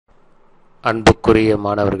அன்புக்குரிய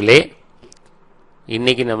மாணவர்களே,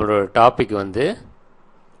 இன்னைக்கு நம்மளோட டாபிக் வந்து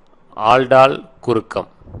ஆல்டால் குறுக்கம்.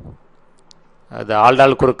 அது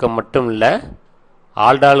ஆல்டால் குறுக்கம் மட்டும் இல்லை,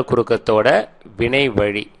 ஆல்டால் குறுக்கத்தோட வினை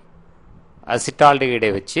வழி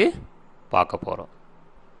அசிட்டால்டிகைடை வச்சு பார்க்க போகிறோம்.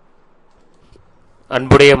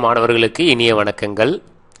 அன்புடைய மாணவர்களுக்கு இனிய வணக்கங்கள்.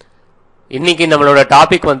 இன்னைக்கு நம்மளோட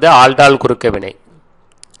டாபிக் வந்து ஆல்டால் குறுக்க வினை.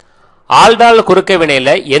 ஆல்டால் குறுக்க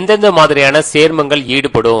வினையில எந்தெந்த மாதிரியான சேர்மங்கள்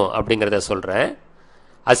ஈடுபடும் அப்படிங்கிறத சொல்றேன்.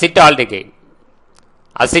 அசிட்டால்டிகைட்,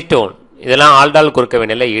 அசிட்டோன், இதெல்லாம் ஆல்டால் குறுக்க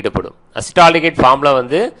வினையில ஈடுபடும். அசிட்டால்டிகைட் ஃபார்முலா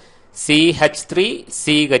வந்து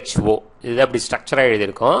CH3CHO, இது அப்படி ஸ்ட்ரக்சரா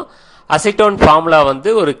எழுதியிருக்கோம். அசிட்டோன் ஃபார்முலா வந்து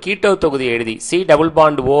ஒரு கீட்டோ தொகுதி எழுதி C டபுள்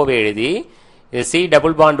பாண்ட் O எழுதி, இது C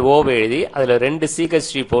டபுள் பாண்ட் O எழுதி அதுல 2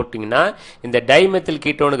 CH3 போட்டீங்கன்னா இந்த டைமெத்தில்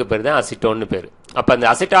கீட்டோனுக்கு பேர் தான் அசிட்டோன்னு பேரு. அப்ப அந்த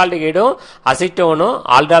அசிட்டால்டிகைடும் அசிட்டோனும்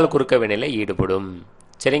ஆல்டால் குறுக்க வினையில ஈடுபடும்.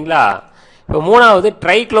 சரிங்களா? இப்ப மூணாவது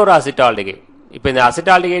ட்ரைக்ளோரோ அசிட்டால்டிகைட். இப்ப இந்த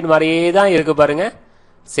அசிட்டால்டிகைட் மாதிரியே தான் இருக்கு பாருங்க.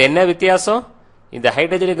 என்ன வித்தியாசம்? இந்த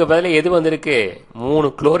ஹைட்ரஜனுக்கு பதிலா எது வந்திருக்கு? 3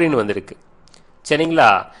 குளோரின் வந்திருக்கு. சரிங்களா?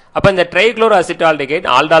 அப்ப இந்த ட்ரைக்ளோரோ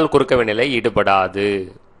அசிட்டால்டிகைட் ஆல்டால் குறுக்க வினையில ஈடுபடாது.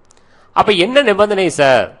 அப்ப என்ன நிபந்தனை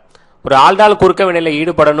சார்? ஒரு ஆல்டால் குறுக்க வினையில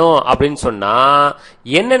ஈடுபடணும் அப்படின்னு சொன்னா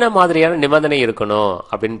என்னென்ன மாதிரியான நிபந்தனை இருக்கணும்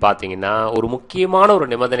அப்படின்னு பாத்தீங்கன்னா, ஒரு முக்கியமான ஒரு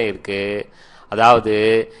நிபந்தனை இருக்கு. அதாவது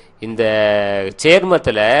இந்த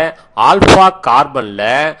சேர்மத்துல ஆல்பா கார்பன்ல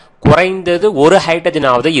குறைந்தது ஒரு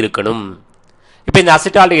ஹைட்ரஜனாவது இருக்கணும். இப்ப இந்த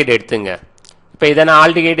அசிட்டால்டிகைட் எடுத்துங்க. இப்ப இதன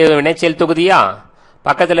ஆல்டிகைட் வினைச்செயல் தொகுதியா,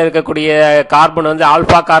 பக்கத்துல இருக்கக்கூடிய கார்பன் வந்து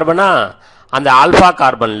ஆல்பா கார்பனா, அந்த ஆல்பா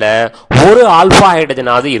கார்பன்ல ஒரு ஆல்பா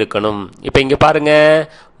ஹைட்ரஜனாவது இருக்கணும். இப்ப இங்க பாருங்க,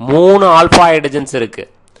 3 ஆல்பா ஹைட்ரஜன்ஸ் இருக்கு.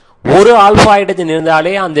 ஒரு ஆல்பா ஹைட்ரஜன்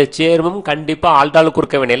இருந்தாலே அந்த சேர்மம் கண்டிப்பா ஆல்டால்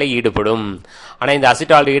குறுக்க வினையில ஈடுபடும். ஆனா இந்த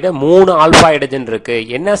அசிட்டால்டிகைட் 3 ஆல்பா ஹைட்ரஜன் இருக்கு.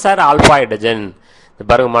 என்ன சார் ஆல்பா ஹைட்ரஜன்?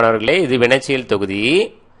 பாருங்க மாணவர்களே, இது வினைச்செயல் தொகுதி.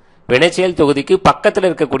 வினைச்செயல் தொகுதிக்கு பக்கத்துல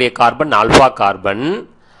இருக்கக்கூடிய கார்பன் ஆல்பா கார்பன்.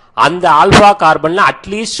 அந்த ஆல்பா கார்பன்ல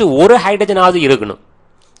அட்லீஸ்ட் ஒரு ஹைட்ரஜனாவது இருக்கணும்.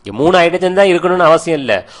 3 ஹைட்ரஜன் தான் இருக்கணும்னு அவசியம்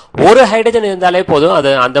இல்ல, ஒரு ஹைட்ரஜன் இருந்தாலே போதும். அது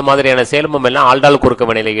அந்த மாதிரியான சேர்மம் எல்லாம் ஆல்டால் குறுக்க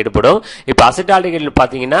வினையில ஈடுபடும். இப்ப அசிட்டால்டிகைட்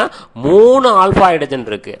பாத்தீங்கன்னா 3 ஆல்பா ஹைட்ரஜன்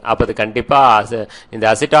இருக்கு. அப்ப அது கண்டிப்பா இந்த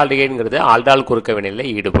அசிட்டால்டிகைட்ங்கிறது ஆல்டால் குறுக்க வினையில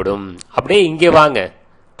ஈடுபடும். அப்படியே இங்கே வாங்க,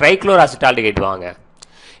 ட்ரைக்ளோரோ அசிட்டால்டிகைட் வாங்க.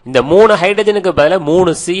 இந்த 3 ஹைட்ரஜனுக்கு பதிலா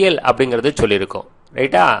 3 Cl அப்படிங்கறது சொல்லியிருக்கோம்.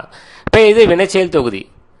 ரைட்டா? இப்ப இது வினைச்செயல் தொகுதி,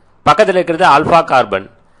 பக்கத்துல இருக்கிறது ஆல்பா கார்பன்.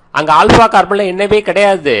 அங்க ஆல்பா கார்பன்ல என்னவே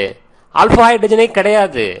கிடையாது, ஆல்பா ஹைட்ரஜனே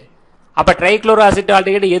கிடையாது. அப்ப ட்ரைக்ளோரோ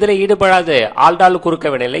அசிட்டால்டிகைட் எதுல ஈடுபடாது? ஆல்டால் குறுக்க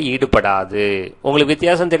வினையில ஈடுபடாது. உங்களுக்கு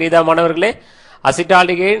வித்தியாசம் தெரியுதா மாணவர்களே?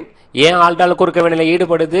 அசிட்டால்டிகைட் ஏன் ஆல்டால் குறுக்க வினையில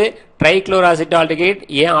ஈடுபடுது, ட்ரைக்ளோரோ அசிட்டால்டிகைட்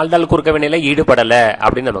ஏன் ஆல்டால் குறுக்க வினையில ஈடுபடல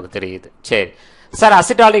அப்படின்னு நமக்கு தெரியுது. சரி சார்,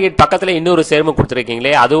 அசிட்டால்டிகைட் பக்கத்துல இன்னொரு சேர்மம்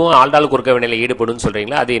கொடுத்துருக்கீங்களே, அதுவும் ஆல்டால் குறுக்க வினையில ஈடுபடும்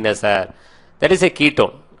சொல்றீங்களா? அது என்ன sir? That is a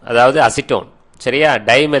ketone, அதாவது அசிட்டோன். சரியா?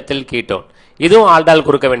 Dimethyl ketone. இதுவும் ஆல்டால்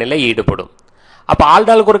குறுக்க வினையில ஈடுபடும். அப்ப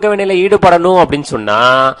ஆல்டால் குறுக்க வினையில ஈடுபடணும் அப்படின்னு சொன்னா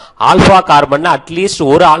ஆல்பா கார்பன்ல அட்லீஸ்ட்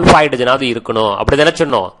ஒரு ஆல்பா ஹைட்ரஜனாவது இருக்கணும். அப்படிதானே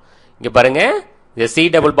சொன்னோம்? இங்க பாருங்க, இந்த C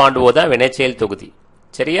டபுள் பாண்ட் O தான் வினைச்செயல் தொகுதி.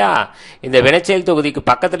 சரியா? இந்த வினைச்செயல் தொகுதிக்கு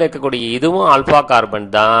பக்கத்துல இருக்கக்கூடிய இதுவும் ஆல்பா கார்பன்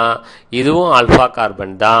தான், இதுவும் ஆல்பா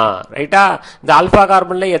கார்பன் தான். ரைட்டா? இந்த ஆல்பா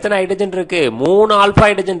கார்பன்ல எத்தனை ஹைட்ரஜன் இருக்கு? 3 ஆல்பா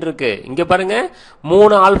ஹைட்ரஜன் இருக்கு. இங்க பாருங்க,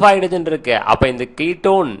 3 ஆல்பா ஹைட்ரஜன் இருக்கு. அப்ப இந்த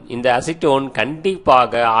கீட்டோன், இந்த அசிட்டோன்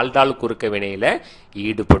கண்டிப்பாக ஆல்டால் குறுக்க வினையில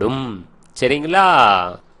ஈடுபடும். சரிங்களா?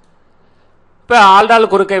 இப்ப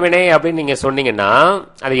ஆல்டால் குறுக்க வினை அப்படின்னு நீங்க சொன்னீங்கன்னா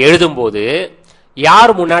அதை எழுதும் போது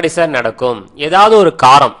யார் முன்னாடி சார் நடக்கும்? ஏதாவது ஒரு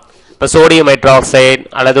காரம், இப்ப சோடியம் ஹைட்ராக்சைடு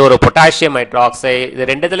அல்லது ஒரு பொட்டாசியம் ஹைட்ராக்சைடு, இது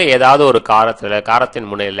ரெண்டுத்துல ஏதாவது ஒரு காரத்தின்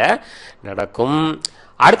முனையில நடக்கும்.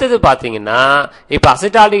 அடுத்தது பாத்தீங்கன்னா, இப்ப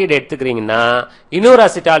அசிட்டால்டிகைட் எடுத்துக்கிறீங்கன்னா இன்னொரு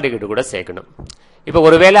அசிட்டால்டிகைட் கூட சேர்க்கணும். இப்ப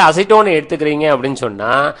ஒருவேளை அசிட்டோன் எடுத்துக்கிறீங்க அப்படின்னு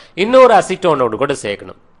சொன்னா இன்னொரு அசிட்டோனோடு கூட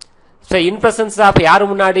சேர்க்கணும். இன் பிரசன்ஸ் ஆஃப் யாரு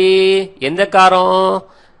முன்னாடி? எந்த காரம்?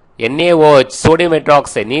 NaOH, சோடியம்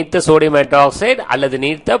ஹைட்ராக்சைடு, நீர்த்த சோடியம் ஹைட்ராக்சைடு அல்லது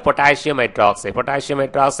நீர்த்த potassium hydroxide. Potassium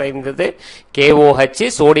ஹைட்ராக்சைடுங்கிறது KOH,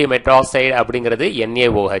 sodium hydroxide அப்படிங்கிறது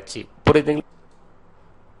NaOH. புரியுதுங்களா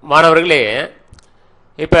மாணவர்களே?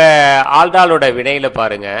 இப்ப ஆல்டாலோட வினையில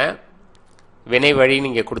பாருங்க, வினை வழி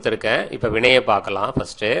நீங்க கொடுத்துருக்கேன். இப்ப வினையை பார்க்கலாம்.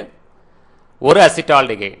 ஃபர்ஸ்ட் ஒரு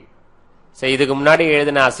அசிட்டால்டிகைட். சரி, இதுக்கு முன்னாடி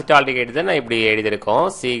எழுதின அசிட்டால்டிகைட் தான் நான் இப்படி எழுதியிருக்கோம்.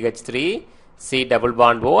 CH3 C double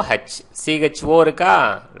bond OH, CHO இருக்கா?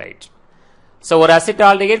 ரைட். சோ ஒரு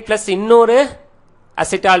அசிட்டால்டிகைட் பிளஸ் இன்னொரு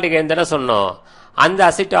அசிட்டால்டிகைட் தானே சொன்னோம். அந்த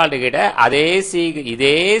அசிட்டால்டிகைட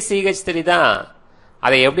இதே CH3 தான்.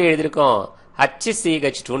 அதை எப்படி எழுதியிருக்கோம்?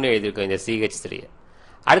 HCH2ன்னு எழுதியிருக்கோம் இந்த CH3.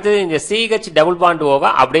 அடுத்தது இந்த CH டபுள் பாண்ட்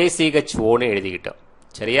ஓவை அப்படியே CHOன்னு எழுதிக்கிட்டோம்.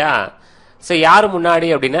 சரியா? ஸோ யார் முன்னாடி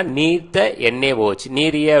அப்படின்னா நீர்த்த NaOH,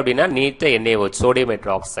 நீரிய அப்படின்னா நீர்த்த NaOH, சோடியம்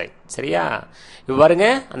ஹைட்ராக்சைடு. சரியா? இப்போ பாருங்க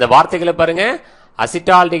அந்த வார்த்தைகளை பாருங்க.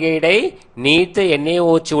 அசிட்டால்டிகைடை நீர்த்த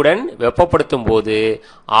NaOH உடன் வெப்பப்படுத்தும் போது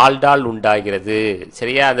ஆல்டால் உண்டாகிறது.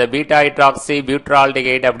 சரியா? அந்த பீட்டா ஹைட்ராக்சி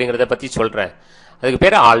பியூட்ரால்டிகைடு அப்படிங்கறத பத்தி சொல்றேன். அதுக்கு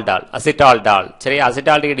பேரு ஆல்டால், அசிட்டால்டால். சரியா?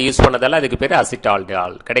 அசிட்டால்டிகைடு யூஸ் பண்ணதால அதுக்கு பேரு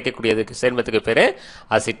அசிட்டால்டால். கிடைக்கக்கூடியதுக்கு சேர்மத்துக்கு பேரு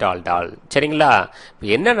அசிட்டால்டால். சரிங்களா?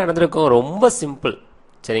 என்ன நடந்திருக்கும்? ரொம்ப சிம்பிள்.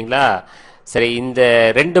 சரிங்களா? சரி, இந்த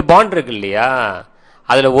 2 பாண்ட் இருக்கு இல்லையா,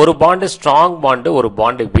 அதுல ஒரு பாண்டு ஸ்ட்ராங் பாண்டு, ஒரு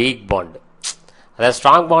பாண்டு வீக் பாண்டு. அதாவது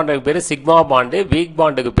ஸ்ட்ராங் பாண்டுக்கு பேரு சிக்மா பாண்டு, வீக்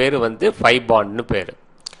பாண்டுக்கு பேரு வந்து 5 பாண்டுன்னு பேரு.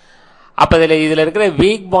 அப்ப இதுல இருக்கிற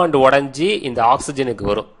வீக் பாண்டு உடைஞ்சி இந்த ஆக்சிஜனுக்கு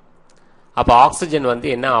வரும். அப்ப ஆக்சிஜன் வந்து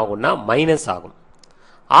என்ன ஆகும்னா மைனஸ் ஆகும்.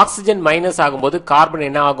 ஆக்சிஜன் மைனஸ் ஆகும்போது கார்பன்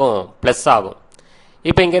என்ன ஆகும்? பிளஸ் ஆகும்.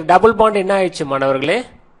 இப்ப இங்க டபுள் பாண்ட் என்ன ஆயிடுச்சு மாணவர்களே?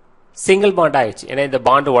 சிங்கிள் பாண்ட் ஆயிடுச்சு. ஏன்னா இந்த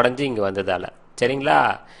பாண்டு உடைஞ்சு இங்க வந்ததால. சரிங்களா?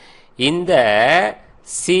 இந்த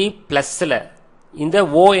சி பிளஸ்ல இந்த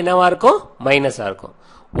ஓ என்னவா இருக்கும்? மைனஸா இருக்கும்.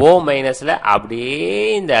 ஓ மைனஸ்ல அப்படியே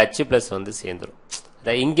இந்த ஹச் பிளஸ் வந்து சேர்ந்துடும்.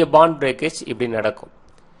 அதாவது இங்க பாண்ட் பிரேக்கேஜ் இப்படி நடக்கும்.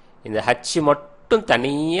 இந்த ஹச் மட்டும்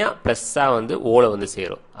தனியா பிளஸ்ஸா வந்து ஓல வந்து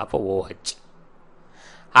சேரும். அப்போ OH.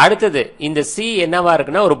 அடுத்தது இந்த சி என்னவா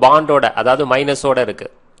இருக்குன்னா ஒரு பாண்டோட, அதாவது மைனஸோட இருக்கு.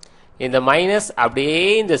 இந்த மைனஸ் அப்படியே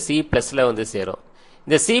இந்த சி பிளஸ்ல வந்து சேரும்.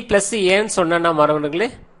 இந்த சி பிளஸ் ஏன்னு சொன்னா மறவர்களே,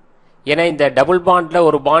 ஏன்னா இந்த டபுள் பாண்ட்ல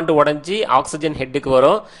ஒரு பாண்டு உடைஞ்சி ஆக்சிஜன் ஹெட்டுக்கு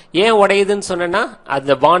வரும். ஏன் உடையுதுன்னு சொன்னா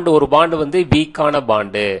அந்த பாண்டு, ஒரு பாண்டு வந்து வீக்கான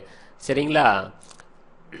பாண்டு. சரிங்களா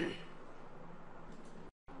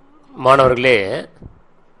மாணவர்களே?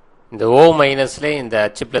 இந்த O மைனஸ்ல இந்த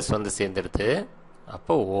H பிளஸ் வந்து சேர்ந்துருது.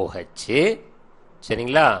 அப்போ OH.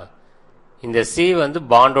 சரிங்களா? இந்த சி வந்து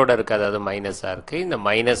பாண்டோட இருக்கு, அதாவது மைனஸா இருக்கு. இந்த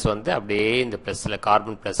மைனஸ் வந்து அப்படியே இந்த பிளஸ்ல,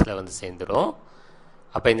 கார்பன் பிளஸ்ல வந்து சேர்ந்துடும்.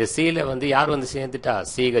 அப்ப இந்த சீல வந்து யார் வந்து சேர்ந்துட்டா?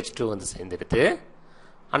 CH2 வந்து சேர்ந்துடுது.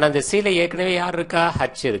 ஆனா இந்த சீல ஏற்கனவே யார் இருக்கா?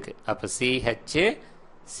 H இருக்கு. அப்ப CH,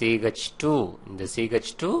 CH2, இந்த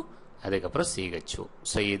CH2, அதுக்கப்புறம் CH2.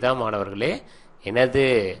 ஸோ இதான் மாணவர்களே என்னது?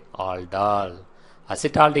 ஆல்டால்.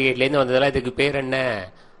 அசிட்டால்டிகைட்ல இருந்து வந்ததெல்லாம் இதுக்கு பேர் என்ன?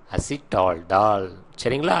 அசிட்டால்டால்.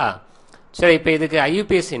 சரிங்களா? சரி, இப்ப இதுக்கு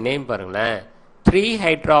IUPAC நேம் பாருங்களேன்.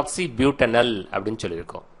 3-ஹைட்ராக்சி பியூட்டனல் அப்படின்னு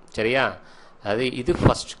சொல்லியிருக்கோம். சரியா? அதாவது இது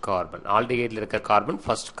ஃபர்ஸ்ட் கார்பன், ஆல்டிகைட்ல இருக்க கார்பன்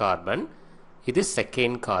ஃபர்ஸ்ட் கார்பன், இது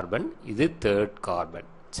செகண்ட் கார்பன், இது தேர்ட் கார்பன்.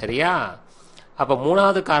 சரியா? அப்ப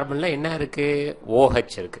மூணாவது கார்பன்ல என்ன இருக்கு?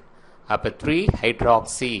 OH இருக்கு. அப்ப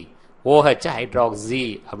 3-ஹைட்ராக்சி, OH ஹைட்ராக்சி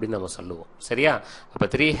அப்படின்னு நம்ம சொல்லுவோம். சரியா? அப்ப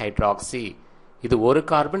 3-ஹைட்ராக்சி. இது ஒரு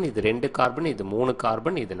கார்பன், இது 2 கார்பன், இது 3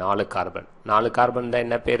 கார்பன், இது 4 கார்பன். 4 கார்பன் தான்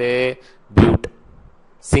என்ன பேரு? பியூட்.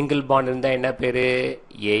 சிங்கிள் பாண்ட் இருந்தா என்ன பேரு?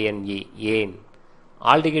 ANE, ஏன்.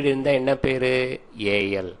 ஆல்டிகைடு இருந்தா என்ன பேரு?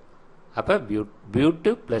 AL. அப்ப பியூட்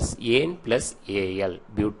பிளஸ் ஏன் பிளஸ் AL,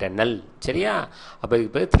 பியூட்டனல். சரியா? அப்ப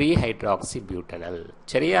இதுக்கு பேர் 3-ஹைட்ராக்சி பியூட்டனல்.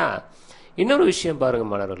 சரியா? இன்னொரு விஷயம் பாருங்க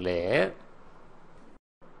மாணவர்களே,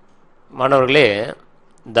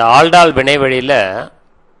 இந்த ஆல்டால் வினைவழியில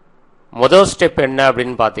முதல் ஸ்டெப் என்ன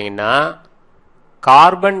அப்படின்னு பாத்தீங்கன்னா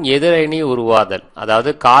கார்பன் எதிரணி உருவாதல், அதாவது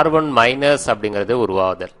கார்பன் மைனஸ் அப்படிங்கறது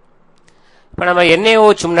உருவாதல். இப்ப நம்ம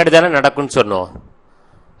NaOH முன்னாடி தானே நடக்கும்னு சொன்னோம்.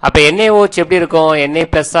 அப்ப NaOH எப்படி இருக்கும்? Na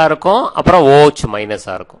பிளஸ்ஸா இருக்கும், அப்புறம் OH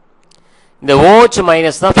மைனஸா இருக்கும். இந்த OH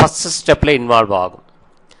மைனஸ் தான் ஃபர்ஸ்ட் ஸ்டெப்ல இன்வால்வ் ஆகும்.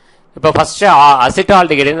 இப்ப ஃபர்ஸ்ட்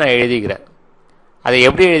அசிட்டால்டிகைடை நான் எழுதிக்கிறேன். அதை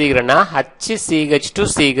எப்படி எழுதிக்கிறேன்னா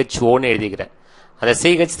HCH2CHOன்னு எழுதிக்கிறேன். அந்த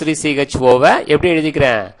CH3CHOவை எப்படி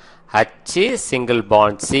எழுதிக்கிறேன்? H single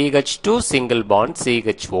bond CH2 single bond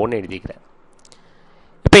CHOன்னு எழுதிக்கிறேன்.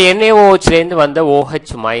 இப்ப NaOH இருந்து வந்த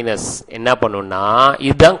OH மைனஸ் என்ன பண்ணும்னா,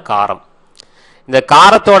 இதுதான் காரம். இந்த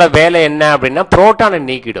காரத்தோட வேலை என்ன அப்படின்னா புரோட்டானை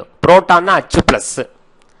நீக்கிடும். புரோட்டான்னா H பிளஸ்.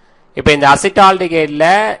 இப்ப இந்த அசிட்டால்டிகைட்ல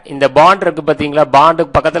இந்த பாண்ட் இருக்கு பாத்தீங்களா,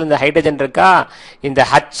 பாண்டுக்கு பக்கத்துல இந்த ஹைட்ரஜன் இருக்கா, இந்த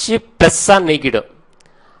H பிளஸ் நீக்கிடும்.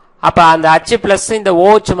 அப்ப அந்த H பிளஸ் இந்த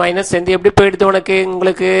OH மைனஸ் சேர்ந்து எப்படி போயிடுது?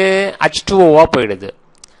 உங்களுக்கு H2O போயிடுது.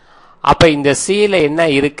 அப்ப இந்த சீல என்ன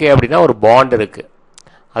இருக்கு அப்படின்னா ஒரு பாண்ட் இருக்கு.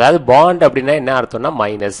 அதாவது பாண்ட் அப்படின்னா என்ன அர்த்தம்னா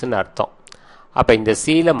மைனஸ் அர்த்தம். அப்ப இந்த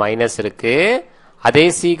சீல மைனஸ் இருக்கு, அதே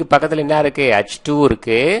சிக்கு பக்கத்துல என்ன இருக்கு? H2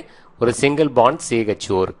 இருக்கு, ஒரு சிங்கிள் பாண்ட்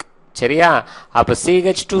CHO இருக்கு. சரியா? அப்ப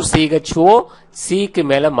CH2CHO, சிக்கு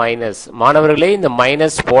மேல மைனஸ். மாணவர்களே, இந்த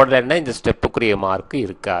மைனஸ் போடலன்னா இந்த ஸ்டெப்புக்குரிய மார்க்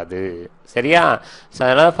இருக்காது. சரியா?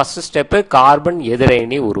 அதனால ஃபர்ஸ்ட் ஸ்டெப் கார்பன்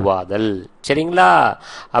எதிரணி உருவாதல். சரிங்களா?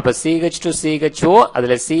 அப்ப CH2CHO,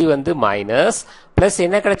 அதுல C வந்து மைனஸ், பிளஸ்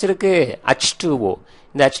என்ன கிடைச்சிருக்கு? H2O.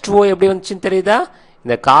 இந்த H2O எப்படி வந்துச்சுன்னு தெரியுதா?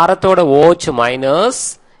 இந்த காரத்தோட OH மைனஸ்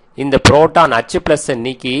இந்த புரோட்டான் H பிளஸ்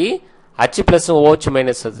நீக்கி H பிளஸ் OH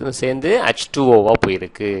மைனஸ் சேர்ந்து H2O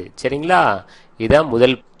போயிருக்கு. சரிங்களா? இதான்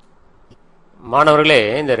முதல். மாணவர்களே,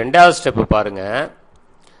 இந்த ரெண்டாவது ஸ்டெப் பாருங்க.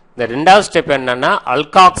 இந்த ரெண்டாவது ஸ்டெப் என்னன்னா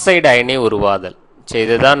அல்காக்சைடு அயனி உருவாதல். சரி,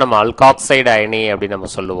 இதுதான் நம்ம அல்காக்சைடு அயனி அப்படின்னு நம்ம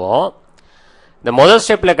சொல்லுவோம். இந்த முதல்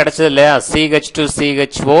ஸ்டெப்ல கிடைச்சது இல்லையா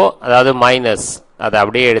CH2CHO, அதாவது மைனஸ், அதை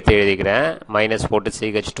அப்படியே எடுத்து எழுதிக்கிறேன். மைனஸ் போட்டு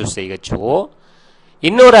CH2CHO.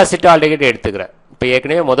 இன்னொரு அசிட்டால்டிகைட் எடுத்துக்கிறேன். இப்போ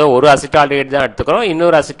ஏற்கனவே முதல் ஒரு அசிட்டால்டிகைட் தான் எடுத்துக்கிறோம்.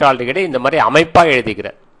 இன்னொரு அசிட்டால்டிகைட் இந்த மாதிரி அமைப்பா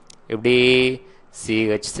எழுதிக்கிறேன். இப்படி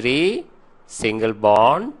CH3 சிங்கிள்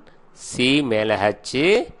பாண்ட், C மேல H,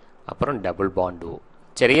 அப்புறம் டபுள் பாண்ட் O.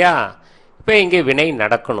 சரியா? இப்போ இங்கே வினை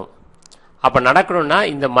நடக்கணும். அப்ப நடக்கணும்னா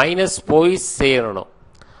இந்த மைனஸ் போய் சேரணும்.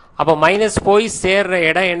 அப்ப மைனஸ் போய் சேர்ற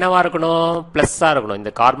இடம் என்னவா இருக்கணும்? பிளஸ்ஸா இருக்கணும்.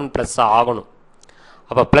 இந்த கார்பன் பிளஸ் ஆகணும்.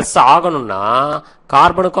 அப்ப பிளஸ் ஆகணும்னா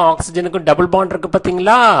கார்பனுக்கும் ஆக்சிஜனுக்கும் டபுள் பாண்ட் இருக்கு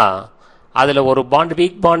பாத்தீங்களா? அதுல ஒரு பாண்ட்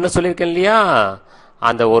வீக் பாண்ட்னு சொல்லியிருக்கேன் இல்லையா?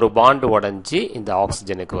 அந்த ஒரு பாண்ட் உடைஞ்சு இந்த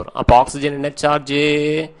ஆக்சிஜனுக்கு வரும். அப்ப ஆக்சிஜன் என்ன சார்ஜ்?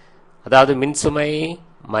 அதாவது மின்சுமை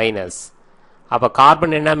மைனஸ். அப்ப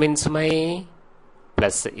கார்பன் என்ன மின்சுமை?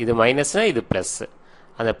 பிளஸ். இது மைனஸ்னா இது பிளஸ்.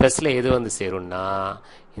 அந்த பிளஸ்ல எது வந்து சேரும்னா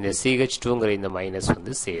இந்த CH2ங்கிற இந்த மைனஸ்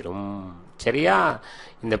வந்து சேரும். சரியா?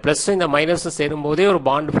 இந்த பிளஸ் இந்த மைனஸ் சேரும் போதே ஒரு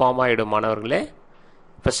பாண்ட் ஃபார்ம் ஆயிடும் மாணவர்களே.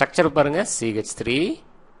 இப்ப ஸ்ட்ரக்சர் பாருங்க. CH3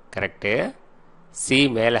 கரெக்ட், C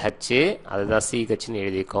மேல H, அதுதான் CHன்னு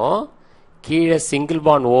எழுதிக்கும். கீழே சிங்கிள்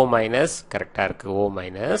பாண்ட் O மைனஸ் கரெக்டா இருக்கு, O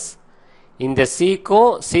மைனஸ். இந்த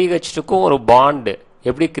Cக்கும் CH2க்கும் ஒரு பாண்ட்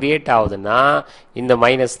எப்படி கிரியேட் ஆகுதுன்னா இந்த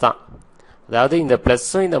மைனஸ் தான். அதாவது இந்த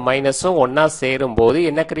பிளஸும் இந்த மைனஸும் ஒன்னா சேரும் போது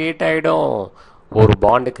என்ன கிரியேட் ஆயிடும்? ஒரு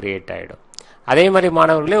பாண்ட் கிரியேட் ஆயிடும். அதே மாதிரி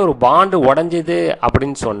மாணவர்களே ஒரு பாண்ட் உடைஞ்சது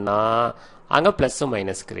அப்படின்னு சொன்னா அங்க பிளஸ்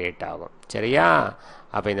மைனஸ் கிரியேட் ஆகும். சரியா?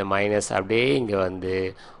 அப்ப இந்த மைனஸ் அப்படியே இங்க வந்து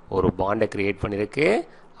ஒரு பாண்டை கிரியேட் பண்ணிருக்கு.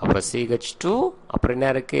 அப்புறம் CH2, அப்புறம்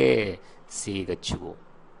என்ன இருக்கு? CHO.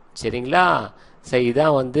 சரிங்களா? சரி,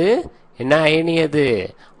 இதான் வந்து என்ன அயனி? அது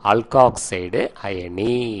அல்காக்சைடு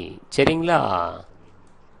அயனி. சரிங்களா?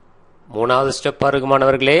 மூணாவது ஸ்டெப் பாருங்க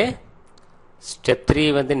மாணவர்களே. ஸ்டெப் 3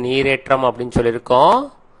 வந்து நீரேற்றம் அப்படின்னு சொல்லியிருக்கோம்.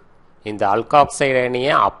 இந்த அல்காக்சைடு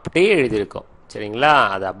அயனியை அப்படியே எழுதியிருக்கோம். சரிங்களா?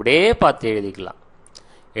 அதை அப்படியே பார்த்து எழுதிக்கலாம்.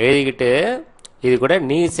 எழுதிக்கிட்டு இது கூட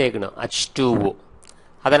நீர் சேர்க்கணும், H2O.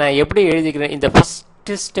 அதை நான் எப்படி எழுதிக்கிறேன்? இந்த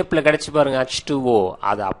ஃபர்ஸ்ட் ஸ்டெப்ல கிடைச்சி பாருங்க H2O,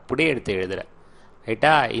 அதை அப்படியே எடுத்து எழுதுறேன்.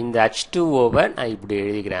 ரைட்டா? இந்த H2Oவை நான் இப்படி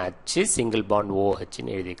எழுதிக்கிறேன். H சிங்கிள் பாண்ட்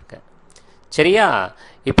OHன்னு எழுதிக்கிறேன். சரியா?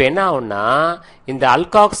 இப்ப என்ன ஆகும்னா இந்த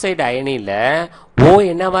அல்காக்சைடு அயனில O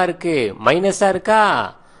என்னவா இருக்கு? மைனஸா இருக்கா?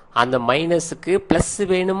 அந்த மைனஸுக்கு பிளஸ்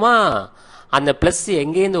வேணுமா? அந்த பிளஸ்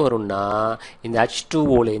எங்கேருந்து வரும்னா இந்த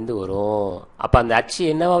H2Oல இருந்து வரும். அப்ப அந்த H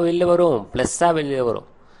என்னவா வெளில வரும்? பிளஸ்ஸா வெளில வரும்.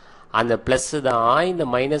 அந்த பிளஸ் தான் இந்த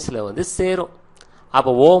மைனஸ்ல வந்து சேரும். அப்ப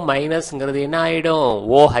O மைனஸ்ங்கிறது என்ன ஆயிடும்?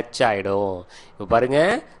 OH ஆயிடும். இப்ப பாருங்க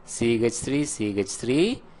CH3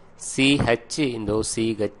 CH, இந்த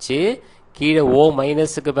CH கீழே O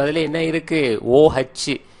மைனஸுக்கு பதில் என்ன இருக்கு? OH.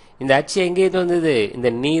 இந்த H எங்கேருந்து வந்தது? இந்த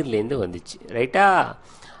நீர்ல இருந்து வந்துச்சு. ரைட்டா?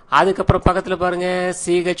 அதுக்கப்புறம் பக்கத்துல பாருங்க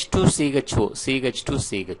CH2CHO.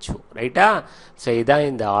 ரைட்டா? சோ இதான்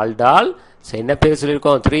இந்த ஆல்டால். சோ என்ன பேர்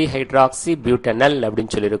சொல்லியிருக்கோம்? 3-ஹைட்ராக்சி பியூட்டனல்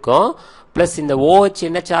அப்படின்னு சொல்லியிருக்கோம். பிளஸ் இந்த OH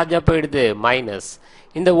என்ன சார்ஜா போயிடுது? மைனஸ்.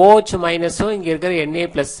 இந்த OH மைனஸும் இங்க இருக்கிற Na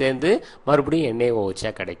பிளஸ் சேர்ந்து மறுபடியும்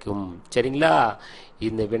NaOH கிடைக்கும். சரிங்களா?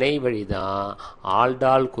 இந்த வினை வழி தான்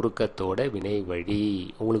ஆல்டால் குறுக்கத்தோட வினை வழி.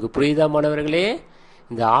 உங்களுக்கு புரியுதா மாணவர்களே?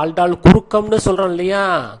 இந்த ஆல்டால் குறுக்கம்னு சொல்றோம் இல்லையா?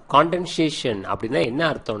 காண்டென்சேஷன் அப்படின்னா என்ன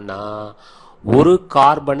அர்த்தம்னா ஒரு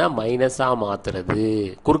கார்பனை மைனஸா மாத்துறது.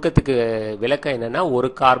 குறுக்கத்துக்கு விளக்கம் என்னன்னா ஒரு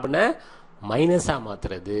கார்பனை மைனஸா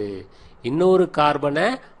மாத்துறது, இன்னொரு கார்பனை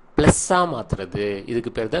பிளஸ்ஸா மாத்துறது.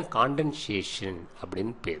 இதுக்கு பேர் தான் காண்டென்சேஷன்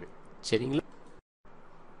அப்படின்னு பேரு. சரிங்களா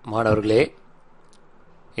மாணவர்களே?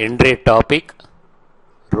 இன்றைய டாபிக்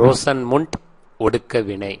ரோசன்முண்ட் ஒடுக்க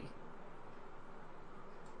வினை.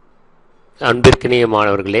 அன்பிற்கினிய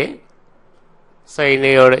மாணவர்களே,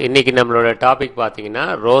 இன்னைக்கு நம்மளோட டாபிக் பார்த்தீங்கன்னா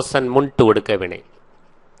ரோசன்முண்ட் ஒடுக்க வினை.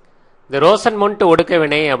 இந்த ரோசன்முண்ட் ஒடுக்க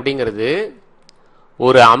வினை அப்படிங்கிறது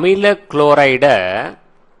ஒரு அமில குளோரைட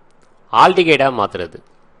ஆல்டிகைடா மாத்துறது.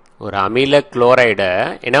 ஒரு அமில குளோரைட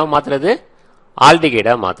என்ன மாத்துறது?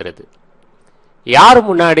 ஆல்டிகைடா மாத்துறது. யாரு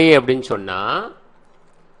முன்னாடி அப்படின்னு சொன்னா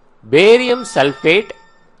பேரியம் சல்பேட்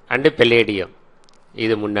அண்ட் பெலேடியம்.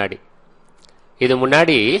 இது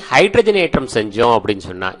முன்னாடி ஹைட்ரஜனேற்றம் செஞ்சோம் அப்படின்னு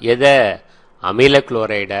சொன்னா எதை? அமில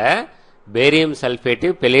குளோரைட பேரியம் சல்பேட்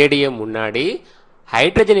பெலேடியம் முன்னாடி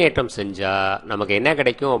ஹைட்ரஜனேற்றம் செஞ்சா நமக்கு என்ன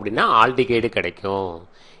கிடைக்கும் அப்படின்னா ஆல்டிகைடு கிடைக்கும்.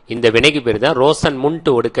 இந்த வினைக்கு பேர் தான் ரோசன்முண்ட்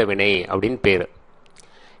ஒடுக்க வினை அப்படின்னு பேரு.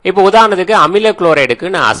 இப்போ உதாரணத்துக்கு அமில குளோரைடுக்கு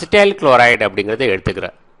நான் அசிட்டைல் குளோரைடு அப்படிங்கறத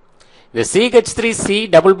எடுத்துக்கிறேன். இந்த CH3C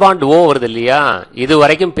டபுள் பாண்ட் O வருது இல்லையா? இது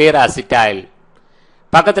வரைக்கும் பேர் அசிட்டைல்,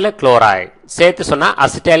 பக்கத்துல குளோரைடு சேர்த்து சொன்னா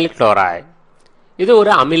அசிட்டைல் குளோரைடு. இது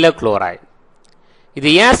ஒரு அமில குளோரைடு. இது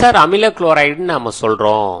ஏன் சார் அமில குளோரைடுன்னு நம்ம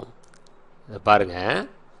சொல்றோம்? பாருங்க,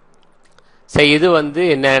 சரி, இது வந்து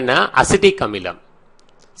என்னன்னா அசிட்டிக் அமிலம்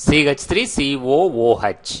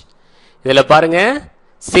CH3COOH. இதுல பாருங்க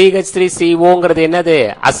CH3CO என்னது?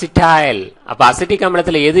 அசிட்டைல். அப்ப அசிட்டிக்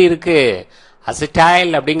அமிலத்துல எது இருக்கு?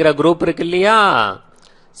 அசிட்டைல் அப்படிங்கிற குரூப் இருக்கு இல்லையா?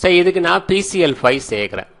 சரி, இதுக்கு நான் PCl5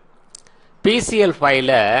 சேர்க்கிறேன்.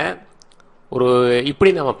 PCl5ல ஒரு இப்படி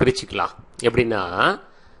நம்ம பிரிச்சுக்கலாம். எப்படின்னா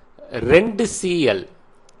 2 Cl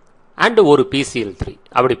அண்ட் ஒரு PCl3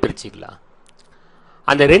 அப்படி பிரிச்சுக்கலாம்.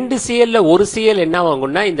 அந்த 2 Clல ஒரு Cl என்ன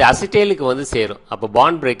ஆகும்னா இந்த அசிட்டைலுக்கு வந்து சேரும். அப்ப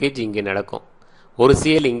பாண்ட் பிரேக்கேஜ் இங்க நடக்கும். ஒரு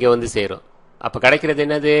Cl இங்க வந்து சேரும். அப்ப கிடைக்கிறது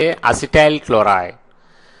என்னது? Acetyl chloride.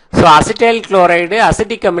 So acetyl chloride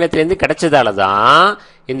acetic அமிலத்திலிருந்து கிடைச்சதால தான்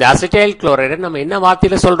இந்த அசிட்டைல் குளோரைடு நம்ம என்ன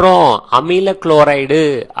வார்த்தையில சொல்றோம்? அமில குளோரைடு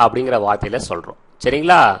அப்படிங்கிற வார்த்தையில சொல்றோம்.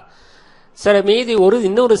 சரிங்களா? சார், மீதி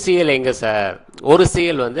இன்னொரு Cl எங்க சார்? ஒரு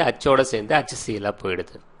Cl வந்து Hோட சேர்ந்து HCl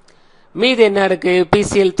போயிடுது. மீதி என்ன இருக்கு?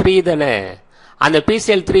 PCl3 தானே. அந்த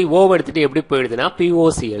PCl3 ஓவ் எடுத்துட்டு எப்படி போயிடுதுன்னா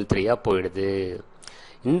POCl3 போயிடுது.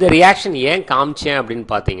 இந்த ரியாக்ஷன் ஏன் காமிச்சேன் அப்படின்னு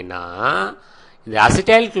பாத்தீங்கன்னா, இந்த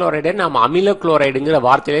அசிட்டைல் குளோரைடை நம்ம அமில குளோரைடுங்கிற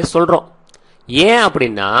வார்த்தையிலே சொல்றோம். ஏன்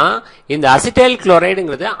அப்படின்னா இந்த அசிட்டைல்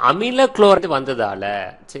குளோரைடுங்கிறது அமில குளோரைடு வந்ததால,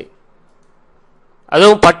 சரி,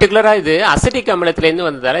 அதுவும் பர்டிகுலரா இது அசிட்டிக் அமிலத்திலேருந்து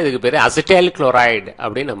வந்ததால இதுக்கு பேரு அசிட்டைல் குளோரைடு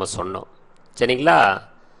அப்படின்னு நம்ம சொன்னோம். சரிங்களா?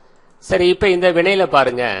 சரி, இப்ப இந்த வினையில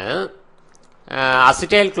பாருங்க,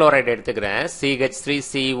 அசிட்டைல் குளோரைடு எடுத்துக்கிறேன்,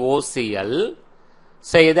 CH3COCl.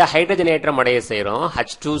 சரி, இதை ஹைட்ரஜனேற்றம் அடைய செய்யறோம்,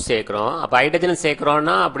 H2 சேர்க்கிறோம். அப்ப ஹைட்ரஜன்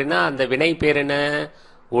சேர்க்கிறோம்னா அப்படின்னா அந்த வினை பேர் என்ன?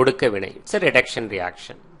 ஒடுக்க வினை. சரி, ரிடக்ஷன்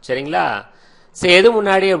ரியாக்ஷன். சரிங்களா? சரி, எது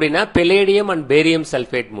முன்னாடி அப்படின்னா பெலேடியம் அண்ட் பேரியம்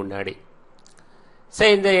சல்பேட் முன்னாடி.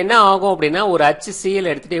 சரி, இந்த என்ன ஆகும் அப்படின்னா ஒரு HCl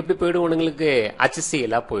எடுத்துட்டு எப்படி போயிடும்? உங்களுக்கு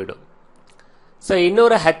HCl போயிடும். ஸோ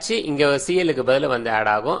இன்னொரு H இங்க Clக்கு பதில் வந்து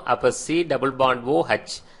ஆட் ஆகும். அப்ப C double bond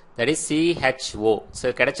OH, that is CHO. So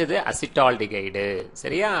கிடைச்சது அசிட்டால்டிகைடு.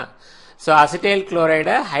 சரியா? ஸோ அசிட்டைல்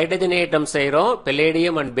குளோரைடை ஹைட்ரஜனேற்றம் செய்யறோம்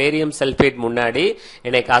பெலேடியம் அண்ட் பேரியம் சல்பேட் முன்னாடி.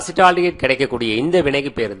 எனக்கு அசிட்டால்டிகைட் கிடைக்கக்கூடிய இந்த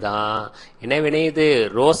வினைக்கு பேர் தான் என்ன வினை? இது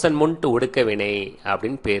ரோசன்முண்ட் ஒடுக்க வினை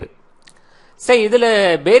அப்படின்னு பேரு. சரி, இதுல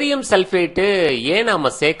பேரியம் சல்பேட்டு ஏன்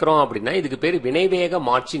நாம சேர்க்கிறோம் அப்படின்னா இதுக்கு பேரு வினைவேக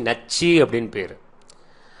மாற்றி நச்சு அப்படின்னு பேரு.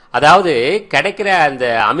 அதாவது கிடைக்கிற அந்த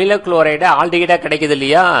அமில குளோரைடு ஆல்டிகைடா கிடைக்குது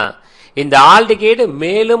இல்லையா? இந்த ஆல்டிகைடு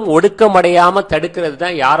மேலும் ஒடுக்கமடையாம தடுக்கிறது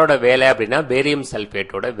தான் யாரோட வேலை அப்படின்னா பேரியம்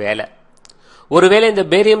சல்பேட்டோட வேலை. ஒருவேளை இந்த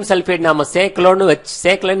பேரியம் சல்பேட் நாம சேர்க்கலன்னு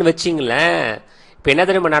வச்சிங்களேன், இப்ப என்ன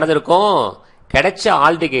தெரியுமா நடந்திருக்கும்? கிடைச்ச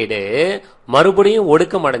ஆல்டிகைடு மறுபடியும்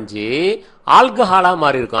ஒடுக்கம் அடைஞ்சு ஆல்கஹாலா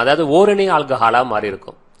மாறி இருக்கும். அதாவது ஓரணி ஆல்கஹாலா மாறி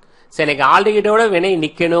இருக்கும். சரி, எனக்கு ஆல்டிகைடோட வினை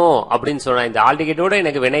நிக்கணும் அப்படின்னு சொன்னா, இந்த ஆல்டிகைடோட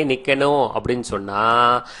எனக்கு வினை நிக்கணும் அப்படின்னு சொன்னா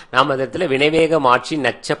நாம இந்த இடத்துல வினைவேக மாற்றி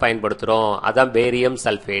நச்ச பயன்படுத்துறோம். அதான் பேரியம்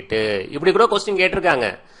சல்பேட்டு. இப்படி கூட கொஸ்டின் கேட்டிருக்காங்க.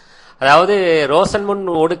 அதாவது ரோசன்முண்ட்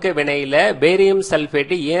ஒடுக்க வினையில பேரியம்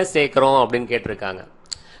சல்பேட்டு ஏன் சேர்க்கிறோம் அப்படின்னு கேட்டிருக்காங்க.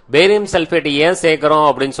 பேரியம் சல்பேட் ஏன் சேர்க்கிறோம்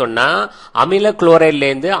அப்படின்னு சொன்னா அமில குளோரைட்ல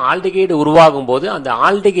இருந்து ஆல்டிகைடு உருவாகும் போது அந்த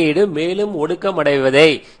ஆல்டிகைடு மேலும் ஒடுக்கமடைவதை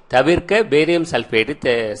தவிர்க்க பேரியம்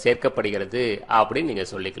சல்பேட்டு சேர்க்கப்படுகிறது அப்படின்னு நீங்க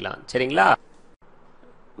சொல்லிக்கலாம். சரிங்களா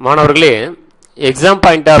மாணவர்களே? Exam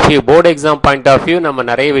point of view, board exam point of view நம்ம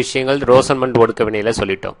நிறைய விஷயங்கள் ரோசன்முண்ட் ஒடுக்க வினையில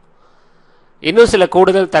சொல்லிட்டோம். இன்னும் சில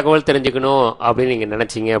கூடுதல் தகவல் தெரிஞ்சுக்கணும் அப்படின்னு நீங்க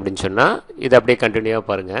நினைச்சீங்க அப்படின்னு சொன்னா இதை அப்படியே கண்டினியூவா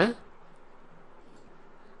பாருங்க.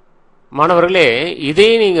 மாணவர்களே, இதே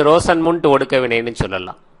நீங்க ரோசன்முண்ட் ஒடுக்க வினைன்னு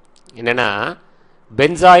சொல்லலாம். என்னன்னா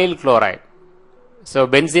பென்சாயில் குளோரைடு. ஸோ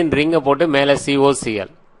பென்சின் ரிங்கை போட்டு மேலே COCl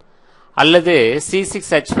அல்லது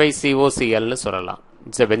C6H5COClன்னு சொல்லலாம்.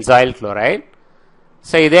 It's benzoyl chloride.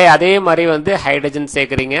 ஸோ அதே மாதிரி வந்து hydrogen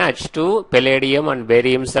சேர்க்குறீங்க, H2 palladium and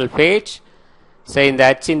barium sulphate. So இந்த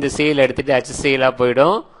H இந்த Cl எடுத்துட்டு HCl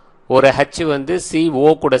போயிடும். ஒரு H வந்து CO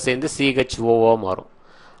கூட சேர்ந்து CHO மாறும்.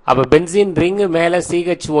 அப்ப பென்சின் ரிங் மேல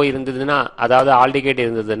CHO இருந்ததுன்னா, அதாவது ஆல்டிகைட்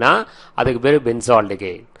இருந்ததுன்னா அதுக்கு பேரு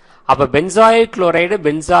பென்சால்டிகைட். அப்ப பென்சாயில் குளோரைடு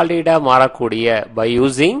பென்சால்டிகைடா மாறக்கூடிய by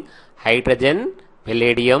using hydrogen,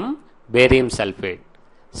 palladium, barium sulphate.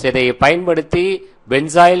 இதை பயன்படுத்தி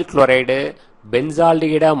பென்சாயில் குளோரைடு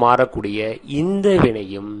பென்சால்டிகைடா மாறக்கூடிய இந்த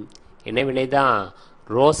வினையும் என்ன வினைதான்?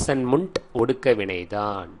 ரோசன்முண்ட் ஒடுக்க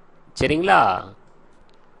வினைதான். சரிங்களா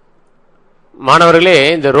மாணவர்களே?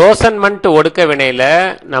 இந்த ரோசன்முண்ட் ஒடுக்க வினையில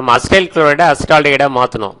நம்ம அசிட்டைல் குளோரைடை அசிட்டால்டிகைடா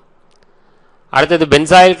மாத்தணும். அடுத்தது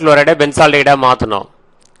பென்சாயில் குளோரைடை பென்சால்டிகைடா மாத்தணும்.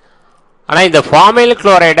 ஆனா இந்த ஃபார்மைல்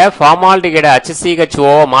குளோரைடை ஃபார்மால்டிகைடை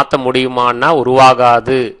HCHO மாத்த முடியுமான்னா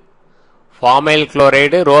உருவாகாது. ஃபார்மைல்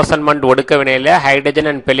குளோரைடு ரோசன்முண்ட் ஒடுக்க வினையில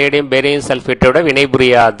ஹைட்ரஜன் அண்ட் பெலேடியம் பேரியம் சல்பேட்டோட வினை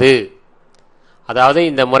புரியாது. அதாவது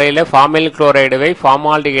இந்த முறையில் ஃபார்மைல் குளோரைடுவை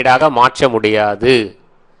ஃபார்மால்டிகைடாக மாற்ற முடியாது.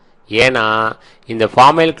 ஏன்னா இந்த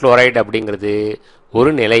ஃபார்மைல் குளோரைடு அப்படிங்கிறது ஒரு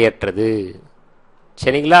நிலையற்றது.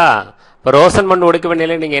 சரிங்களா? இப்போ ரோசன்மண் ஒடுக்க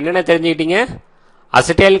வினையில நீங்க என்னென்ன தெரிஞ்சுக்கிட்டீங்க?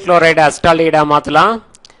 அசிட்டைல் குளோரைடு அசிட்டால்டிகைடா மாற்றலாம்,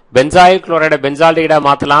 பென்சாயில் குளோரைடை பென்சால்டிகைடா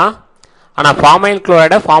மாற்றலாம். ஆனால் ஃபார்மைல்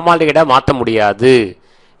குளோரைடை ஃபார்மால்டிகைடா மாற்ற முடியாது.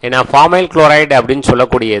 ஏன்னா ஃபார்மைல் குளோரைடு அப்படின்னு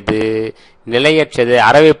சொல்லக்கூடியது நிலையற்றது,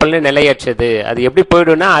 அரைவேப்பல்னு நிலையற்றது. அது எப்படி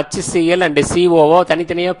போயிடும்னா HCl அண்ட் COO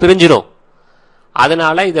தனித்தனியாக பிரிஞ்சிடும்.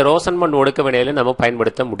 அதனால இதை ரோசன்மண் ஒடுக்க வினையில நம்ம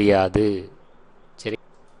பயன்படுத்த முடியாது. சரி,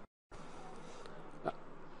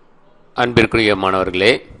 அன்பிற்குரிய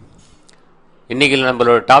மாணவர்களே, இன்னைக்கு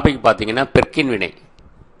நம்மளோட டாபிக் பார்த்தீங்கன்னா பெர்கின் வினை.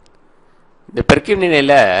 இந்த பெர்கின்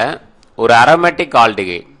வினையில் ஒரு அரோமேட்டிக்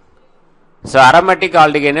ஆல்டிகைட். ஸோ அரோமேட்டிக்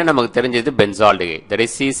ஆல்டிகைட்னா நமக்கு தெரிஞ்சது பென்சால்டிகைட், தட்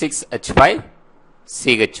இஸ்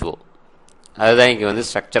C6H5CHO. அதுதான் இங்கே வந்து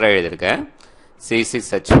ஸ்ட்ரக்சராக எழுதியிருக்கேன்.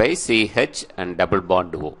 C6H5CH and double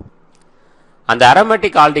bond O. அந்த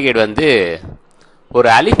அரோமேட்டிக் ஆல்டிகைட் வந்து ஒரு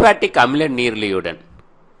அலிஃபாட்டிக் அமில நீர்லியுடன்,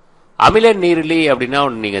 அமில நீர்லி அப்படின்னா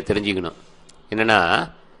ஒன்று நீங்கள் தெரிஞ்சுக்கணும். என்னன்னா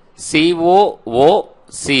COO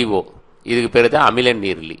இதுக்கு பேர் தான் அமில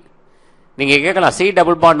நீர்லி. நீங்கள் கேட்கலாம் C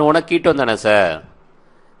டபுள் பாண்ட் ஓனா கீட்டோன் தானே சார்?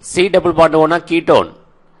 C டபுள் பாண்ட் ஓனா கீட்டோன்.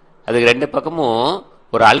 அதுக்கு ரெண்டு பக்கமும்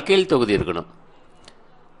ஒரு அல்கைல் தொகுதி இருக்கணும்.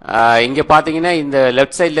 இங்கே பார்த்தீங்கன்னா இந்த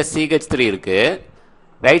லெஃப்ட் சைடில் CH3 இருக்கு,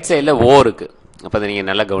 ரைட் சைடில் O இருக்கு. அப்போ அதை நீங்கள்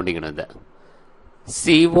நல்லா கவனிக்கணும். இந்த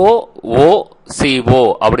CO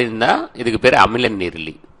அப்படின்னா இதுக்கு பேர் அமில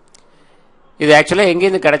நீர்லி. இது ஆக்சுவலாக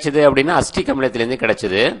எங்கேருந்து கிடைச்சது அப்படின்னா அசிட்டிக் அமிலத்திலேருந்து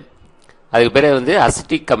கிடைச்சது. அதுக்கு பேர் வந்து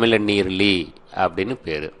அசிட்டிக் அமில நீர்லி அப்படின்னு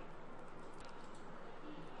பேர்.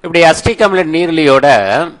 இப்படி அசிட்டிக் அமில நீர்லியோட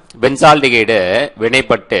பென்சால்டிகைடு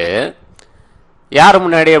வினைப்பட்டு யார்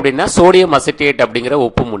முன்னாடி அப்படின்னா சோடியம் அசிட்டேட் அப்படிங்கிற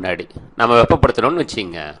உப்பு முன்னாடி நம்ம வெப்பப்படுத்தணும்னு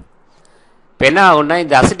வச்சுங்க. இப்போ என்ன ஆகும்னா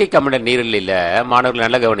இந்த அசிட்டிக் அமில நீர்லியில் மாணவர்கள்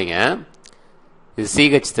நல்லா கவனிங்க, இது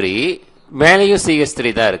CH3, மேலேயும்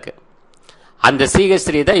CH3 தான் இருக்கு. அந்த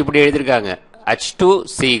CH3 தான் இப்படி எழுதியிருக்காங்க,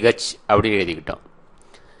 H2CH அப்படின்னு எழுதிக்கிட்டோம்.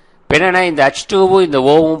 இப்போ என்னன்னா இந்த H2வும் இந்த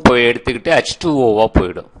ஓவும் போய் எடுத்துக்கிட்டு H2Oவா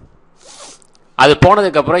போயிடும். அது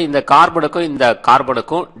போனதுக்கப்புறம் இந்த கார்பனுக்கும் இந்த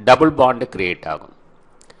கார்பனுக்கும் டபுள் பாண்டு கிரியேட் ஆகும்.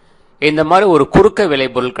 இந்த மாதிரி ஒரு குறுக்க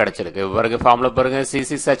விளைபொருள் கிடைச்சிருக்கு. பாருங்க ஃபார்முலா பாருங்க,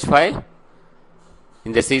 C6H5,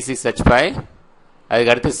 இந்த C6H5,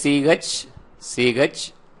 அதுக்கு அடுத்து CH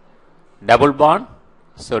double bond,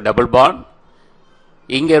 so double bond,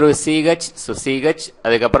 இங்கே ஒரு CH, ஸோ CH,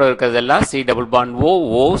 அதுக்கப்புறம் இருக்கிறதெல்லாம் C double bond O,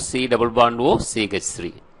 C double bond O,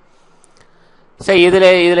 CH3. சரி,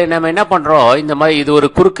 இதில் நம்ம என்ன பண்ணுறோம், இந்த மாதிரி இது ஒரு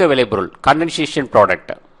குறுக்க விளைபொருள் கண்டென்சேஷன்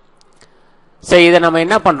ப்ராடக்ட். சரி, இதை நம்ம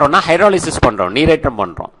என்ன பண்ணுறோம்னா ஹைட்ராலிசிஸ் பண்ணுறோம், நீரேற்றம்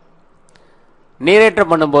பண்ணுறோம்.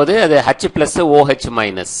 நீரேற்றம் பண்ணும்போது அது H+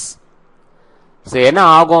 OH-. ஸோ என்ன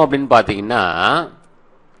ஆகும் அப்படின்னு பார்த்தீங்கன்னா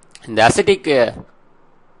இந்த அசிட்டிக்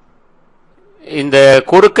இந்த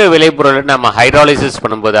குறுக்க விளைபொருளை நம்ம ஹைட்ராலிசிஸ்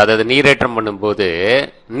பண்ணும்போது, அதாவது நீரேற்றம் பண்ணும்போது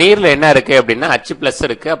நீரில் என்ன இருக்கு அப்படின்னா H+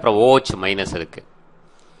 இருக்கு, அப்புறம் OH- இருக்கு.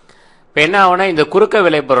 இப்போ என்ன ஆகும்னா இந்த குறுக்க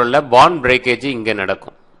விளைபொருளில் பாண்ட் பிரேக்கேஜ் இங்கே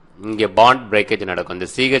நடக்கும், இங்கே பாண்ட் பிரேக்கேஜ் நடக்கும். இந்த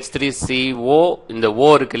CH3CO இந்த O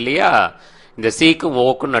இருக்கு இல்லையா, இந்த Cக்கும்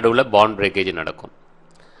Oக்கும் நடுவில் பாண்ட் பிரேக்கேஜ் நடக்கும்.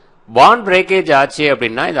 பாண்ட் பிரேக்கேஜ் ஆச்சு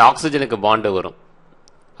அப்படின்னா இந்த ஆக்சிஜனுக்கு பாண்டு வரும்.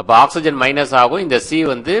 அப்போ ஆக்சிஜன் மைனஸ் ஆகும், இந்த C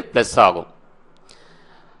வந்து பிளஸ் ஆகும்.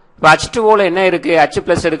 இப்போ H2Oல என்ன இருக்கு, H+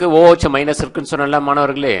 இருக்கு, OH- இருக்குன்னு சொன்னல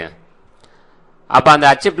மாணவர்களே. அப்போ அந்த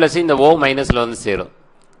H+ இந்த O- வந்து சேரும்.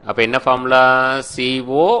 அப்போ என்ன ஃபார்முலா,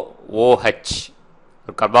 COOH,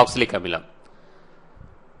 ஒரு கார்பாக்சிலிக் அமிலம்.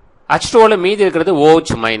 H2Oல மீதி இருக்கிறது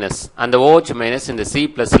OH-, அந்த OH- இந்த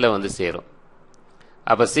C+ல வந்து சேரும்.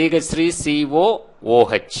 அப்போ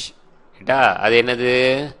CH3COOH, அது என்னது,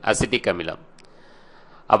 அசிட்டிக் அமிலம்.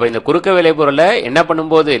 அப்போ இந்த குறுக்க விளைபொருளை என்ன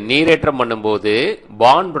பண்ணும்போது, நீரேற்றம் பண்ணும்போது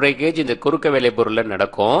பாண்ட் பிரேக்கேஜ் இந்த குறுக்க விளைபொருளில்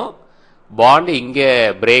நடக்கும். பாண்டு இங்கே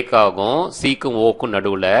பிரேக் ஆகும் Cக்கும் Oக்கும்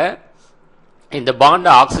நடுவில். இந்த பாண்டு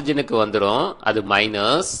ஆக்சிஜனுக்கு வந்துடும், அது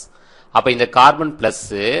மைனஸ். அப்போ இந்த கார்பன் பிளஸ்,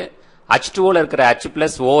 H2Oல இருக்கிற H+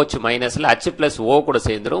 OH- H+ O கூட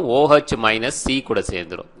சேர்ந்துடும், OH- C கூட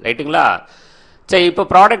சேர்ந்துடும். ரைட்டுங்களா? சரி, இப்போ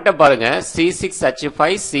ப்ராடக்டை பாருங்க,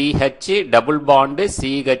 C6H5CH double bond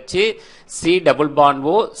CH, C double bond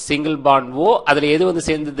O, single bond O, அதில் எது வந்து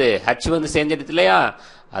சேர்ந்தது, H வந்து சேர்ந்துடுது இல்லையா,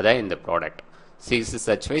 அதான் இந்த product.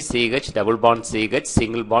 C6H5CH double bond CH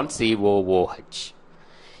single bond COOH.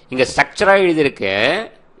 இங்கே ஸ்ட்ரக்சராக எழுதியிருக்கேன்,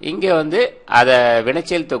 இங்கே வந்து அதை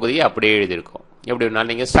வினைச்செயல் தொகுதியை அப்படியே எழுதியிருக்கோம். எப்படி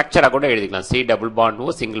வேணாலும் நீங்கள் ஸ்ட்ரக்சராக கூட எழுதிக்கலாம், C double bond O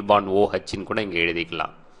single bond OHன்னு கூட இங்கே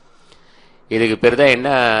எழுதிக்கலாம். இதுக்கு பேர் தான் என்ன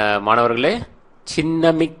மாணவர்களே,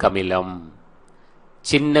 சின்னமிக் அமிலம்.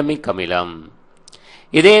 சின்னமிக் அமிலம்.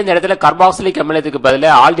 இதே இந்த இடத்துல கார்பாக்சிலிக் அமிலத்துக்கு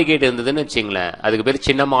பதிலாக ஆல்டிகைட் இருந்ததுன்னு வச்சுங்களேன், அதுக்கு பேர்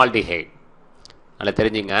சின்னம் ஆல்டிகைட். அதில்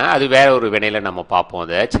தெரிஞ்சுங்க. அது வேற ஒரு வினையில நம்ம பார்ப்போம்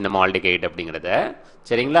அதை சின்ன மால்டிகைட் அப்படிங்கிறத.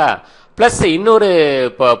 சரிங்களா? பிளஸ் இன்னொரு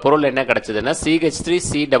பொருள் என்ன கிடைச்சதுன்னா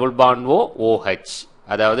CH3C டபுள் பாண்ட் OH,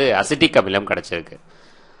 அதாவது அசிட்டிக் அமிலம் கிடைச்சிருக்கு.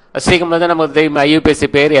 அசிட்டிக் அமிலம் தான் நமக்கு தெரியும் IUPAC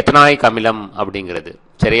பேர் எத்தனாயிக் அமிலம் அப்படிங்கிறது.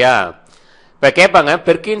 சரியா? இப்ப கேட்பாங்க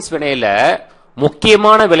பெர்கின்ஸ் வினையில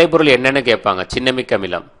முக்கியமான விளைபொருள் என்னன்னு கேட்பாங்க, சின்னமிக்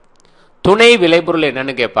அமிலம். துணை விளைபொருள்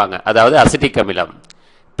என்னன்னு கேட்பாங்க, அதாவது அசிட்டிக் அமிலம்.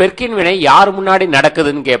 பெர்கின் வினை யார் முன்னாடி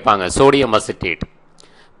நடக்குதுன்னு கேட்பாங்க, சோடியம் அசிட்டேட்.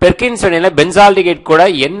 பெர்கின்ஸ் வினையில பென்சால்டிகைட் கூட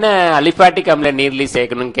என்ன அலிபாட்டிக் அமில நீர்லி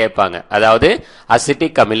சேர்க்கணும்னு கேட்பாங்க, அதாவது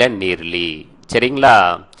அசிட்டிக் அமில நீர்லி. சரிங்களா?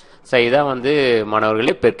 சரி, இதான் வந்து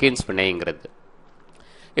மாணவர்களே பெர்கின்ஸ் வினைங்கிறது.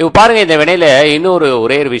 இப்ப பாருங்க, இந்த வினையில இன்னொரு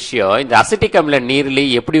ஒரே ஒரு விஷயம், இந்த அசிட்டிக் அமில நீர்லி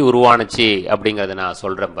எப்படி உருவானுச்சு அப்படிங்கறத நான்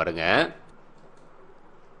சொல்றேன் பாருங்க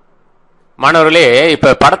மாணவர்களே.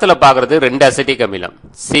 இப்ப படத்துல பாக்குறது ரெண்டு அசிட்டிக் அமிலம்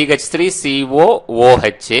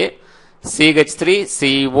CH3COOH,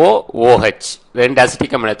 CH3COOH, ரெண்டு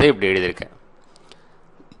அசிட்டிக் அமிலத்தை இப்படி எழுதியிருக்கேன்.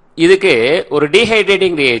 இதுக்கு ஒரு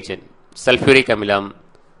டீஹைட்ரேட்டிங் ரியேஜென்ட் சல்ஃபியூரிக் அமிலம்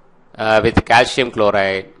வித் கால்சியம்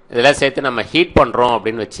குளோரைடு இதெல்லாம் சேர்த்து நம்ம ஹீட் பண்றோம்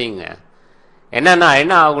அப்படின்னு வச்சுங்க. என்னன்னா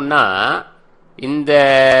என்ன ஆகும்னா, இந்த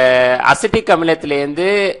அசிட்டிக் அமிலத்திலேருந்து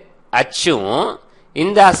Hம்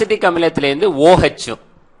இந்த அசிட்டிக் அமிலத்திலேருந்து OHம்,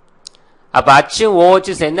 அப்ப Hம் OH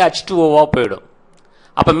சேர்ந்து H2O போயிடும்.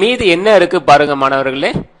 அப்ப மீதி என்ன இருக்கு பாருங்க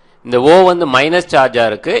மாணவர்களே, இந்த O வந்து மைனஸ் சார்ஜா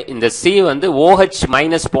இருக்கு, இந்த C வந்து OH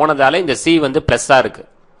மைனஸ் போனதால இந்த C வந்து பிளஸ்ஸா இருக்கு.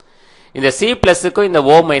 இந்த C பிளஸுக்கும் இந்த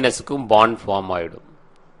O மைனஸுக்கும் பாண்ட் ஃபார்ம் ஆயிடும்.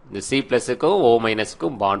 இந்த C பிளஸுக்கும் O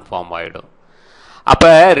மைனஸுக்கும் பாண்ட் ஃபார்ம் ஆயிடும். அப்ப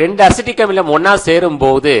ரெண்டு அசிட்டிக் அமிலம் ஒன்னா சேரும்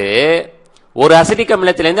போது ஒரு அசிட்டிக்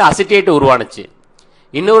அமிலத்திலிருந்து அசிட்டேட் உருவானுச்சு,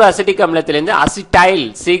 இன்னொரு அசிட்டிக் அமிலத்திலிருந்து அசிட்டைல்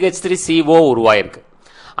CH3CO உருவாயிருக்கு.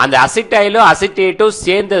 அந்த அசிட்டைலும் அசிட்டேட்டும்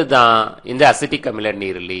சேர்ந்தது தான் இந்த அசிட்டிக் அமில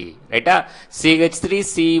நீர்லி. ரைட்டா?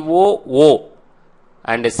 CH3COO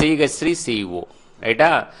and CH3CO.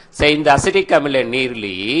 ரைட்டா? சரி, இந்த அசிட்டிக் அமில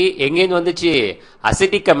நீர்லி எங்கேருந்து வந்துச்சு,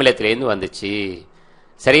 அசிட்டிக் அமிலத்திலேருந்து வந்துச்சு.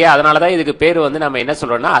 சரியா? அதனாலதான் இதுக்கு பேர் வந்து நம்ம என்ன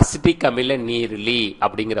சொல்றோம்னா அசிட்டிக் அமில நீர்லி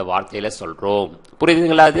அப்படிங்கிற வார்த்தையில சொல்றோம்.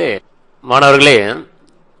 புரியுதுங்களா? அது மாணவர்களே,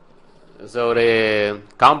 ஒரு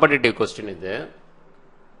காம்படிட்டிவ் கொஸ்டின் இது,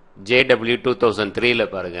 JW 2003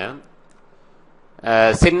 பாருங்க.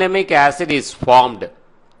 சின்னமிக் ஆசிட் இஸ் ஃபார்ம்டு,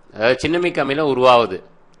 அதாவது சின்னமிக் அமிலம் உருவாகுது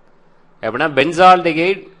எப்படின்னா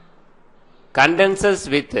பென்சால்டிகைட் கண்டென்சஸ்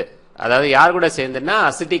வித், அதாவது யார் கூட சேர்ந்துன்னா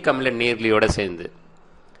அசிட்டிக் அமில நீர்லியோட சேர்ந்து.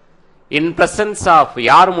 இன் பிரசன்ஸ் ஆஃப்,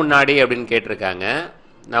 யார் முன்னாடி அப்படின்னு கேட்டிருக்காங்க.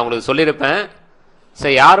 நான் உங்களுக்கு சொல்லியிருப்பேன்.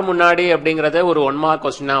 சரி, யார் முன்னாடி அப்படிங்கறத ஒரு 1 மார்க்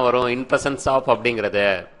கொஸ்டினா வரும். இன் பிரசன்ஸ் ஆஃப் அப்படிங்கறத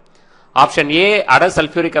ஆப்ஷன் ஏ அட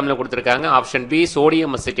சல்ஃபியூரிக் அமிலம் கொடுத்திருக்காங்க, option B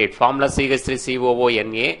sodium acetate formula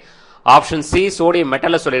CH3COONA, option C sodium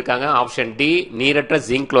மெட்டல சொல்லியிருக்காங்க, ஆப்ஷன் டி நீரற்ற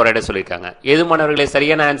ஜிங்க் குளோரைடு சொல்லியிருக்காங்க. எது மாணவர்களே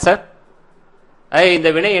சரியான ஆன்சர்? இந்த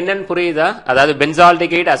வினை என்னன்னு புரியுதா? அதாவது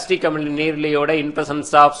பென்சால்டிகைட் அசிட்டிக் அமில நீர்லியோட in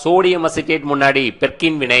presence of sodium acetate முன்னாடி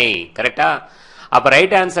பெர்கின் வினை. கரெக்டா? அப்ப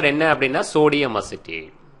ரைட் ஆன்சர் என்ன அப்படின்னா சோடியம்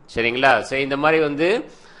அசிட்டேட். சரிங்களா? சரி, இந்த மாதிரி வந்து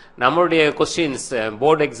நம்மளுடைய கொஸ்டின்ஸ்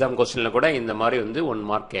போர்டு எக்ஸாம் கொஸ்டின்ல கூட இந்த மாதிரி வந்து 1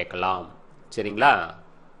 மார்க் கேட்கலாம். சரிங்களா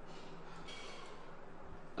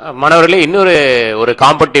மாணவர்களே? இன்னொரு ஒரு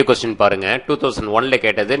காம்படிட்டிவ் கொஸ்டின் பாருங்க. 2001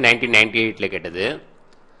 கேட்டது, 1998 கேட்டது.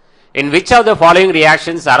 In which of the following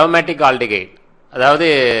reactions aromatic aldehyde, அதாவது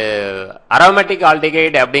அரோமேட்டிக்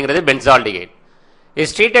ஆல்டிகைட் அப்படிங்கிறது benzaldehyde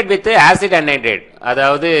is treated with acid anhydrate,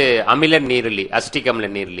 அதாவது அமில நீர்லி அசிட்டிக் அமில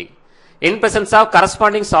நீர்லி in presence of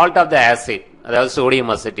corresponding salt of the acid, அதாவது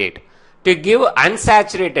sodium acetate to give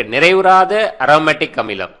unsaturated நிறைவுறாத aromatic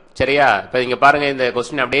அமிலம். சரியா? இப்ப நீங்க பாருங்க, இந்த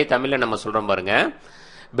கொஸ்டின் அப்படியே தமிழ்ல நம்ம சொல்றோம் பாருங்க.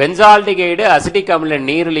 பென்சால்டிகைடு அசிட்டிக் அமில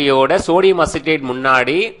நீர்லியோட சோடியம் அசிட்டேட்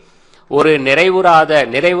முன்னாடி ஒரு நிறைவுறாத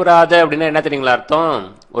அப்படின்னா என்ன தெரியுங்களா அர்த்தம்?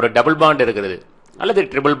 ஒரு டபுள் பாண்ட் இருக்கிறது அல்லது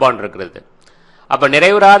ட்ரிபிள் பாண்ட் இருக்கிறது. அப்ப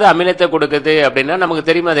நிறைவுறாத அமிலத்தை கொடுக்குது அப்படின்னா நமக்கு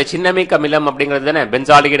தெரியும் அது சின்னமிக் அமிலம் அப்படிங்கிறது தானே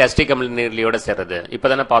பென்சால்டிகைட் அசிட்டிக் அமில நீர்லியோட சேர்றது.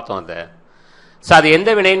 இப்பதானே பார்த்தோம் அது. சோ அது எந்த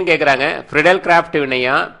வினைன்னு கேக்குறாங்க, ஃப்ரிடல் கிராஃப்ட்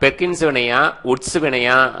வினையா, பெர்கின்ஸ் வினையா, உட்ஸ்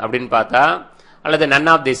வினையா அப்படின்னு பார்த்தா, அல்லது நன்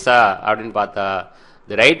ஆஃப் திஸா அப்படின்னு பார்த்தா,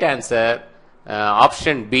 the right answer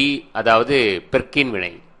option B, அதாவது பெர்கின்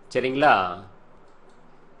வினை. சரிங்களா?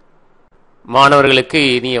 மாணவர்களுக்கு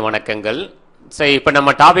இனிய வணக்கங்கள். சரி, இப்ப நம்ம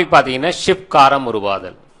டாபிக் பாத்தீங்கன்னா ஷிப் காரம்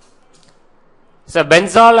உருவாதல்.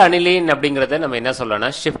 பென்சால் அனிலின் அப்படிங்கறத நம்ம என்ன சொல்லலாம்னா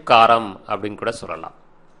ஷிப் காரம் அப்படின்னு கூட சொல்லலாம்.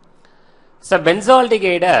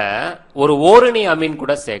 பென்சால்டிகைட ஒரு ஓரணி அமீன்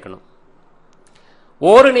கூட சேர்க்கணும்.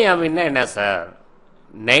 ஓரணி அமீன்னா என்ன சார்?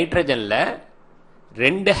 நைட்ரஜன்ல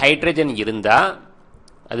 2 ஹைட்ரஜன் இருந்தா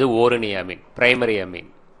அது ஓரணி அமீன், பிரைமரி அமீன்.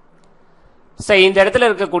 இந்த இடத்துல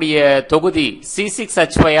இருக்கக்கூடிய தொகுதி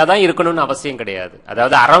C6H5 தான் இருக்கணும்னு அவசியம் கிடையாது,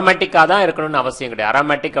 அதாவது அரோமேட்டிக்கா தான் இருக்கணும்னு அவசியம் கிடையாது.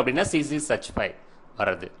 அரோமேட்டிக் அப்படின்னா C6H5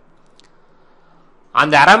 வருது.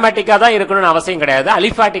 அந்த அரோமேட்டிக்கா தான் இருக்கணும்னு அவசியம் கிடையாது,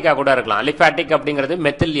 அலிஃபாட்டிக்கா கூட இருக்கலாம். அலிஃபாட்டிக் அப்படிங்கிறது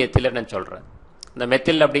மெத்தில் எத்தில் நான் சொல்றேன். இந்த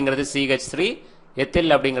மெத்தில் அப்படிங்கிறது CH3,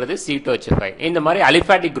 எத்தில் அப்படிங்கிறது C2H5. இந்த மாதிரி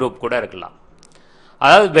அலிஃபாட்டிக் குரூப் கூட இருக்கலாம்.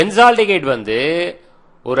 அதாவது பென்சால்டிகைட் வந்து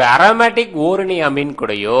ஒரு அரோமேட்டிக் ஓரணி அமீன்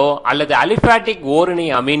கூடயோ அல்லது அலிஃபாட்டிக் ஓரணி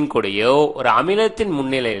அமீன் கூடயோ ஒரு அமிலத்தின்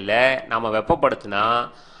முன்னிலையில நாம வெப்பப்படுத்தினா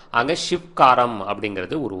அங்க ஷிப் காரம்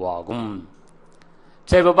அப்படிங்கிறது உருவாகும்.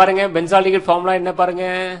 சரி, இப்ப பாருங்க பென்சால்டிகைட் ஃபார்முலா என்ன பாருங்க,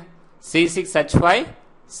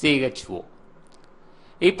 C6H5CHO.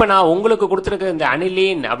 இப்ப நான் உங்களுக்கு கொடுத்திருக்க இந்த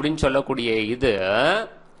அனிலீன் அப்படின்னு சொல்லக்கூடிய இது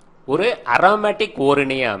ஒரு அரோமேட்டிக்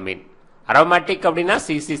ஓரணிய அமீன். அரோமேட்டிக் அப்படின்னா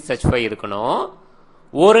C6H5 இருக்கணும்.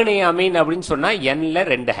 ஓரணிய அமீன் அப்படின்னு சொன்னா Nல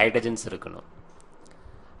 2 ஹைட்ரஜன்ஸ் இருக்கணும்.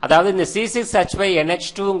 அதாவது இந்த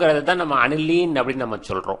C6H5NH2ங்கிறது தான் நம்ம அனிலீன் அப்படின்னு நம்ம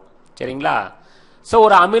சொல்றோம். சரிங்களா? சோ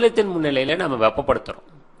ஒரு அமிலத்தின் முன்னிலையில நம்ம வெப்பப்படுத்துறோம்.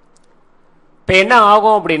 இப்ப என்ன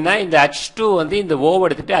ஆகும் அப்படின்னா இந்த H2 வந்து இந்த O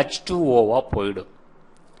எடுத்துட்டு H2Oவா போயிடும்.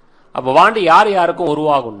 அப்ப வாண்டு யார் யாருக்கும்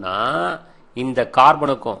உருவாகும்னா இந்த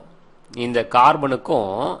கார்பனுக்கும்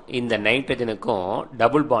இந்த நைட்ரஜனுக்கும்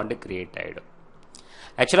டபுள் பாண்ட் கிரியேட் ஆயிடும்.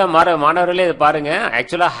 ஆக்சுவலா மாணவர்களே இதை பாருங்க,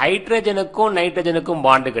 ஆக்சுவலா ஹைட்ரஜனுக்கும் நைட்ரஜனுக்கும்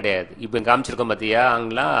பாண்டு கிடையாது. இப்ப காமிச்சிருக்கோம் பாத்தியா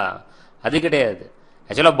ஆங்களா, அது கிடையாது.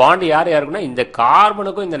 ஆக்சுவலா பாண்டு யார் யாருக்குன்னா இந்த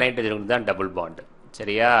கார்பனுக்கும் இந்த நைட்ரஜனுக்கும் தான் டபுள் பாண்டு.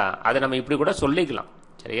 சரியா? அதை நம்ம இப்படி கூட சொல்லிக்கலாம்.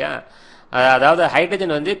 சரியா? அதாவது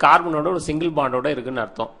ஹைட்ரஜன் வந்து கார்பனோட ஒரு சிங்கிள் பாண்டோட இருக்குன்னு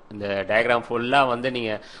அர்த்தம். இந்த டயக்ராம் ஃபுல்லா வந்து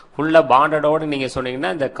நீங்க ஃபுல்லா பாண்டடோட நீங்க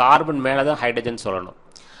சொன்னீங்கன்னா இந்த கார்பன் மேலதான் ஹைட்ரஜன் சொல்லணும்.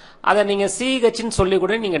 அதை நீங்க CHன்னு சொல்லி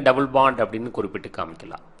கூட நீங்க டபுள் பாண்ட் அப்படின்னு குறிப்பிட்டு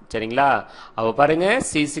காமிக்கலாம். சரிங்களா? அப்ப பாருங்க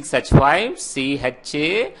C6H5CH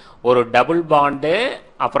ஒரு டபுள் பாண்டு,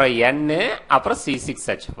 அப்புறம் N, அப்புறம்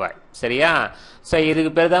C6H5. சரியா? சோ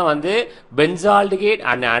இதுக்கு பேர் தான் வந்து பென்சால்டிகைட்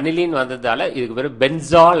அனிலீன் வந்ததால இதுக்கு பேர்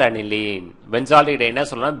பென்சால் அனிலீன். பென்சால்டிகைட் என்ன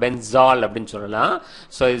சொல்லலாம், பென்சால் அப்படின்னு சொல்லலாம்.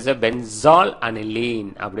 சோ இட்ஸ் பென்சால் அனிலீன்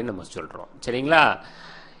அப்படின்னு நம்ம சொல்றோம். சரிங்களா?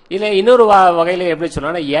 இல்ல இன்னொரு வகையில எப்படி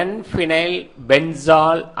சொல்லலாம், N ஃபினைல்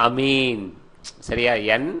பென்சால் அமீன். சரியா?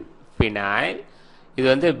 N ஃபினைல் இது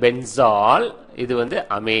வந்து பென்சால், இது வந்து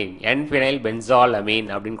அமீன். N ஃபினைல் பென்சால் அமீன்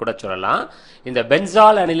அப்படின்னு கூட சொல்லலாம். இந்த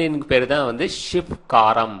பென்சால் அனிலினுக்கு பேரு தான் வந்து ஷிப்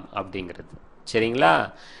காரம் அப்படிங்கிறது. சரிங்களா?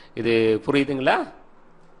 இது புரியுதுங்களா?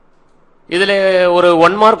 இதுல ஒரு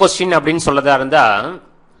 1 மார்க் கொஸ்டின் அப்படின்னு சொல்லதா இருந்தா,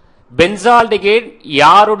 பென்சால்டிகைட்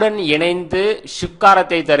யாருடன் இணைந்து ஷிப்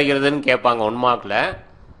காரத்தை தருகிறதுன்னு கேட்பாங்க 1 மார்க்ல.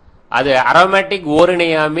 அது அரோமேட்டிக்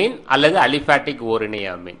ஓரிணைய அமீன் அல்லது அலிஃபாட்டிக் ஓரிணைய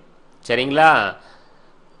அமீன். சரிங்களா?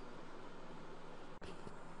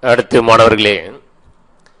 அடுத்து மாணவர்களே,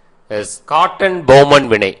 ஸ்காட்டன் பௌமன்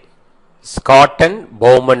வினை. ஸ்காட்டன்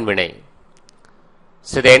பௌமன் வினை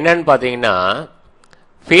இது என்னன்னு பாத்தீங்கன்னா,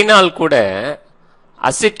 ஃபீனால் கூட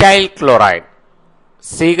அசிட்டைல் குளோரைடு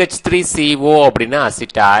CH3CO அப்படின்னா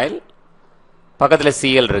அசிட்டைல், பக்கத்துல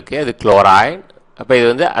Cl இருக்கு, அது குளோரைடு. அப்ப இது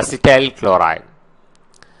வந்து அசிட்டைல் குளோரைடு.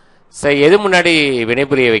 எது முன்னாடி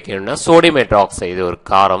வினைபுரிய வைக்கணும்னா சோடியம் ஹைட்ராக்சைடு ஒரு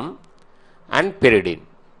காரம் அண்ட் பிரிடின்.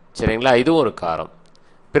 சரிங்களா? இதுவும் ஒரு காரம்.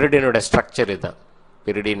 பிரிடினோட ஸ்ட்ரக்சர் இதுதான்.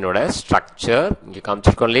 பிரிடினோட ஸ்ட்ரக்சர் இங்க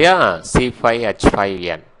காமிச்சிருக்கோம் இல்லையா,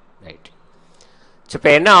 C5H5N. ரைட். இப்ப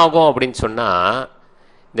என்ன ஆகும் அப்படின்னு சொன்னா,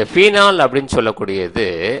 இந்த ஃபீனால் அப்படின்னு சொல்லக்கூடியது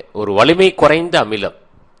ஒரு வலிமை குறைந்த அமிலம்.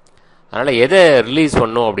 அதனால எதை ரிலீஸ்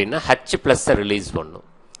பண்ணும் அப்படின்னா H+ ரிலீஸ் பண்ணும்.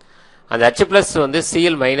 அந்த H+ வந்து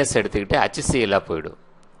Cl- எடுத்துக்கிட்டு HCl போயிடும்.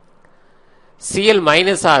 Cl-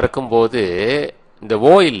 இருக்கும்போது இந்த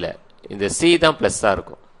O இல்ல, இந்த C தான் பிளஸ்ஸா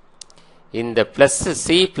இருக்கும். இந்த பிளஸ் C+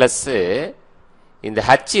 இந்த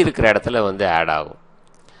H இருக்கிற இடத்துல வந்து ஆட் ஆகும்.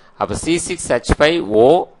 அப்ப C6H5O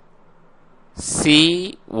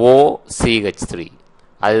COCH3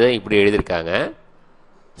 அதுதான் இப்படி எழுதியிருக்காங்க,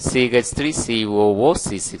 CH3COO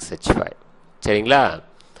C6H5. சரிங்களா?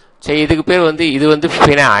 சரி, இதுக்கு பேர் வந்து இது வந்து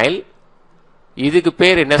ஃபினைல், இதுக்கு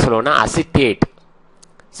பேர் என்ன சொல்லுவோம்னா அசிட்டேட்.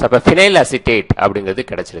 அப்ப ஃபினைல் அசிட்டேட் அப்படிங்கிறது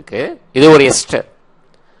கிடைச்சிருக்கு. இது ஒரு எஸ்டர்,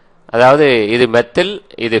 அதாவது இது மெத்தில்,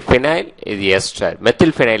 இது ஃபினைல், இது எஸ்டர்,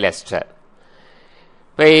 மெத்தில் ஃபினைல் எஸ்டர்.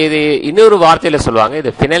 இப்ப இது இன்னொரு வார்த்தையில சொல்லுவாங்க,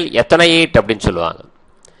 இது ஃபினைல் எத்தனையேட் அப்படின்னு சொல்லுவாங்க.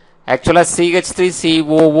 ஆக்சுவலா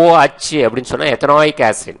CH3COOH அப்படின்னு சொன்னா எத்தனாயிக்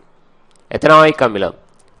ஆசிட், எத்தனாயிக் அமிலம்.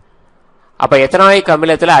 அப்ப எத்தனாயிக்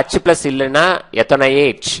அமிலத்துல H+ இல்லைன்னா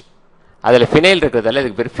எத்தனையேட், அதுல ஃபினைல் இருக்கிறதால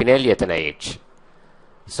இதுக்கு பேர் ஃபினைல் எத்தனையேட்.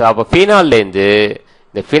 சோ அப்ப ஃபீனால்ல இருந்து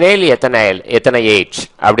இந்த ஃபினைல் எத்தனையேட்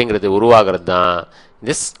அப்படிங்கிறது உருவாகிறது தான்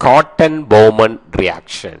இந்த ஸ்காட்டன் பௌமன்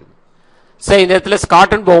ரியாக்ஷன். சரி, இந்த இடத்துல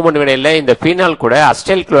ஸ்காட்டன் பௌமன் வினையில இந்த ஃபீனால் கூட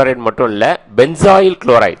அசிட்டைல் குளோரைடு மட்டும் இல்ல, பென்சாயில்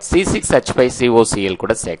குளோரைடு C6H5COCl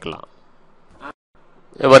கூட சேர்க்கலாம்.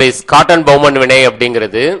 ஒரு ஸ்காட்டன் பௌமன் வினை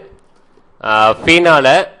அப்படிங்கிறது ஃபீனால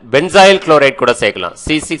பென்சாயில் குளோரைடு கூட சேர்க்கலாம்.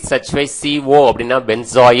 C6H5CO அப்படின்னா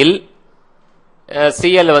பென்சாயில்,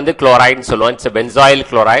 Cl வந்து chloride சொல்லுவோம். It's a benzoyl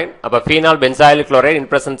chloride. அப்ப phenol benzoyl chloride in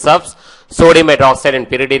presence of sodium hydroxide and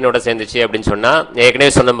pyridine ஓட சேர்ந்துச்சு அப்படின்னு சொன்னா ஏற்கனவே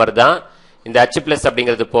சொன்ன மாதிரி தான் இந்த H+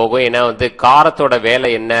 அப்படிங்கிறது போகும். ஏன்னா வந்து காரத்தோட வேலை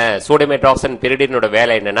என்ன, சோடியம் ஹைட்ராக்சைடு pyridine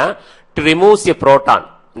வேலை என்னன்னா to remove a proton.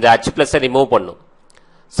 இந்த H+ ரிமூவ் பண்ணும்.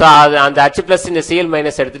 சோ அந்த H+ இந்த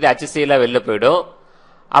Cl- எடுத்துட்டு HCl வெளில போய்டும்.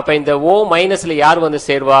 அப்ப இந்த O- யார் வந்து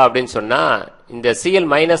சேர்வா அப்படின்னு சொன்னா இந்த Cl-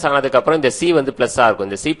 ஆனதுக்கு அப்புறம் இந்த C வந்து பிளஸ்ஸா இருக்கும்.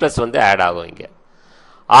 இந்த C+ வந்து ஆட் ஆகும் இங்க.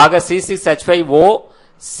 ஆக C6H5O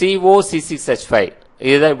CO C6H5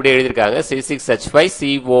 இதுதான் இப்படி எழுதிருக்காங்க. C6H5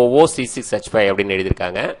 COO C6H5 அப்படின்னு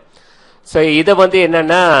எழுதிருக்காங்க. சோ இத வந்து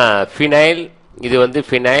என்னன்னா ஃபினைல், இது வந்து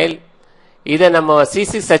ஃபினைல். இத நம்ம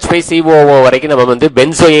C6H5 COO வரைக்கும் நம்ம வந்து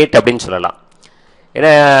பென்சோயேட் அப்படின்னு சொல்லலாம்.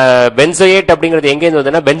 ஏன்னா பென்சோயேட் அப்படிங்கிறது எங்க இருந்து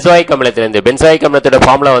வந்ததுன்னா பென்சோயிக் அமிலத்துல இருந்து. பென்சோயிக் அமிலத்தோட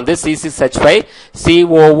ஃபார்முலா வந்து C6H5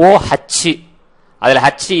 COOH. அதுல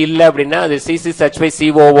H இல்ல அப்படின்னா அது C6H5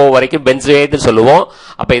 COO வரைக்கும் பென்சோயேட் சொல்லுவோம்.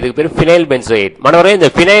 அப்ப இதுக்கு பேர் ஃபினைல் பென்சோயேட். மனவரே இந்த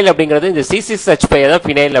ஃபினைல் அப்படிங்கிறது இந்த C6H5 தான்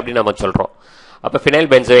ஃபினைல் அப்படின்னு நம்ம சொல்றோம். அப்ப ஃபினைல்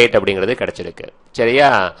பென்சோயேட் அப்படிங்கிறது கிடைச்சிருக்கு. சரியா?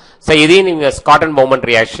 சோ இதையும் நீங்க ஸ்காட்டன் பவுமன்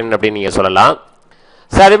ரியாக்ஷன் அப்படின்னு நீங்க சொல்லலாம்.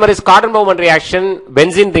 சோ அதே மாதிரி ஸ்காட்டன் பவுமன் ரியாக்ஷன்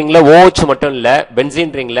பென்சீன் ரிங்ல OH மட்டும் இல்ல,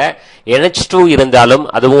 பென்சீன் ரிங்ல NH2 இருந்தாலும்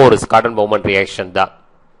அதுவும் ஒரு ஸ்காட்டன் பவுமன் ரியாக்ஷன் தான்.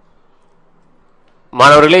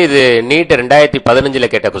 மாணவர்களே இது நீட் 2015ல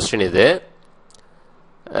கேட்ட क्वेश्चन இது.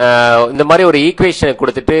 இந்த மாதிரி ஒரு ஈக்குவேஷன்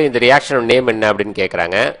கொடுத்துட்டு இந்த ரியாக்ஷன் நேம் என்ன அப்படின்னு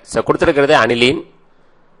கேக்குறாங்க. சோ கொடுத்திருக்கிறது aniline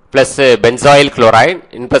plus benzoyl chloride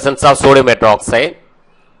in presence of sodium hydroxide.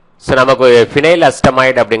 So நமக்கு ஃபினைல்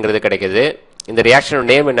அசிட்டமைடு அப்படிங்கிறது கிடைக்குது. இந்த ரியாக்ஷன்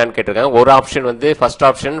நேம் என்னன்னு கேட்டிருக்காங்க. ஒரு ஆப்ஷன் வந்து ஃபர்ஸ்ட்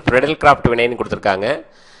ஆப்ஷன் ஃப்ரெடல் கிராஃப்ட் வினைன் கொடுத்திருக்காங்க.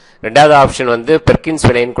 ரெண்டாவது ஆப்ஷன் வந்து பெர்கின்ஸ்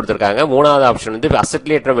வினைன் கொடுத்திருக்காங்க. மூணாவது ஆப்ஷன் வந்து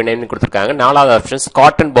அசிட்டிலேட்டர் வினைன் கொடுத்திருக்காங்க. நாலாவது ஆப்ஷன்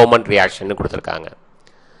ஸ்காட்டன் பவுமன் ரியாக்ஷன் கொடுத்திருக்காங்க.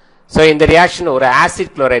 சோ இந்த ரியாக்ஷன் ஒரு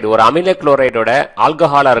ஆசிட் குளோரைடு, ஒரு அமில குளோரைடோட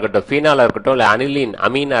ஆல்கஹாலா இருக்கட்டும், ஃபீனாலா இருக்கட்டும், இல்ல அனிலின்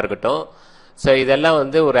அமீனா இருக்கட்டும், சோ இதெல்லாம்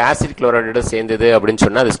வந்து ஒரு ஆசிட் குளோரைடோட சேர்ந்தது அப்படின்னு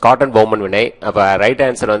சொன்னா அது ஸ்காட்டன் பவுமன் வினை. அப்ப ரைட்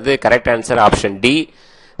ஆன்சர் வந்து correct answer option D,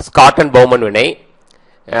 ஸ்காட்டன் Bowman வினை.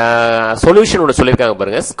 சொல்யூஷன் ஒன்று சொல்லியிருக்காங்க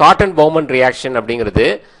பாருங்க. ஸ்காட்டன் பவுமன் ரியாக்ஷன் அப்படிங்கிறது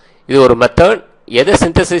இது ஒரு மெத்தட். எதை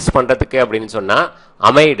சிந்தசிஸ் பண்றதுக்கு அப்படின்னு சொன்னா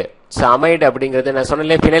அமைடு. அமைடு அப்படிங்கிறது நான்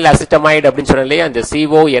சொன்னேன் ஃபினைல் அசிட்டமைடு அப்படின்னு சொன்னேன். அந்த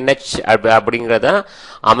CONH அப்படிங்கறத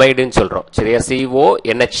அமைடுன்னு சொல்றோம். சரியா?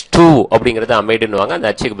 CONH2 அப்படிங்கறது அமைடுன்னுவாங்க. அந்த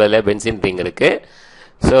Hக்கு பதிலா பென்சீன் ரிங் இருக்கு.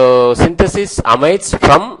 சோ சிந்தசிஸ் அமைட்ஸ்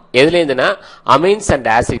ஃப்ரம் எதுல இருந்துன்னா amines and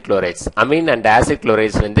acid chlorides. Ameen and acid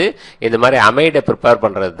chlorides வந்து இந்த மாதிரி அமைடை ப்ரிப்பேர்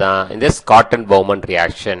பண்றது தான் இந்த ஸ்காட்டன் பவுமன்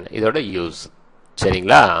ரியாக்ஷன் இதோட யூஸ்.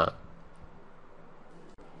 சரிங்களா?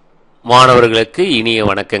 மாணவர்களுக்கு இனிய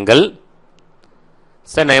வணக்கங்கள்.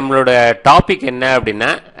 சார் நம்மளோட டாபிக் என்ன அப்படின்னா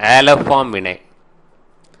ஆலோஃபார்ம் வினை.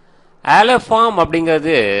 ஆலோஃபார்ம்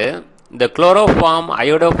அப்படிங்கிறது இந்த குளோரோஃபார்ம்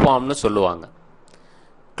அயோடோஃபார்ம்னு சொல்லுவாங்க.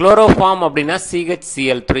 குளோரோஃபார்ம் அப்படின்னா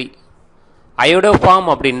CHCl3, அயோடோஃபார்ம்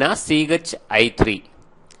அப்படின்னா CHI3.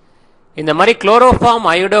 இந்த மாதிரி குளோரோஃபார்ம்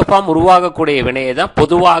அயோடோஃபார்ம் உருவாகக்கூடிய வினையை தான்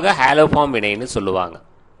பொதுவாக ஆலோஃபார்ம் வினைன்னு சொல்லுவாங்க.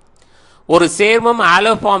 ஒரு சேர்மம்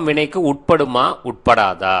ஆலோஃபார்ம் வினைக்கு உட்படுமா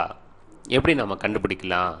உட்படாதா எப்படி நம்ம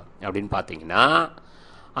கண்டுபிடிக்கலாம் அப்படின்னு பாத்தீங்கன்னா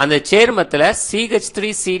அந்த சேர்மத்துல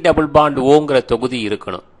CH3C++Oங்கிற தொகுதி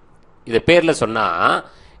இருக்கணும். இது பேர்ல சொன்னா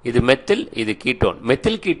இது மெத்தில், இது கீட்டோன்,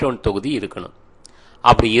 மெத்தில் கீட்டோன் தொகுதி இருக்கணும்.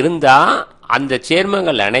 அப்படி இருந்தா அந்த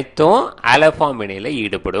சேர்மங்கள் அனைத்தும் ஆலோஃபார்ம் வினையில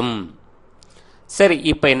ஈடுபடும். சரி,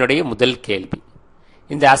 இப்ப என்னுடைய முதல் கேள்வி,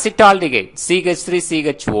 இந்த அசிட்டால்டிகைட்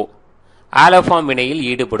CH3CHO ஆலோஃபார்ம் வினையில்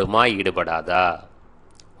ஈடுபடுமா ஈடுபடாதா?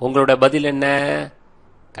 உங்களோட பதில் என்ன?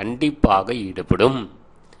 கண்டிப்பாக ஈடுபடும்.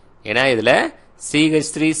 ஏன்னா இதுல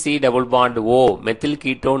CH3C++O மெத்தில்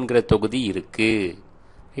கீட்டோன்கிற தொகுதி இருக்கு.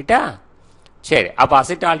 ரைட்டா? சரி, அப்ப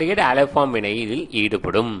அசிட்டால்டிகைட் ஆலோஃபார்ம் வினையில்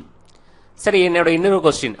ஈடுபடும். சரி, என்னோட இன்னொரு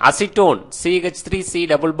क्वेश्चन, அசிட்டோன்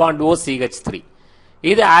CH3C++O CH3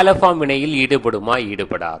 இது ஆலோஃபார்ம் வினையில் ஈடுபடுமா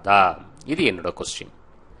ஈடுபடாதா? இது என்னோட क्वेश्चन.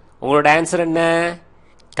 உங்களோட ஆன்சர் என்ன?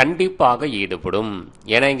 கண்டிப்பாக ஈடுபடும்.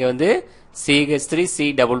 ஏன்னா இங்க வந்து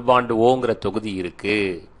CH3C++Oங்கிற தொகுதி இருக்கு.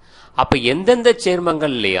 அப்ப எந்தெந்த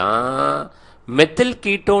சேர்மங்கள்லயா மெத்தில்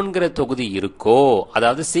கீட்டோன்கிற தொகுதி இருக்கோ,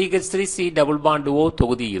 அதாவது CH3C++O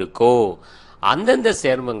தொகுதி இருக்கோ, அந்தந்த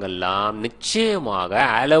சேர்மங்கள்லாம் நிச்சயமாக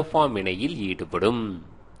ஆலோஃபார்ம் வினையில் ஈடுபடும்.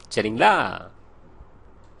 சரிங்களா?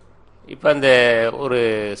 இப்ப அந்த ஒரு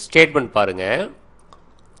ஸ்டேட்மெண்ட் பாருங்க.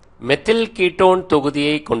 மெத்தில் கீட்டோன்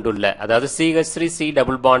தொகுதியை கொண்டுள்ள, அதாவது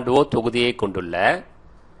CH3C++O தொகுதியை கொண்டுள்ள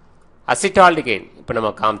அசிட்டால்டிகைட், இப்ப நம்ம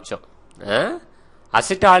காமிச்சோம்,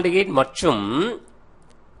 அசிட்டால்டிகைட் மற்றும்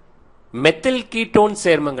மெத்தில் கீட்டோன்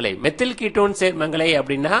சேர்மங்களை, மெத்தில் கீட்டோன் சேர்மங்களை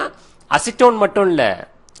அப்படின்னா அசிட்டோன் மட்டும் இல்ல,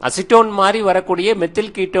 அசிட்டோன் மாதிரி வரக்கூடிய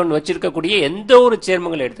மெத்தில் கீட்டோன் வச்சிருக்கக்கூடிய எந்த ஒரு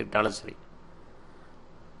சேர்மங்களை எடுத்துக்கிட்டாலும் சரி,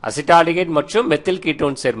 அசிட்டால்டிகைட் மற்றும் மெத்தில்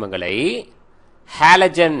கீட்டோன் சேர்மங்களை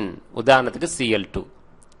ஹாலஜன் உதாரணத்துக்கு Cl2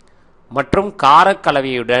 மற்றும்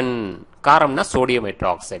காரக்கலவையுடன் காரம்னா sodium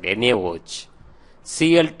hydroxide NaOH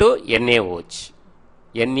Cl2 NaOH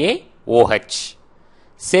NaOH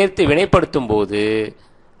சேர்த்து வினைப்படுத்தும் போது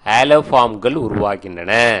ஆலோஃபார்ம்கள்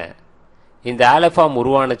உருவாகின்றன. இந்த ஆலோஃபார்ம்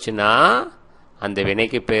உருவானுச்சுன்னா அந்த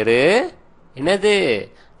வினைக்கு பேரு என்னது?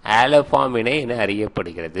 ஆலோஃபார்ம் வினை என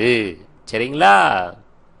அறியப்படுகிறது. சரிங்களா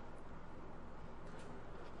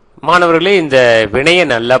மாணவர்களே? இந்த வினையை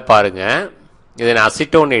நல்லா பாருங்க. இதை நான்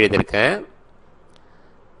அசிட்டோன் எழுதியிருக்கேன்.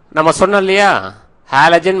 நம்ம சொன்னோம் இல்லையா,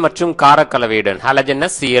 ஹாலஜன் மற்றும் காரக்கலவையுடன். ஹாலஜன்னா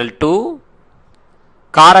Cl2,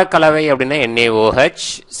 காரக்கலவை அப்படின்னா NaOH.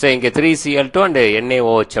 ஸோ இங்கே 3Cl2 அண்ட்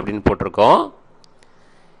NaOH அப்படின்னு போட்டிருக்கோம்.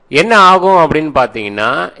 என்ன ஆகும் அப்படின்னு பார்த்தீங்கன்னா,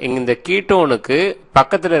 இந்த கீட்டோனுக்கு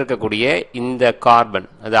பக்கத்தில் இருக்கக்கூடிய இந்த கார்பன்,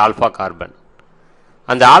 அது ஆல்ஃபா கார்பன்,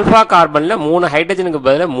 அந்த ஆல்ஃபா கார்பன்ல 3 ஹைட்ரஜனுக்கு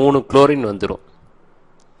பதிலாக 3 குளோரின் வந்துடும்.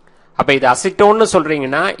 அப்ப இது அசிட்டோன்னு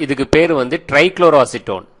சொல்றீங்கன்னா இதுக்கு பேர் வந்து ட்ரைக்ளோரோ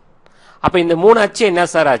அசிட்டோன். அப்ப இந்த 3 அச்சு என்ன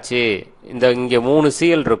சார் ஆச்சு? இங்க 3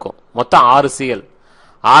 Cl இருக்கும், மொத்தம் 6 Cl.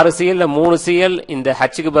 6 Cl 3 Cl இந்த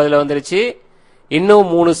ஹச்சுக்கு பதிலாக வந்துருச்சு. இன்னும்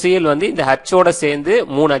 3 Cl வந்து இந்த ஹச்சோட சேர்ந்து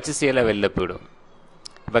 3 HCl வெளில போயிடும்.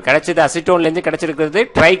 இப்ப கிடைச்சது அசிட்டோன்ல இருந்து கிடைச்சிருக்கிறது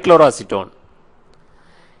ட்ரைக்ளோரோ அசிட்டோன்.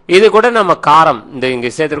 இது கூட நம்ம காரம் இந்த இங்க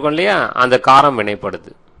சேர்த்திருக்கோம் இல்லையா, அந்த காரம்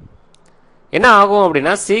வினைப்படுது. என்ன ஆகும்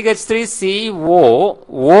அப்படின்னா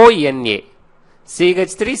CH3COONA,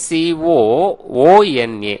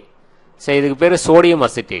 CH3COONA. சரி, இதுக்கு பேரு சோடியம்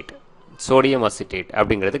அசிட்டேட், சோடியம் அசிட்டேட்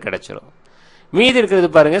அப்படிங்கிறது கிடைச்சிடும். மீதி இருக்கிறது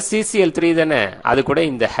பாருங்க CCl3 தானே, அது கூட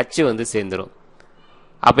இந்த H வந்து சேர்ந்துடும்.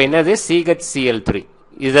 அப்ப என்னது? CHCl3.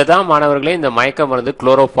 இதை தான் மாணவர்களே இந்த மயக்க மருந்து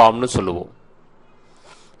குளோரோஃபார்ம்னு சொல்லுவோம்.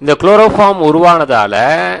 இந்த குளோரோஃபார்ம் உருவானதால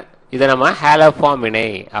இதை நம்ம ஹாலோஃபார்ம் வினை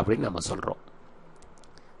அப்படின்னு நம்ம சொல்றோம்.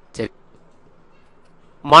 சரி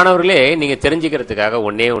மாணவர்களே, நீங்க தெரிஞ்சுக்கிறதுக்காக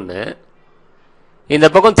ஒன்னே ஒண்ணு, இந்த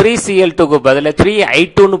பக்கம் 3Cl2க்கு பதிலாக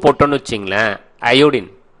 3I2ன்னு போட்டோன்னு வச்சிங்களேன், அயோடின்,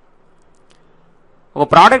 உங்க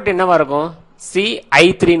ப்ராடக்ட் என்னவா இருக்கும்?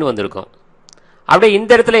 CI3ன்னு வந்திருக்கும். அப்படியே இந்த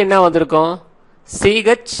இடத்துல என்ன வந்திருக்கும்?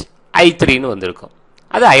 CHI3ன்னு வந்திருக்கும்.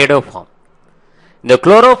 அது அயோடோஃபார்ம். இந்த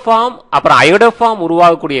குளோரோஃபார்ம் அப்புறம் அயோடோஃபார்ம்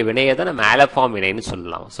உருவாகக்கூடிய வினையை தான் நம்ம ஆலோஃபார்ம் வினைன்னு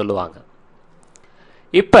சொல்லுவாங்க.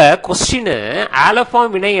 இப்ப கொஸ்டின்,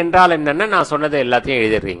 ஆலோஃபார்ம் வினை என்றால் என்னன்னு நான் சொன்னதை எல்லாத்தையும்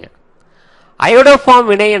எழுதிடுறீங்க. அயோடோஃபார்ம்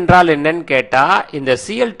வினை என்றால் என்னன்னு கேட்டா, இந்த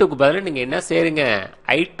Cl2க்கு பதிலாக நீங்க என்ன செய்யுங்க?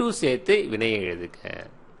 I2 சேர்த்து வினையை எழுதுங்க.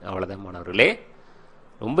 அவ்வளவுதான் மாணவர்களே.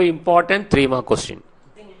 ரொம்ப இம்பார்ட்டன்ட் 3 மார்க் கொஸ்டின்.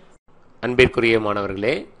 அன்பிற்குரிய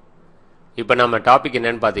மாணவர்களே, இப்ப நம்ம டாபிக்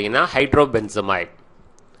என்னன்னு பாத்தீங்கன்னா ஹைட்ரோபென்சமைடு.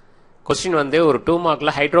 கொஸ்டின் வந்து ஒரு 2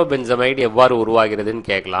 மார்க்ல ஹைட்ரோபென்சமைடு எவ்வாறு உருவாகிறதுன்னு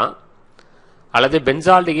கேட்கலாம், அல்லது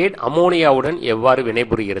பென்சால்டிகைட் அமோனியாவுடன் எவ்வாறு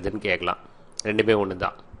வினைபுரிகிறதுன்னு கேட்கலாம். ரெண்டுமே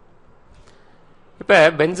ஒண்ணுதான். இப்ப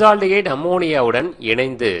பென்சால்டிகைட் அமோனியாவுடன்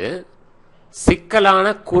இணைந்து சிக்கலான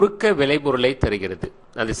குறுக்க விளைபொருளை தருகிறது.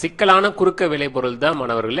 அந்த சிக்கலான குறுக்க விளைபொருள் தான்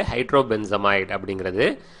மாணவர்களே ஹைட்ரோபென்சமைடு அப்படிங்கிறது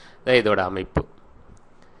இதோட அமைப்பு.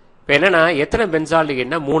 இப்ப என்னன்னா, எத்தனை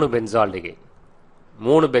பென்சால்டிகைட்னா 3 பென்சால்டிகைட்,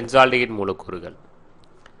 3 பென்சால்டிகைட் மூலக்கூறுகள்.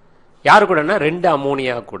 யாரு கூடனா 2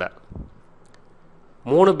 அமோனியா கூட.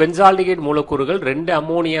 3 பென்சால்டிகைட் மூலக்கூறுகள் 2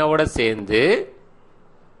 அமோனியாவோட சேர்ந்து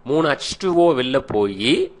 3 H2O வெளில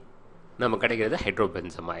போய் நம்ம கிடைக்கிறது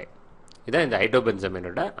ஹைட்ரோபென்சமைடு. இதான் இந்த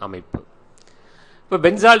ஹைட்ரோபென்சமைடோட அமைப்பு. இப்போ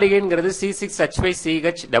பென்சால்டிகைட்ங்கிறது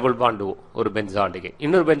C6H5CH டபுள் பாண்ட் O ஒரு பென்சால்டிகைட்.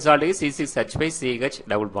 இன்னொரு benzaldehyde C6H5CH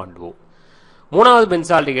double bond O. மூணாவது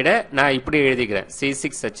பென்சால்டிகைடை நான் இப்படி எழுதிக்கிறேன்,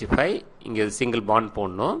 C6H5, இங்க சிங்கிள் பாண்ட்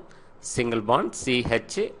போடணும், single bond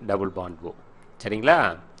CH double bond O. சரிங்களா?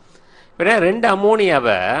 இப்போ 2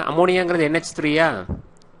 அமோனியாவை, அமோனியாங்கிறது NH3யா,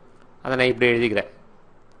 அதை நான் இப்படி எழுதிக்கிறேன்.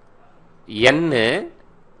 N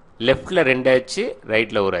லெஃப்ட்ல 2 H,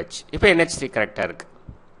 ரைட்ல 1 H. இப்போ NH3 கரெக்டா இருக்கு.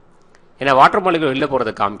 ஏன்னா வாட்டர் மாலிகுல் வெளில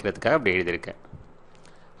போறதை காமிக்கிறதுக்காக அப்படி எழுதியிருக்கேன்.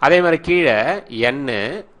 அதே மாதிரி கீழே N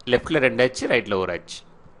லெஃப்ட்ல 2 H, ரைட்ல 1 H.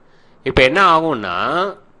 இப்போ என்ன ஆகும்னா,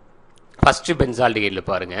 ஃபர்ஸ்ட் பென்சால்டிகைட்ல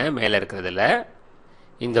பாருங்க, மேல இருக்கிறதுல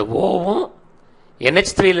இந்த ஓவும்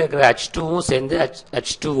NH3ல இருக்கிற H2வும் சேர்ந்து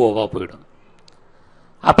H2Oவா போயிடும்.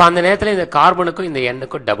 அப்ப அந்த நேரத்தில் இந்த கார்பனுக்கும் இந்த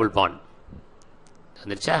Nக்கும் டபுள் பாண்ட்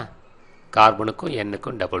வந்துருச்சா? கார்பனுக்கும்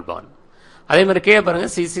Nக்கும் டபுள் பாண்ட். அதே மாதிரி கீழே பாருங்க,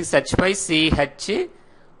 C6H5CH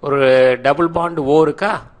ஒரு டபுள் பாண்ட் O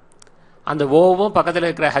இருக்கா? அந்த ஓவும் பக்கத்தில்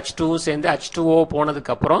இருக்கிற H2வும் சேர்ந்து H2O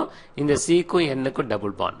போனதுக்கு அப்புறம் இந்த Cக்கும் Nக்கும்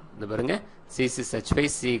டபுள் பாண்ட். இந்த பாருங்க,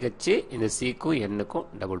 C6H5CH இந்த Cக்கும் Nக்கும்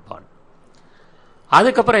டபுள் பாண்ட்.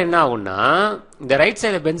 அதுக்கப்புறம் என்ன ஆகும்னா, இந்த ரைட்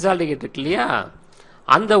சைடு பென்சால்டிகைட் இருக்கு இல்லையா,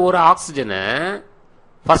 அந்த ஒரு ஆக்சிஜனை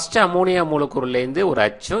ஃபர்ஸ்ட் அமோனியா மூலக்கூறுல இருந்து ஒரு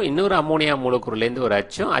H, இன்னொரு அமோனியா மூலக்கூறுல இருந்து ஒரு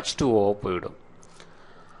H, H2O போயிடும்.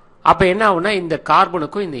 அப்ப என்ன ஆகும்னா இந்த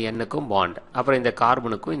கார்பனுக்கும் இந்த எண்ணுக்கும் பாண்ட், அப்புறம் இந்த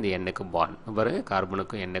கார்பனுக்கும் இந்த எண்ணுக்கும் பாண்ட். பாருங்க,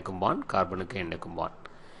 கார்பனுக்கும் எண்ணுக்கும் பாண்ட், கார்பனுக்கும் எண்ணுக்கும் பாண்ட்.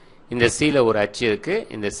 இந்த சில ஒரு H இருக்கு,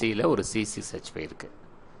 இந்த சில ஒரு C6H5 இருக்கு.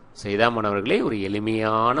 ஸோ இதான் மாணவர்களே ஒரு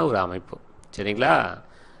எளிமையான ஒரு அமைப்பு. சரிங்களா?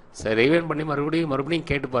 சார் ரிவைண்ட் பண்ணி மறுபடியும்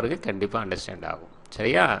கேட்டு பாருங்க, கண்டிப்பாக அண்டர்ஸ்டாண்ட் ஆகும்.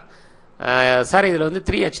 சரியா? சார் இதில் வந்து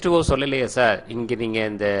 3H2O சொல்லலையே சார். இங்கே நீங்கள்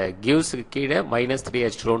இந்த கிவ்ஸுக்கு கீழே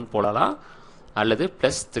 -3H2O போடலாம், அல்லது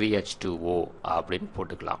 +3H2O அப்படின்னு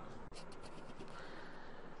போட்டுக்கலாம்.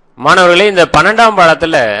 மாணவர்களே, இந்த 12ஆம்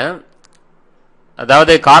பாடத்தில்,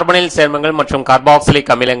 அதாவது கார்பனில் சேர்மங்கள் மற்றும்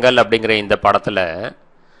கார்பாக்சிலிக் அமிலங்கள் அப்படிங்கிற இந்த பாடத்தில்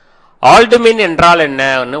ஆல்டுமின் என்றால்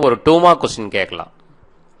என்னன்னு ஒரு 2 மார்க் கொஸ்டின் கேட்கலாம்.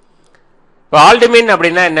 இப்போ ஆல்டுமின்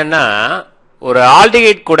அப்படின்னா என்னன்னா, ஒரு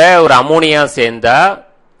ஆல்டிகைட் கூட ஒரு அமோனியா சேர்ந்தா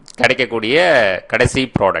கிடைக்கக்கூடிய கடைசி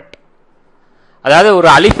ப்ராடக்ட். அதாவது ஒரு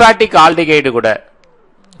அலிஃபாட்டிக் ஆல்டிகைடு கூட,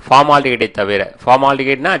 ஃபார்மால்டிகைடை தவிர,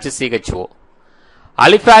 ஃபார்மால்டிகைட்னா HCHO,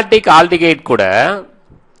 அலிஃபாட்டிக் ஆல்டிகைட் கூட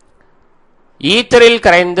ஈத்தரில்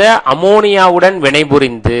கரைந்த அமோனியாவுடன்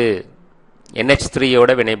வினைபுரிந்து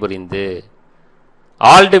NH3யோட வினைபுரிந்து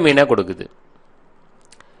ஆல்டுமினை கொடுக்குது.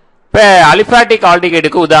 இப்ப அலிஃபாட்டிக்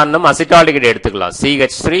ஆல்டிகைடுக்கு உதாரணம் அசிட்டால்டிகைடு எடுத்துக்கலாம்,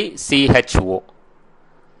 CH3 CHO.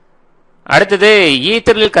 அடுத்தது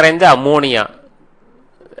ஈத்தரில் கரைந்த அமோனியா.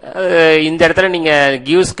 இந்த இடத்துல நீங்க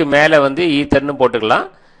கிவ்ஸ்க்கு மேல வந்து ஈத்தர்னு போட்டுக்கலாம்,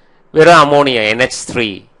 வெறும் அமோனியா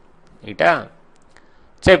NH3. ரைட்டா?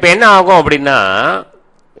 சரி, இப்ப என்ன ஆகும் அப்படின்னா,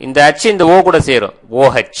 இந்த H இந்த O கூட சேரும்,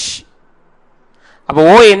 OH. அப்ப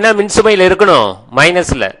O என்ன மின்சுமையில் இருக்கணும்?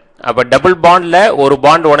 மைனஸ்ல. அப்ப டபுள் பாண்ட்ல ஒரு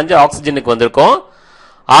பாண்ட் உடஞ்சு ஆக்சிஜனுக்கு வந்திருக்கும்,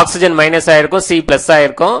 ஆக்சிஜன் மைனஸ் ஆயிருக்கும், C பிளஸ்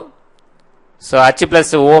ஆயிருக்கும். ஸோ H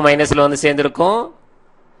பிளஸ் O மைனஸ்ல வந்து சேர்ந்திருக்கும்.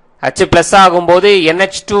 H பிளஸ் ஆகும்போது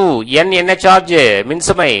NH2 N என்ன சார்ஜ்?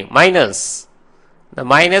 மின்சுமை மைனஸ். இந்த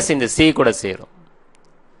மைனஸ் இந்த C கூட சேரும்.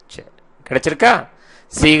 கிடைச்சிருக்கா?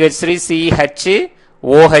 CH3 CH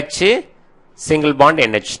OH single bond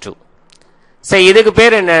NH2. சரி, இதுக்கு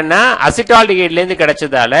பேர் என்னன்னா அசிட்டால்டிகைட்ல இருந்து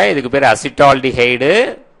கிடைச்சதால இதுக்கு பேர் அசிட்டால்டிகைடு.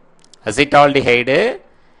 அசிட்டால்டிகைடு.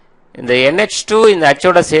 இந்த NH2 இந்த H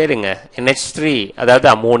ஓட சேருங்க, NH3, அதாவது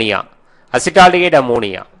ammonia, acetaldehyde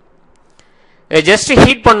ammonia. Just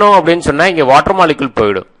heat பண்ணோம் அப்படின்னு சொன்னா இங்க வாட்டர் மாலிகுல்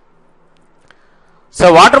போயிடும். ஸோ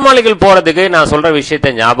வாட்டர் மாலிகுல் போறதுக்கு நான் சொல்ற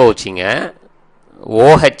விஷயத்தை ஞாபகம் வச்சிங்க.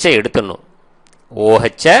 OH எடுத்துடணும்,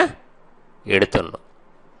 OH எடுத்துடணும்.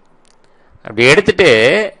 அப்படி எடுத்துட்டு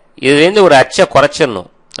இதுலேருந்து ஒரு H குறைச்சிடணும்.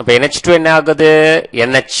 அப்ப NH2 என்ன ஆகுது?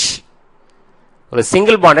 NH. ஒரு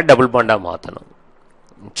சிங்கிள் பாண்டை டபுள் பாண்டா மாற்றணும்.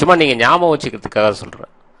 சும்மா நீங்க ஞாபகம் வச்சுக்கிறதுக்காக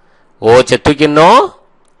சொல்றேன். OH தூக்கிடணும்,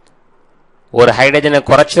 ஒரு ஹைட்ரஜனை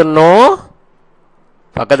குறைச்சிடணும்,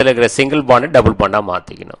 பக்கத்தில் இருக்கிற சிங்கிள் பாண்டை டபுள் பாண்டா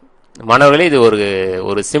மாற்றிக்கணும். மாணவர்களே, இது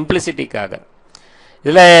ஒரு சிம்பிளிசிட்டிக்காக.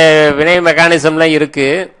 இதில் வினை மெக்கானிசம்லாம் இருக்கு,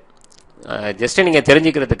 ஜஸ்ட் நீங்கள்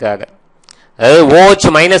தெரிஞ்சுக்கிறதுக்காக. அதாவது OH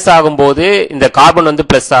மைனஸ் ஆகும்போது இந்த கார்பன் வந்து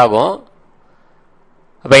பிளஸ் ஆகும்.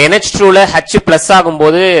 அப்போ NH2ல H பிளஸ்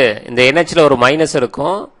ஆகும்போது இந்த NHல ஒரு மைனஸ்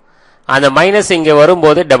இருக்கும், அந்த மைனஸ் இங்கே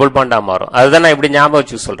வரும்போது டபுள் பாண்டா மாறும். அதுதான் நான் இப்படி ஞாபகம்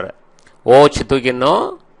வச்சு சொல்கிறேன். OH தூக்கிடணும்,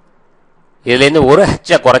 இதுலேருந்து ஒரு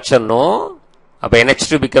H குறைச்சிடணும், அப்போ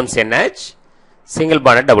NH2 becomes NH, single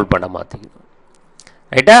பாண்டை double Panda மாற்றிக்கணும்.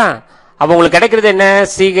 ரைட்டா? அப்போ உங்களுக்கு கிடைக்கிறது என்ன?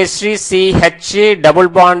 CH3 CH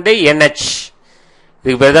double bond NH.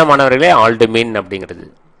 இதுக்கு பேர் தான் மாணவர்களே ஆல்டுமின் அப்படிங்கிறது.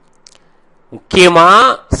 முக்கியமா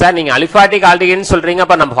சார் நீங்க அலிஃபாட்டிக் ஆல்டிகைடு சொல்றீங்க,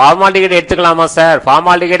 அப்ப நம்ம ஃபார்மால்டிகைடு எடுத்துக்கலாமா சார்?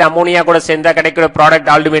 ஃபார்மால்டிகைடு அமோனியா கூட சேர்ந்தா கிடைக்கிற ப்ராடக்ட்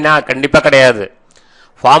ஆல்டுமினா? கண்டிப்பா கிடையாது.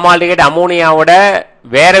 ஃபார்மால்டிகைடு அமோனியாவோட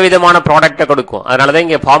வேற விதமான ப்ராடக்டை கொடுக்கும். அதனாலதான்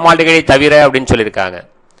இங்க ஃபார்மால்டிகைடை தவிர அப்படின்னு சொல்லியிருக்காங்க.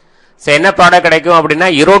 சரி, என்ன ப்ராடக்ட் கிடைக்கும் அப்படின்னா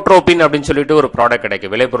ஈரோட்ரோபின் அப்படின்னு சொல்லிட்டு ஒரு ப்ராடக்ட்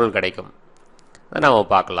கிடைக்கும், விளைபொருள் கிடைக்கும். அதை நம்ம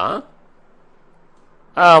பார்க்கலாம்.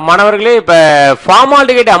 மாணவர்களே, இப்ப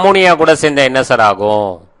ஃபார்மால்டிகைடு அமோனியா கூட சேர்ந்த என்ன சார் ஆகும்?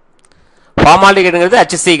 ஃபார்மால்டிகைடுங்கிறது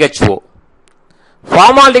HCHO.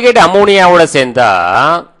 ஃபார்மால்டிகைடு அமோனியாவோட சேர்ந்தா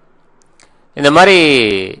இந்த மாதிரி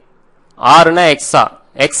ஆறுனா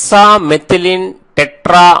எக்ஸா மெத்திலின்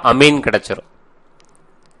டெட்ரா அமீன் கிடைச்சிரும்.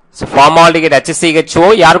 ஃபார்மால்டிகைடு HCHO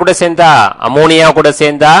யார் கூட சேர்ந்தா? அமோனியா கூட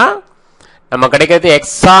சேர்ந்தா நம்ம கிடைக்கிறது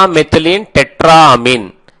எக்ஸா மெத்திலின் டெட்ரா அமீன்.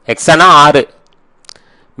 எக்ஸானா 6,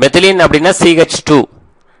 மெத்திலின் அப்படின்னா CH2,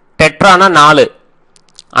 டெட்ரானா 4,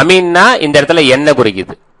 அமீன்னா இந்த இடத்துல எண்ணெய்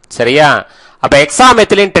குறிக்குது. சரியா? அப்ப எக்ஸா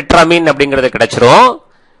மெத்திலின் டெட்ராமீன் அப்படிங்கிறது கிடைச்சிரும்.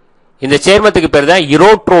 இந்த சேர்மத்துக்கு பேர் தான்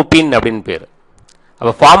ஈரோட்ரோபின் அப்படின்னு பேரு.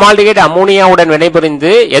 அப்ப ஃபார்மால்டிகைடு அமோனியாவுடன்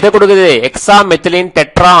வினைபுரிந்து எதை கொடுக்குது? எக்ஸா மெத்திலின்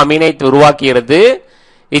டெட்ரா அமீனை உருவாக்குகிறது.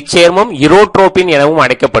 இச்சேர்மம் ஈரோட்ரோபின் எனவும்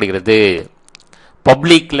அழைக்கப்படுகிறது.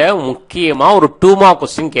 பப்ளிக்ல முக்கியமா ஒரு 2 மார்க்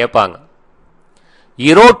கொஸ்டின் கேட்பாங்க.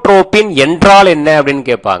 ஈரோட்ரோபின் என்றால் என்ன அப்படின்னு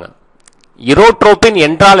கேட்பாங்க. ஈரோட்ரோபின்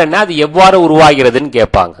என்றால் என்ன, அது எவ்வாறு உருவாகிறதுன்னு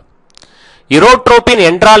கேட்பாங்க. யூரோட்ரோபின்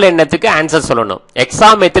என்றால் என்னத்துக்கு ஆன்சர் சொல்லணும்.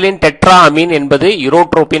 எக்ஸாமெத்திலின் டெட்ராஅமீன் என்பது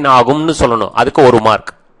யூரோட்ரோபின் ஆகும்னு சொல்லணும். அதுக்கு 1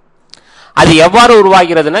 மார்க். அது எவ்வாறு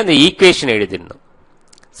உருவாகிறதுனா இந்த ஈக்குவேஷன் எழுதிடணும்.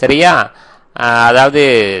 சரியா? அதாவது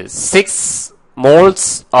 6 moles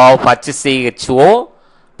of HCHO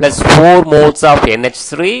plus 4 moles of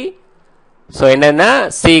NH3. so என்னன்னா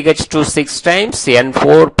CH2 6 times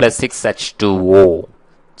N4 plus 6H2O.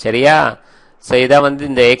 சரியா? so இத வந்து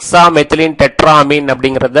இந்த எக்ஸாமெத்திலின் டெட்ராஅமீன்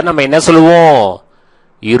அப்படிங்கறத நம்ம என்ன சொல்லுவோம்?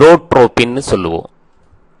 யூரோட்ரோபின் சொல்லுவோம்.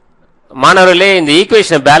 மாணவர்களே, இந்த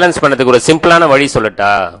ஈக்குவேஷனை பேலன்ஸ் பண்ணதுக்கு ஒரு சிம்பிளான வழி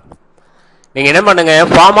சொல்லட்டா? நீங்க என்ன பண்ணுங்க,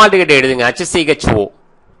 ஃபார்மால்டிஹைட் எழுதுங்க HCHO,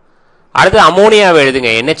 அடுத்து அமோனியாவை எழுதுங்க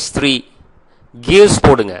NH3, gives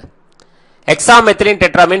போடுங்க. எக்ஸாமெத்திலின்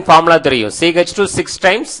டெட்ராஅமீன் ஃபார்முலா தெரியும், CH2 6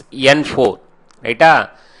 times N4. ரைட்டா?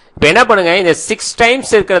 இப்போ என்ன பண்ணுங்க, இந்த 6 times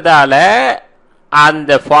இருக்கிறதால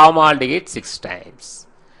அந்த ஃபார்மால்டிஹைட் 6 times.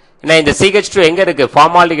 ஏன்னா இந்த CH2 எங்க இருக்கு?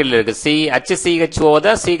 ஃபார்மால்டிஹைட்ல இருக்கு. HCHO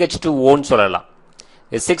தான் CH2O ன்னு சொல்லலாம்.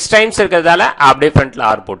 6 times இருக்கிறதால அப்படியே ஃப்ரண்ட்ல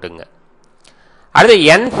R போட்டுங்க. அடுத்து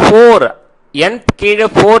N4, N கீழே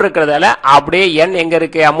 4 இருக்கிறதால அப்படியே N எங்க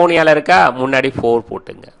இருக்கு? அமோனியால இருக்கா? முன்னாடி 4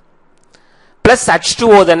 போட்டுங்க. பிளஸ்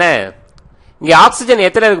H2O தானே. இங்க ஆக்சிஜன்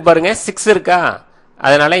எத்தனை இருக்கு பாருங்க, 6 இருக்கா?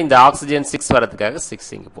 அதனால இந்த ஆக்சிஜன் 6 வரதுக்காக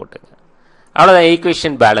 6 இங்க போட்டுங்க. அவ்வளவுதான்,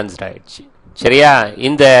 ஈக்குவேஷன் பேலன்ஸ்ட் ஆயிடுச்சு. சரியா?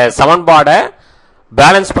 இந்த சமன்பாடை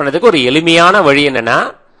பேலன்ஸ் பண்ணதுக்கு ஒரு எளிமையான வழி என்னன்னா,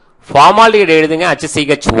 ஃபார்மால்டிஹைட் எழுதுங்க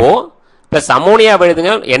HCHO பிளஸ் அமோனியா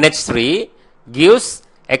எழுதுங்க NH3 gives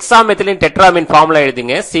எக்ஸாமெத்திலின் டெட்ராஅமீன் ஃபார்முலா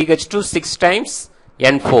எழுதுங்க CH2 6 times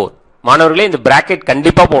N4. மாணவர்களே, இந்த பிராக்கெட்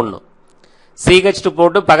கண்டிப்பா போடணும். CH2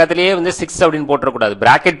 போட்டு பக்கத்திலேயே வந்து 6 அப்படின்னு போட்டுறக்கூடாது.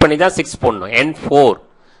 பிராக்கெட் பண்ணி தான் 6 போடணும். N4.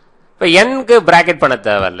 இப்போ Nக்கு பிராக்கெட் பண்ண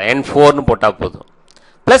தேவையில்லை, N4னு போட்டா போதும்.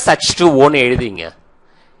 பிளஸ் H2O எழுதிங்க.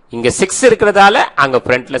 இங்க 6 இருக்கிறதால அங்க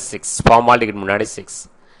ஃப்ரண்ட்ல 6, ஃபார்மால்டிஹைட் முன்னாடி 6.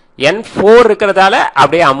 N4 இருக்கிறதால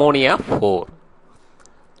அப்படியே அமோனியா 4.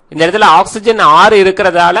 இந்த இடத்துல ஆக்சிஜன் 6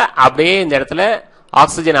 இருக்கிறதால அப்படியே இந்த இடத்துல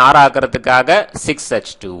ஆக்சிஜன் 6 ஆக்கிறதுக்காக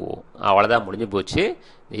 6H2O. அவ்வளவுதான், முடிஞ்சு போச்சு.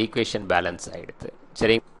 ஈக்குவேஷன் பேலன்ஸ் ஆயிடுது.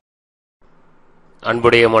 சரி,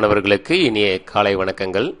 அன்புடைய மாணவர்களுக்கு இனிய காலை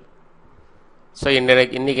வணக்கங்கள். ஸோ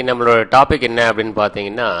இன்னைக்கு நம்மளோட டாபிக் என்ன அப்படின்னு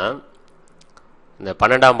பார்த்தீங்கன்னா, இந்த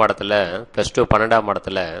 12ஆம் பாடத்தில் +2 12ஆம்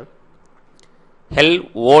பாடத்தில் ஹெல்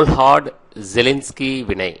வோல்ஹார்ட் ஜெலின்ஸ்கி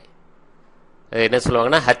வினை, என்ன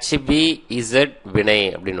சொல்லுவாங்கன்னா HBZ வினை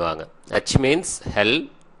அப்படின்வாங்க. H மீன்ஸ் ஹெல்,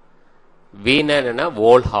 வீனா என்னன்னா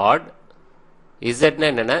வோல்ஹார்ட், இசட்னா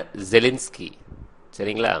என்னன்னா ஜெலின்ஸ்கி.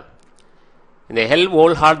 சரிங்களா? இந்த ஹெல்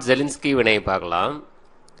வோல்ஹார்ட் ஜெலின்ஸ்கி வினையை பார்க்கலாம்.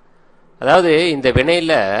 அதாவது இந்த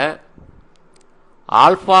வினையில்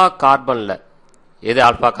ஆல்பா கார்பன்ல, எது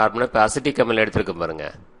ஆல்பா கார்பன்? இப்போ அசிட்டிக் அமிலம் எடுத்துருக்க பாருங்க,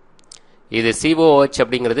 இது COOH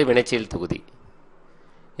அப்படிங்கிறது வினைச்செயல் தொகுதி.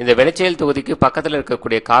 இந்த வினைச்செயல் தொகுதிக்கு பக்கத்தில்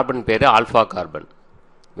இருக்கக்கூடிய கார்பன் பேரு ஆல்பா கார்பன்.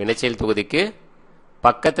 வினைச்செயல் தொகுதிக்கு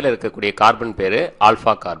பக்கத்தில் இருக்கக்கூடிய கார்பன் பேரு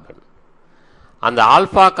ஆல்பா கார்பன். அந்த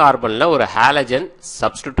ஆல்பா கார்பன்ல ஒரு ஹாலஜன்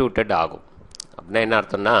சப்ஸ்டிடியூட்டட் ஆகும். அப்படின்னா என்ன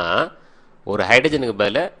அர்த்தம்னா, ஒரு ஹைட்ரஜனுக்கு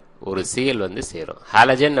பதில ஒரு Cl வந்து சேரும்.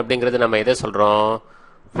 ஹாலஜன் அப்படிங்கிறது நம்ம எதை சொல்றோம்?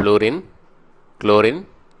 Fluorine, chlorine,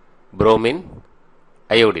 bromine,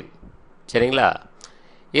 iodine. சரிங்களா?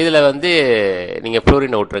 இதுல வந்து நீங்க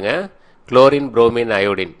புளூரின் விட்டுருங்க, குளோரின், புரோமின்,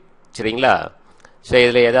 அயோடின். சரிங்களா? ஸோ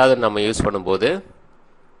இதுல ஏதாவது நம்ம யூஸ் பண்ணும்போது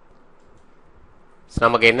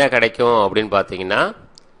நமக்கு என்ன கிடைக்கும் அப்படின்னு பார்த்தீங்கன்னா,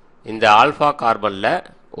 இந்த ஆல்பா கார்பன்ல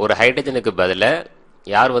ஒரு ஹைட்ரஜனுக்கு பதில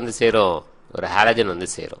யார் வந்து சேரும்? ஒரு ஹாலஜன் வந்து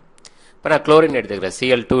சேரும். இப்போ நான் குளோரின் எடுத்துக்கிறேன்,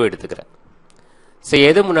 Cl2 எடுத்துக்கிறேன். ஸோ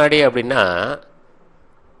எது முன்னாடி அப்படின்னா,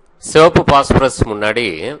 சிவப்பு பாஸ்பரஸ் முன்னாடி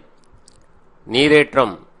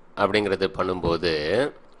நீரேற்றம் அப்படிங்கிறது பண்ணும்போது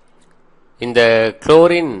இந்த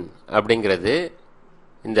குளோரின் அப்படிங்கிறது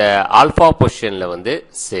இந்த ஆல்பா பொசிஷன்ல வந்து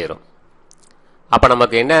சேரும். அப்ப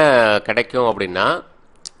நமக்கு என்ன கிடைக்கும் அப்படின்னா,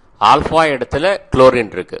 ஆல்பா இடத்துல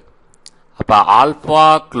குளோரின் இருக்கு. அப்ப ஆல்பா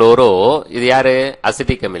குளோரோ, இது யாரு?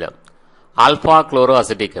 அசிட்டிக் அமிலம். ஆல்பா குளோரோ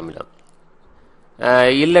அசிட்டிக் அமிலம்.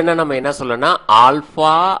 இல்லைன்னா நம்ம என்ன சொல்லணும்னா,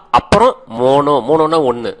 ஆல்பா அப்புறம் mono, மோனோனா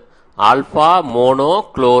 1, alpha mono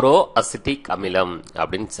chloro acetic அமிலம்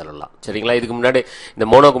அப்படின்னு சொல்லலாம். சரிங்களா? இதுக்கு முன்னாடி இந்த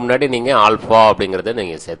மோனோக்கு முன்னாடி நீங்க ஆல்பா அப்படிங்கறத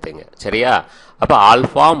நீங்க சேர்த்துங்க. சரியா? அப்ப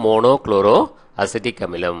ஆல்பா மோனோ குளோரோ அசிட்டிக்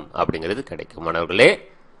அமிலம் அப்படிங்கிறது கிடைக்கும் மாணவர்களே.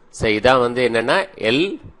 சரி, இதான் வந்து என்னன்னா எல்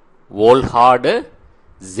வோல்ஹார்ட்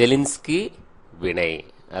ஜெலின்ஸ்கி வினை,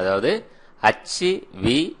 அதாவது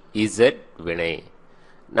HVZ வினை.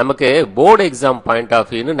 நமக்கு board exam point of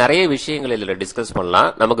view நிறைய விஷயங்கள் இதுல டிஸ்கஸ் பண்ணலாம்.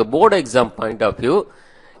 நமக்கு board exam point of view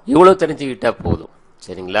இவ்வளவு தெரிஞ்சுக்கிட்டா போதும்.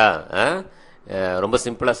 சரிங்களா? ரொம்ப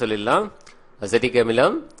சிம்பிளா சொல்லிடலாம். அசிட்டிக்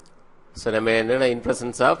அமிலம், நம்ம என்னென்ன இன்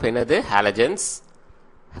பிரசன்ஸ் ஆஃப் என்னது ஹாலஜன்ஸ்,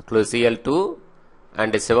 Cl2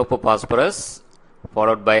 அண்ட் சிவப்பு phosphorus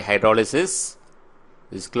followed by hydrolysis.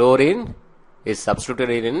 This chlorine is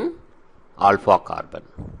substituted in alpha carbon.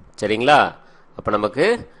 சரிங்களா? அப்ப நமக்கு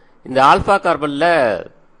இந்த ஆல்பா கார்பன்ல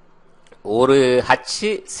ஒரு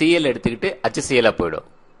HCl எடுத்துக்கிட்டு HCl போயிடும்.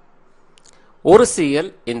 ஒரு Cl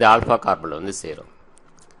இந்த ஆல்பா கார்பன்ல வந்து சேரும்.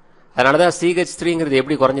 அதனாலதான் CH3ங்கிறது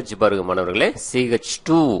எப்படி குறைஞ்சிருச்சு பாருங்க மாணவர்களே.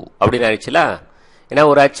 CH2 அப்படின்னு ஆயிடுச்சுல. ஏன்னா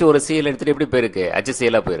ஒரு H ஒரு Cl எடுத்துட்டு எப்படி போயிருக்கு?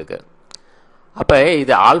 HCl போயிருக்கு. அப்ப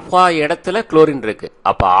இது ஆல்பா இடத்துல குளோரின் இருக்கு.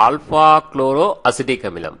 அப்ப ஆல்பா குளோரோ அசிட்டிக்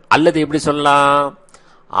அமிலம் அல்லது எப்படி சொல்லலாம்?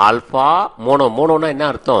 Alpha mono. மோனோனா என்ன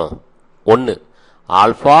அர்த்தம்? ஒன்னு.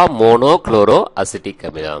 ஆல்பா மோனோ குளோரோ அசிட்டிக்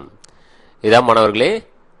அமிலம். இதான் மாணவர்களே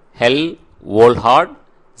ஹெல் வோல்ஹார்ட்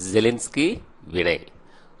ஜெலின்ஸ்கி வினை.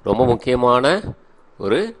 ரொம்ப முக்கியமான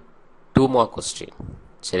ஒரு 2 மார்க் கொஸ்டின்.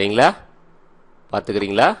 சரிங்களா?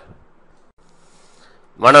 பாத்துக்கிறீங்களா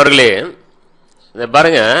மாணவர்களே?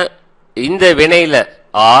 பாருங்க, இந்த வினையில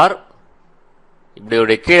ஆர்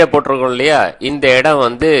இப்படி கீழே போட்டிருக்கோம் இல்லையா, இந்த இடம்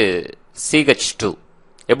வந்து CH2.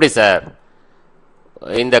 எப்படி சார்?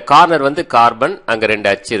 இந்த கார்னர் வந்து கார்பன், அங்க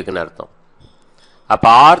 2 H இருக்குன்னு அர்த்தம். அப்ப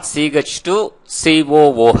ஆர் CH2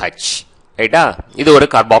 COOH, ரைட்டா? இது ஒரு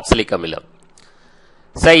கார்பாக்சிலிக் அமிலம்.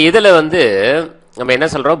 சார் இதுல வந்து நம்ம என்ன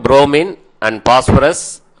சொல்றோம்? Bromine and phosphorus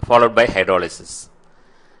followed by hydrolysis.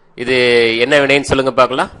 இது என்ன வினைன்னு சொல்லுங்க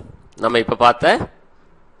பார்க்கலாம். நம்ம இப்ப பார்த்த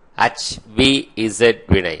HBZ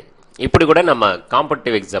வினை. இப்படி கூட நம்ம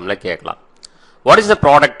காம்படிட்டிவ் எக்ஸாம்ல கேட்கலாம். வாட் இஸ் த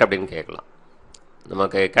ப்ராடக்ட் அப்படின்னு கேட்கலாம்.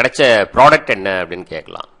 நமக்கு கிடைச்ச ப்ராடக்ட் என்ன அப்படின்னு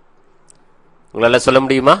கேட்கலாம். உங்களால சொல்ல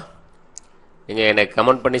முடியுமா? நீங்க எனக்கு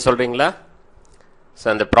கமெண்ட் பண்ணி சொல்றீங்களா?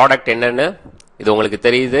 அந்த ப்ராடக்ட் என்னன்னு இது உங்களுக்கு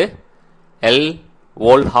தெரியுது. எல்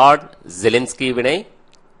வோல்ஹார்ட் ஜெலின்ஸ்கி வினை.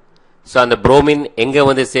 அந்த புரோமின் எங்க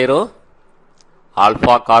வந்து சேரும்?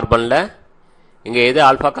 ஆல்பா கார்பன்ல. இங்க எது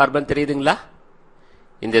ஆல்பா கார்பன் தெரியுதுங்களா?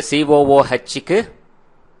 இந்த COOHக்கு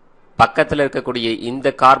பக்கத்தில் இருக்கக்கூடிய இந்த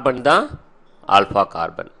கார்பன் தான் ஆல்பா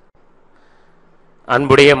கார்பன்.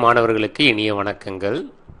 அன்புடைய மாணவர்களுக்கு இனிய வணக்கங்கள்.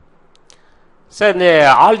 சார் இந்த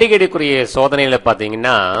ஆல்டிகைடுக்குரிய சோதனையில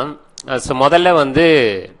பாத்தீங்கன்னா முதல்ல வந்து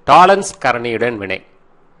டாலன்ஸ் கரணியுடன் வினை.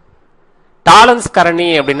 டாலன்ஸ் கரணி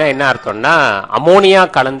அப்படின்னா என்ன அர்த்தம்னா அமோனியா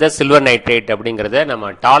கலந்த சில்வர் நைட்ரேட் அப்படிங்கறத நம்ம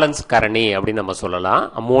டாலன்ஸ் கரணி அப்படின்னு நம்ம சொல்லலாம்.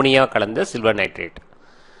 அமோனியா கலந்த சில்வர் நைட்ரேட்.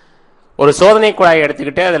 ஒரு சோதனை குழாய்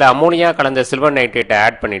எடுத்துக்கிட்டு அதுல அமோனியா கலந்த சில்வர் நைட்ரேட்டை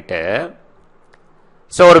ஆட் பண்ணிட்டு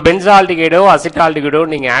ஒரு பென்சால்டிகைடோ அசிட்டால்டிகைடோ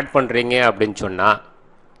நீங்க ஆட் பண்றீங்க அப்படின்னு சொன்னா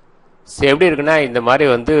எப்படி இருக்குன்னா இந்த மாதிரி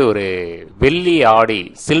வந்து ஒரு வெள்ளி ஆடி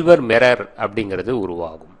சில்வர் மிரர் அப்படிங்கிறது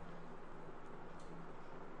உருவாகும்.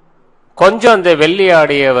 கொஞ்சம் அந்த வெள்ளி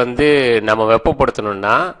ஆடியை வந்து நம்ம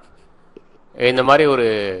வெப்பப்படுத்தணும்னா இந்த மாதிரி ஒரு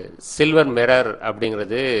சில்வர் மிரர்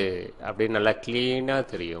அப்படிங்கிறது அப்படி நல்லா கிளீனா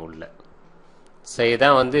தெரியும் உள்ள.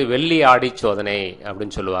 இதான் வந்து வெள்ளி ஆடி சோதனை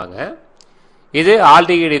அப்படின்னு சொல்லுவாங்க. இது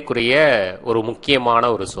ஆல்டிகைடுக்குரிய ஒரு முக்கியமான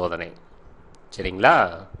ஒரு சோதனை. சரிங்களா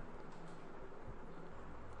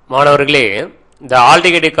மாணவர்களே? இந்த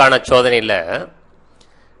ஆல்டிகைடுக்கான சோதனையில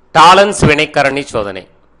டாலன்ஸ் வினைக்கரணி சோதனை.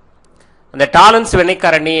 அந்த டாலன்ஸ்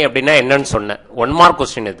வினைக்கரணி அப்படின்னா என்னன்னு சொன்ன 1 மார்க்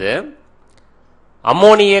கொஸ்டின். இது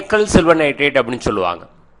அமோனியக்கல் சில்வர் நைட்ரேட் அப்படின்னு சொல்லுவாங்க.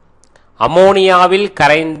 அமோனியாவில்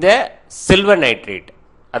கரைந்த சில்வர் நைட்ரேட்,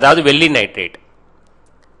 அதாவது வெள்ளி நைட்ரேட்.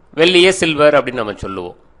 வெள்ளியே சில்வர் அப்படின்னு நம்ம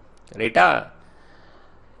சொல்லுவோம், ரைட்டா?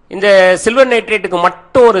 இந்த சில்வர் நைட்ரேட்டுக்கு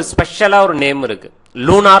மட்டும் ஒரு ஸ்பெஷலா ஒரு நேம் இருக்கு,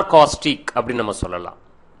 லூனார் காஸ்டிக் அப்படின்னு நம்ம சொல்லலாம்.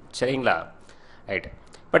 சரிங்களா? ரைட்.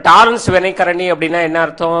 இப்ப டாலன்ஸ் வினைக்கரணி அப்படின்னா என்ன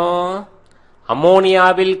அர்த்தம்?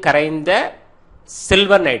 அமோனியாவில் கரைந்த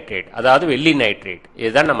சில்வர் நைட்ரேட், அதாவது வெள்ளி நைட்ரேட்.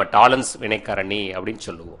 இதுதான் நம்ம டாலன்ஸ் வினைக்கரணி அப்படின்னு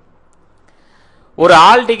சொல்லுவோம். ஒரு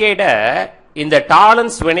ஆல்டிகைட இந்த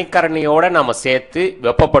டாலன்ஸ் வினைக்கரணியோட நம்ம சேர்த்து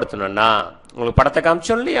வெப்பப்படுத்தணும்னா உங்களுக்கு படத்தை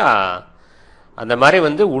காமிச்சோம் இல்லையா, அந்த மாதிரி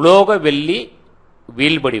வந்து உலோக வெள்ளி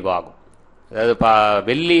வீழ்படிவாகும். அதாவது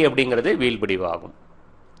வெள்ளி அப்படிங்கிறது வீழ்படிவாகும்.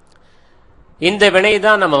 இந்த வினை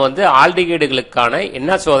தான் நம்ம வந்து ஆல்டிகைடுகளுக்கான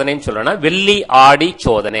என்ன சோதனைன்னு சொல்றோம்னா வெள்ளி ஆடி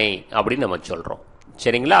சோதனை அப்படின்னு நம்ம சொல்றோம்.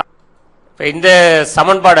 சரிங்களா? இந்த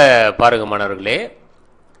சமன்பாடை பாருங்க மாணவர்களே.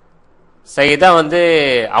 இதான் வந்து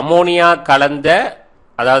அமோனியா கலந்த,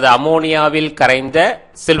 அதாவது அமோனியாவில் கரைந்த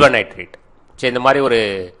சில்வர் நைட்ரேட். சரி, இந்த மாதிரி ஒரு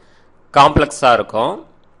காம்ப்ளெக்ஸா இருக்கும்.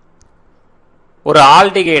 ஒரு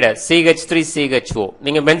ஆல்டிகைட CH3CHO,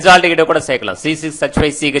 நீங்க பென்சால்டிகைட கூட சேர்க்கலாம்,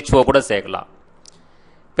 C6H5CHO கூட சேர்க்கலாம்.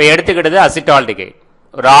 இப்ப எடுத்துக்கிட்டது அசிட்டால்டிகைட்.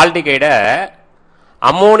 ஒரு ஆல்டிகைட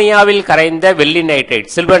அமோனியாவில் கரைந்த வெள்ளி நைட்ரேட்,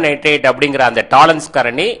 சில்வர் நைட்ரேட் அப்படிங்கிற அந்த டாலன்ஸ்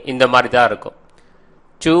கரணி இந்த மாதிரி தான் இருக்கும்.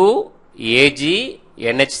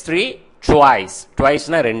 2AgNH3 twice.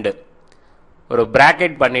 ட்வைஸ்னா 2. ஒரு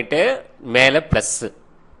பிராக்கெட் பண்ணிட்டு மேல பிளஸ்.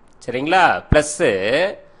 சரிங்களா? பிளஸ்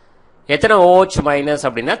எத்தனை OH மைனஸ்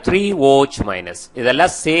அப்படின்னா 3OH மைனஸ்.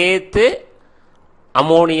 இதெல்லாம் சேர்த்து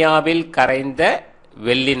அமோனியாவில் கரைந்த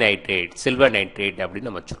வெள்ளி நைட்ரேட், சில்வர் நைட்ரேட் அப்படின்னு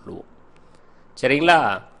நம்ம சொல்லுவோம். சரிங்களா?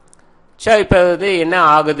 சரி, இப்போ இது என்ன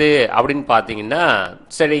ஆகுது அப்படின்னு பார்த்தீங்கன்னா,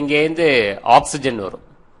 சரி இங்கேருந்து ஆக்சிஜன் வரும்.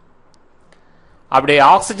 அப்படி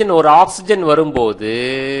ஒரு ஆக்சிஜன் வரும்போது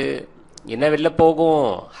என்ன வெளில போகும்?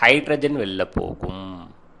 ஹைட்ரஜன் வெளில போகும்.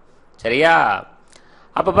 சரியா?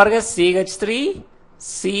 அப்ப பாருங்க CH3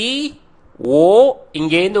 CO,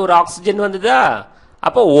 இங்கேருந்து ஒரு ஆக்சிஜன் வந்ததா,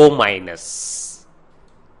 அப்ப O-.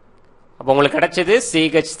 அப்ப உங்களுக்கு கிடைச்சது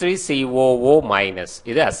CH3 COO-.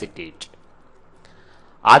 இது அசிட்டேட்.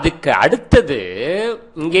 அதுக்கு அடுத்தது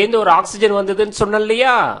இங்கேருந்து ஒரு ஆக்சிஜன் வந்ததுன்னு சொன்ன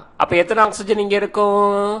இல்லையா? அப்ப எத்தனை ஆக்சிஜன் இங்க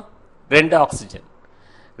இருக்கும்? 2 ஆக்சிஜன்.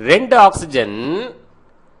 2 ஆக்சிஜன்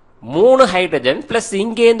 3 ஹைட்ரஜன் பிளஸ்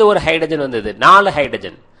இங்கேருந்து ஒரு ஹைட்ரஜன் வந்தது, 4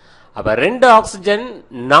 ஹைட்ரஜன். அப்ப 2 ஆக்சிஜன்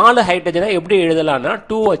 4 ஹைட்ரஜனை எப்படி எழுதலாம்னா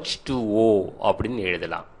 2H2O அப்படின்னு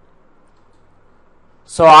எழுதலாம்.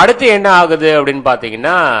 சோ அடுத்து என்ன ஆகுது அப்படின்னு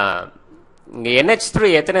பாத்தீங்கன்னா, இங்க NH3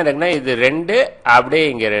 எத்தனை இருக்குன்னா இது 2, அப்படியே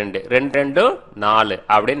இங்க 2 2 4,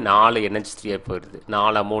 அப்படியே 4 NH3 போயிடுது,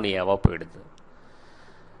 4 அமோனியாவா போயிடுது.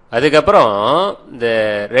 அதுக்கப்புறம் இந்த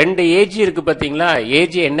 2 AG இருக்கு பாத்தீங்களா?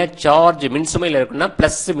 AG என்ன சார்ஜ் மின்சுமையில் இருக்குன்னா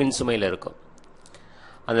பிளஸ் மின்சுமையில் இருக்கும்.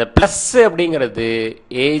 அந்த பிளஸ் அப்படிங்கிறது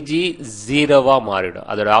AG 0வா மாறிடும்.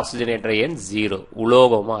 அதோட ஆக்சிஜனேற்ற எண் 0,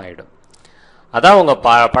 உலோகமா ஆயிடும். அதான் உங்க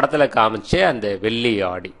படத்துல காமிச்சு அந்த வெள்ளி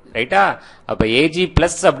ஆடி. ரைட்டா? அப்ப AG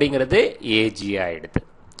பிளஸ் அப்படிங்கிறது AG ஆயிடுது.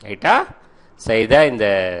 ரைட்டா? சரிதான் இந்த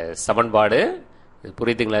சமன்பாடு.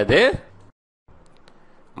 புரியுதுங்களா? இது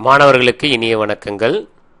மாணவர்களுக்கு இனிய வணக்கங்கள்.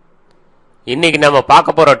 இன்னைக்கு நம்ம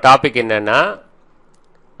பார்க்க போற டாபிக் என்னன்னா,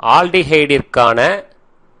 ஆல்டிஹைடிற்கான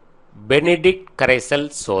பெனடிக்ட் கரைசல்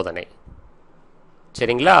சோதனை.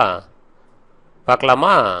 சரிங்களா?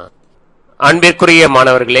 பார்க்கலாமா? அன்பிற்குரிய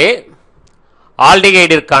மாணவர்களே,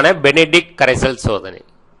 ஆல்டிஹைடிற்கான பெனடிக்ட் கரைசல் சோதனை.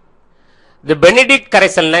 இந்த பெனடிக்ட்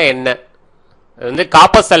கரைசல்னா என்ன? வந்து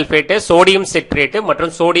காப்பர் சல்பேட், சோடியம் சிட்ரேட்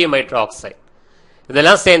மற்றும் சோடியம் ஹைட்ராக்சைடு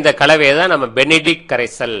இதெல்லாம் சேர்ந்த கலவையை தான் நம்ம பெனடிக்ட்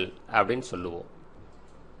கரைசல் அப்படின்னு சொல்லுவோம்.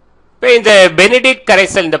 இப்போ இந்த பெனடிக்ட்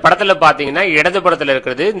கரைசல் இந்த படத்துல பாத்தீங்கன்னா இடது படத்துல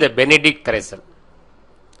இருக்கிறது இந்த பெனடிக்ட் கரைசல்.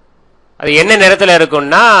 அது என்ன நிறத்துல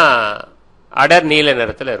இருக்கும்னா அடர் நீல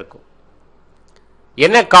நிறத்துல இருக்கும்.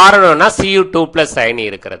 என்ன காரணம்னா Cu2+ அயனி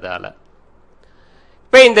இருக்கிறதால.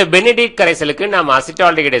 இப்ப இந்த பெனடிக்ட் கரைசலுக்கு நாம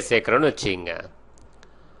அசிட்டால்டிகைடை சேர்க்கிறோம்னு வச்சுங்க.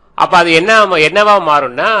 அப்ப அது என்னவா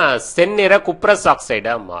மாறும்னா செந்நிற குப்ரஸ்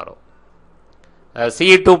ஆக்சைடா மாறும்.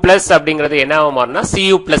 Cu2+ அப்படிங்கிறது என்னவா மாறும்னா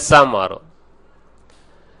Cu+ மாறும்.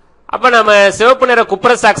 அப்ப நம்ம சிவப்பு நிற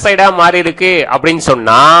குப்ரஸ் ஆக்சைடா மாறி இருக்கு அப்படின்னு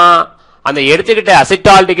சொன்னா, அந்த எடுத்துக்கிட்ட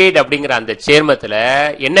அசிட்டால்டிகைட் அப்படிங்கிற அந்த சேர்மத்துல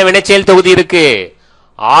என்ன வினைச்செயல் தொகுதி இருக்கு?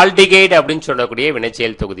 ஆல்டிகைட் அப்படின்னு சொல்லக்கூடிய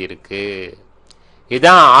வினைச்செயல் தொகுதி இருக்கு.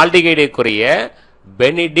 இதுதான் ஆல்டிகைடுக்குரிய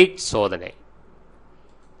பெனடிக்ட் சோதனை.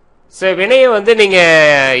 வினையை வந்து நீங்க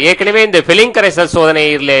ஏற்கனவே இந்த ஃபில்லிங் கரைசல்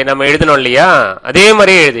சோதனையில நம்ம எழுதணும் இல்லையா? அதே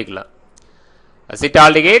மாதிரியே எழுதிக்கலாம்.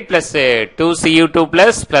 Acetaldehyde plus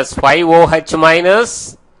 2Cu2+ plus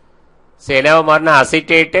 5OH- என்னவா மாறினா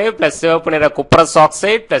அசிட்டேட் பிளஸ் சிவப்பு நிற குப்ரஸ்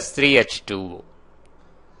ஆக்சைடு பிளஸ் 3H2O.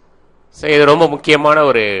 இது ரொம்ப முக்கியமான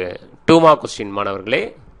ஒரு 2 மார்க் கொஸ்டின்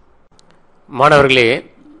மாணவர்களே.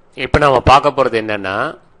 இப்ப நம்ம பார்க்க போறது என்னன்னா,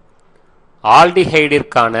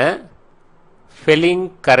 ஆல்டிஹைடிற்கான ஃபில்லிங்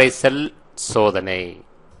கரைசல் சோதனை.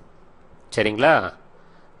 சரிங்களா?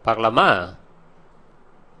 பார்க்கலாமா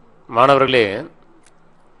மாணவர்களே?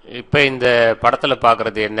 இப்ப இந்த படத்துல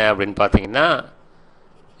பார்க்கறது என்ன அப்படின்னு பாத்தீங்கன்னா,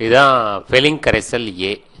 இதுதான் ஃபில்லிங் கரைசல்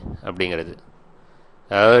A அப்படிங்கிறது,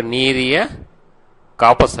 அதாவது நீரிய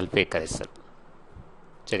காப்பர் சல்பேட் கரைசல்.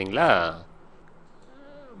 சரிங்களா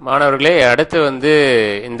மாணவர்களே? அடுத்து வந்து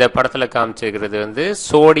இந்த படத்துல காமிச்சிருக்கிறது வந்து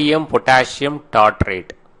சோடியம் பொட்டாசியம்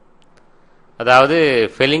டார்ட்ரேட், அதாவது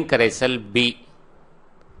ஃபில்லிங் கரைசல் B.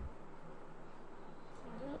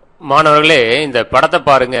 மாணவர்களே, இந்த படத்தை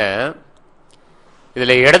பாருங்க.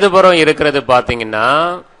 இதுல இடதுபுறம் இருக்கிறது பாத்தீங்கன்னா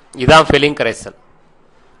இதான் ஃபில்லிங் கரைசல்.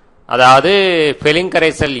 அதாவது ஃபில்லிங்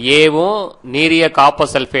கரைசல் ஏவும் நீரிய காப்பர்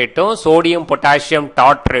சல்பேட்டும் சோடியம் பொட்டாசியம்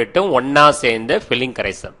டார்ட்ரேட்டும் ஒன்னா சேர்ந்த ஃபில்லிங்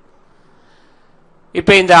கரைசல்.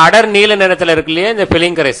 இப்ப இந்த அடர் நீல நிறத்துல இருக்கு இல்லையா இந்த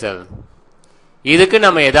ஃபில்லிங் கரைசல், இதுக்கு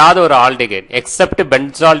நம்ம ஏதாவது ஒரு ஆல்டிகைட் எக்ஸப்ட்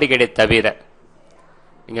பென்சால்டிகைடை தவிர,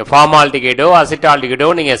 நீங்க ஃபார்மால்டிகைடோ அசிட்டால்டிகைடோ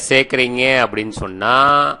நீங்க சேர்க்கிறீங்க அப்படின்னு சொன்னா,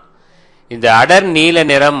 இந்த அடர் நீல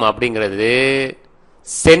நிறம் அப்படிங்கிறது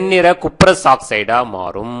செந்நிற குப்ரஸ் ஆக்சைடா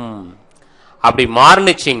மாறும். அப்படி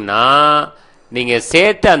மாறுனுச்சிங்கன்னா நீங்க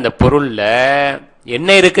சேர்த்த அந்த பொருள்ல என்ன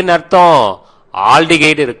இருக்குன்னு அர்த்தம்?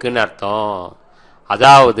 ஆல்டிகைடு இருக்குன்னு அர்த்தம்.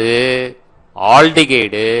 அதாவது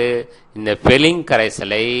ஆல்டிகைடு இந்த ஃபில்லிங்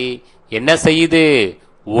கரைசலை என்ன செய்யுது?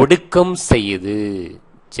 ஒடுக்கம் செய்யுது.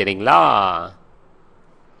 சரிங்களா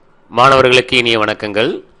மாணவர்களுக்கு இனிய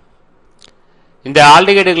வணக்கங்கள். இந்த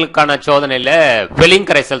ஆல்டிகைடுகளுக்கான சோதனையில ஃபெலிங்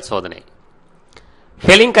கரைசல் சோதனை.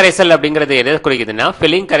 ஃபெலிங் கரைசல் அப்படிங்கிறது எதை குறிக்குதுன்னா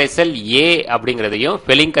ஃபெலிங் கரைசல் ஏ அப்படிங்கிறதையும்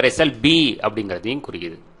ஃபெலிங் கரைசல் பி அப்படிங்கிறதையும்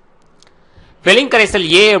குறிக்குது. ஃபெலிங் கரைசல்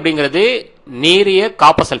ஏ அப்படிங்கிறது நீரிய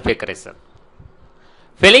காப்பர் சல்பேட் கரைசல்.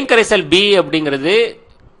 ஃபெலிங் கரைசல் பி அப்படிங்கிறது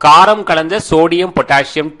காரம் கலந்த சோடியம்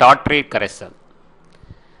பொட்டாசியம் டார்ட்ரேட் கரைசல்.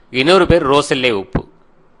 இன்னொரு பேர் ரோசெல்லே உப்பு.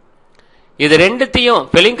 இது ரெண்டுத்தையும்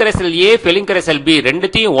ஃபெலிங் கரைசல் ஏ ஃபெலிங் கரைசல் பி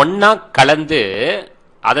ரெண்டுத்தையும் ஒன்னா கலந்து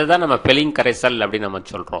அதை தான் நம்ம ஃபெலிங் கரைசல் அப்படின்னு நம்ம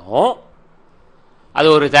சொல்றோம். அது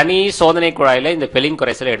ஒரு தனி சோதனை குழாயில இந்த ஃபெலிங்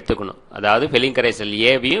கரைசலை எடுத்துக்கணும். அதாவது ஃபெலிங் கரைசல்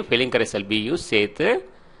ஏவையும் ஃபெலிங் கரைசல் பியும் சேர்த்து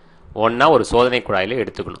ஒன்னா ஒரு சோதனை குழாயில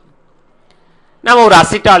எடுத்துக்கணும். நம்ம ஒரு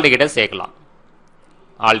அசிட்டால்டிகைடை சேர்க்கலாம்.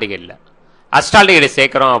 ஆல்டிகைட்ல அசிட்டால்டிகைடை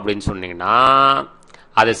சேர்க்கிறோம் அப்படின்னு சொன்னீங்கன்னா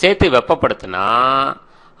அதை சேர்த்து வெப்பப்படுத்தினா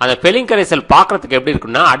அந்த ஃபெலிங் கரைசல் பார்க்கறதுக்கு எப்படி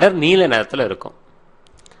இருக்குன்னா அடர் நீல நிறத்தில் இருக்கும்.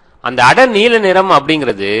 அந்த அடர் நீல நிறம்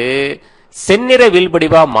அப்படிங்கிறது செந்நிற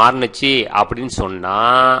வீழ்படிவா மாறுனுச்சு அப்படின்னு சொன்னா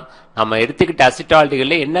நம்ம எடுத்துக்கிட்ட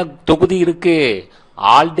அசிட்டால்டிகைட்ல என்ன தொகுதி இருக்கு?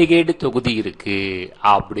 ஆல்டிகைடு தொகுதி இருக்கு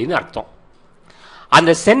அப்படின்னு அர்த்தம்.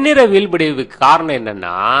 அந்த செந்நிற வீழ்படிவுக்கு காரணம்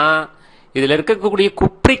என்னன்னா இதுல இருக்கக்கூடிய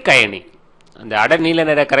குப்ரிக் அயனி, அந்த அடர் நீல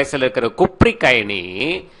நிற கரைசல் இருக்கிற குப்ரிக் அயனி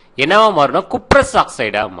என்னவா மாறும்னா குப்ரஸ்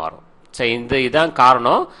ஆக்சைடா மாறும். இதான்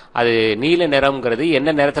காரணம். அது நீல நிறம்ங்கிறது என்ன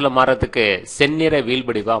நிறத்துல மாறதுக்கு? செந்நிற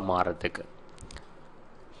வீழ்படிவா மாறதுக்கு.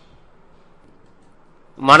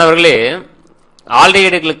 மாணவர்களே,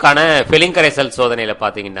 ஆல்டிகைடுகளுக்கான ஃபெலிங் கரைசல் சோதனையில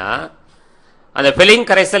பாத்தீங்கன்னா அந்த ஃபெலிங்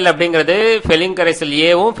கரைசல் அப்படிங்கிறது ஃபெலிங் கரைசல்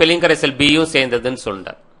ஏவும் ஃபெலிங் கரைசல் பியும் சேர்ந்ததுன்னு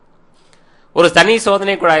சொல்றார். ஒரு தனி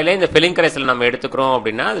சோதனை குழாயில இந்த ஃபெலிங் கரைசல் நம்ம எடுத்துக்கிறோம்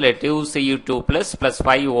அப்படின்னா அதுல 2Cu2 +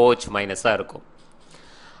 5OH- இருக்கும்.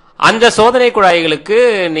 அந்த சோதனை குழாய்களுக்கு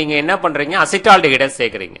நீங்க என்ன பண்றீங்க? அசிட்டால்டிகைடை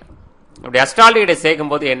சேர்க்கிறீங்க. அப்படி அசிட்டால்டிகைடை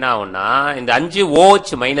சேர்க்கும் போது என்ன ஆகும்னா இந்த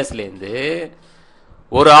 5OH- இருந்து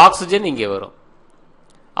ஒரு ஆக்சிஜன் இங்கே வரும்.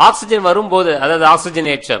 ஆக்சிஜன் வரும்போது அதாவது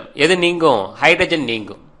ஆக்சிஜனேற்றம் எது நீங்கும்? ஹைட்ரஜன்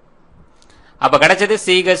நீங்கும். அப்ப கிடைச்சது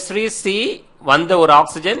CH3C வந்த ஒரு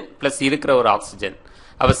ஆக்சிஜன் பிளஸ் இருக்கிற ஒரு ஆக்சிஜன்.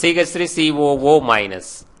 அப்ப CH3COO-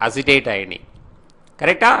 அசிட்டேட் அயனி.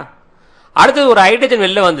 கரெக்டா? அடுத்து ஒரு ஹைட்ரஜன்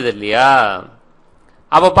வெளில வந்தது இல்லையா?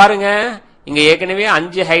 அப்ப பாருங்க, இங்க ஏற்கனவே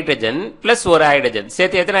 5 ஹைட்ரஜன் பிளஸ் ஒரு ஹைட்ரஜன்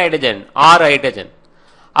சேர்த்து எத்தனை ஹைட்ரஜன்? 6 ஹைட்ரஜன்.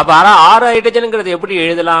 அப்ப 6 ஹைட்ரஜன்ங்கிறது எப்படி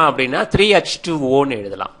எழுதலாம் அப்படின்னா 3H2O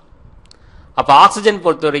எழுதலாம். அப்ப ஆக்சிஜன்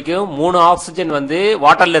பொறுத்த வரைக்கும் 3 ஆக்சிஜன் வந்து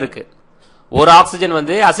வாட்டர்ல இருக்கு, ஒரு ஆக்சிஜன்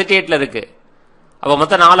வந்து அசிட்டேட்ல இருக்கு. அப்ப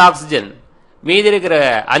மொத்தம் 4 ஆக்சிஜன். மீதி இருக்கிற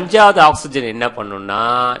 5வது ஆக்சிஜன் என்ன பண்ணும்னா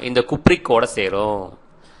இந்த குப்ரிக்கோட சேரும்.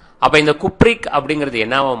 அப்ப இந்த குப்ரிக் அப்படிங்கிறது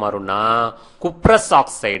என்னவா மாறும்னா குப்ரஸ்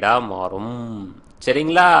ஆக்சைடா மாறும்.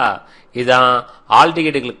 சரிங்களா? இதுதான்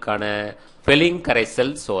ஆல்டிகைடுகளுக்கான ஃபெலிங்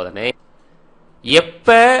கரைசல் சோதனை.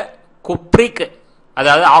 எப்ப குப்ரிக்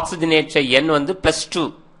அதாவது ஆக்சிஜனேற்ற எண் வந்து +2,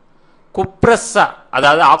 குப்ரஸா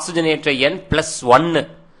அதாவது ஆக்சிஜனேற்ற எண் +1,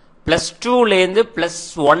 +2ல இருந்து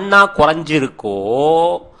 +1 குறைஞ்சிருக்கோ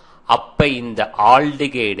அப்ப இந்த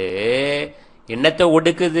ஆல்டிகைடு என்னத்தை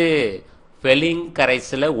ஒடுக்குது? ஃபெலிங்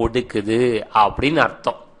கரைசலை ஒடுக்குது அப்படின்னு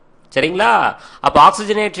அர்த்தம். சரிங்களா? அப்ப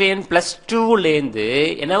ஆக்சிஜனேற்ற எண் +2ல இருந்து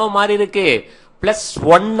என்னவா மாறி இருக்கு?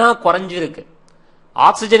 +1 குறைஞ்சிருக்கு.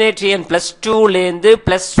 ஆக்சிஜனேற்ற எண் +2ல இருந்து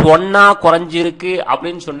 +1 குறைஞ்சிருக்கு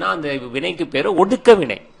அப்படின்னு சொன்னா அந்த வினைக்கு பேரு ஒடுக்க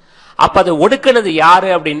வினை. அப்ப அதை ஒடுக்குனது யாரு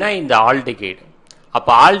அப்படின்னா இந்த ஆல்டிகைடு. அப்ப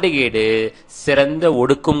ஆல்டிகைடு சிறந்த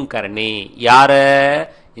ஒடுக்கும் கரணி. யார?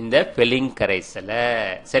 இந்த ஃபெலிங் கரைசல.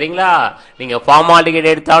 சரிங்களா? நீங்க ஃபார்மால்டிகைடு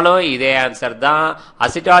எடுத்தாலும் இதே ஆன்சர் தான்,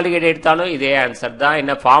 அசிட்டால்டிகைடு எடுத்தாலும் இதே ஆன்சர் தான்.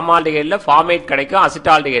 என்ன ஃபார்மால்டிகைடுல ஃபார்மேட் கிடைக்கும்,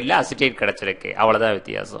 அசிட்டால்டிகைடுல அசிட்டேட் கிடைச்சிருக்கு. அவ்வளவுதான்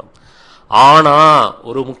வித்தியாசம். ஆனா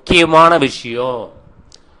ஒரு முக்கியமான விஷயம்,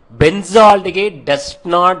 பென்சால்டிகைட் டஸ்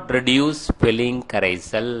நாட் ரெடியூஸ் ஃபெலிங்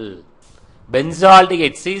கரைசல்.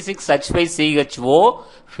 பென்சால்டிகைட் C6H5CHO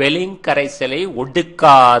ஃபெலிங் கரைசலை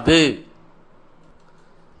ஒடுக்காது.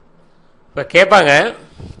 இப்ப கேட்பாங்க,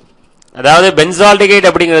 அதாவது பென்சால்டிகைட்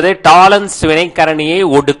அப்படிங்கிறது டாலன்ஸ் வினைக்கரணியை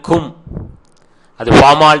ஒடுக்கும். அது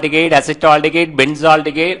ஃபார்மால்டிகைட், அசிட்டால்டிகைட்,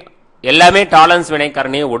 பென்சால்டிகைட் எல்லாமே டாலன்ஸ்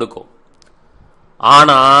வினைக்கரணியை ஒடுக்கும்.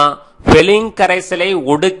 ஆனா ஃபெலிங் கரைசலை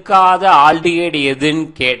ஒடுக்காத ஆல்டிகைட் எதுன்னு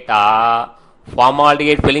கேட்டா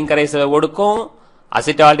ஃபார்மால்டிகைட் ஃபெலிங் கரைசலை ஒடுக்கும்,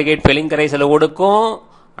 அசிட்டால்டிகைட் ஃபெலிங் கரைசலை ஒடுக்கும்.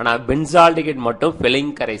 ஆனா பென்சால்டிகைட் மட்டும்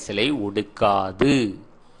ஃபெலிங் கரைசலை ஒடுக்காது.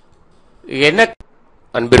 என்ன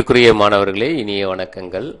அன்பிற்குரிய மாணவர்களே, இனிய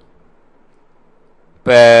வணக்கங்கள்.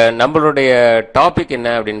 இப்ப நம்மளுடைய டாபிக் என்ன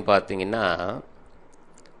அப்படின்னு பாத்தீங்கன்னா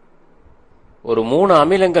ஒரு 3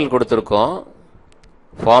 அமிலங்கள் கொடுத்திருக்கோம்.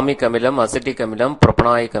 ஃபார்மிக் அமிலம், அசிட்டிக் அமிலம்,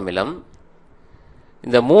 புரோப்பனாயிக் அமிலம்.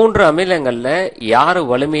 இந்த 3 அமிலங்கள்ல யாரு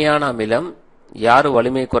வலிமையான அமிலம், யாரு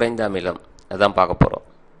வலிமை குறைந்த அமிலம் அதான் பார்க்க போறோம்.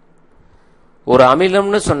 ஒரு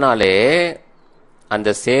அமிலம்னு சொன்னாலே அந்த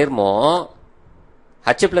சேர்மம்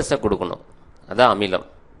H+ கொடுக்கணும். அதான் அமிலம்.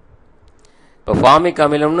 இப்போ ஃபார்மிக்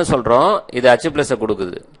அமிலம்னு சொல்றோம், இது H+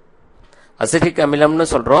 கொடுக்குது. அசிட்டிக் அமிலம்னு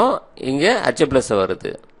சொல்றோம், இங்க H+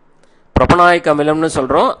 வருது. புரோபனாயிக் அமிலம்னு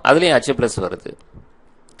சொல்றோம், அதுலயும் H+ வருது.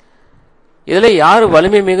 இதுல யார்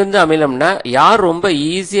வலிமை மிகுந்த அமிலம்னா, யார் ரொம்ப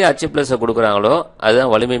ஈஸியா H+ கொடுக்குறாங்களோ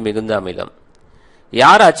அதுதான் வலிமை மிகுந்த அமிலம்.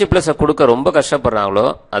 யார் H+ கொடுக்க ரொம்ப கஷ்டப்படுறாங்களோ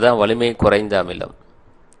அதான் வலிமை குறைந்த அமிலம்.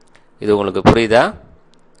 இது உங்களுக்கு புரியுதா?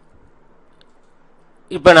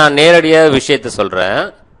 இப்ப நான் நேரடியா விஷயத்தை சொல்றேன்.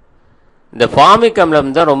 இந்த ஃபார்மிக்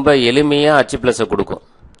அமிலம் தான் ரொம்ப எளிமையா H+ கொடுக்கும்.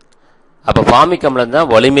 அப்ப ஃபார்மிக் அமிலம்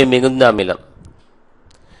தான் வலிமை மிகுந்த அமிலம்.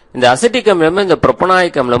 இந்த அசிட்டிக் அமிலமும் இந்த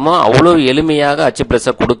புரோபனாயிக் அமிலமும் அவ்வளவு எளிமையாக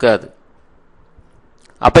H+ கொடுக்காது.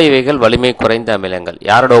 அப்ப இவைகள் வலிமை குறைந்த அமிலங்கள்.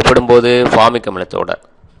 யாரோட ஒப்பிடும்போது? ஃபார்மிக் அமிலத்தோட.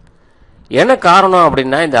 என்ன காரணம்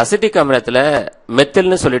அப்படின்னா, இந்த அசிட்டிக் அமிலத்துல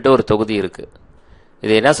மெத்தில்னு சொல்லிட்டு ஒரு தொகுதி இருக்கு.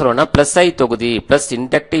 இது என்ன சொல்லுவோம்னா +I தொகுதி, பிளஸ்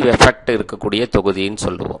இண்டக்டிவ் எஃபெக்ட் இருக்கக்கூடிய தொகுதின்னு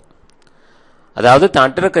சொல்லுவோம். அதாவது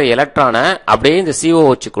தன்ட்டு இருக்கிற எலக்ட்ரானை அப்படியே இந்த CO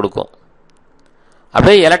கொடுக்கும்.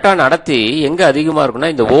 அப்படியே எலக்ட்ரான் அடர்த்தி எங்க அதிகமா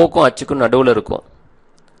இருக்குன்னா இந்த ஓக்கும் அச்சுக்கும் நடுவில் இருக்கும்.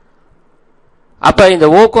 அப்ப இந்த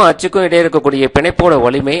ஓக்கும் அச்சுக்கும் இடையே இருக்கக்கூடிய பிணைப்போட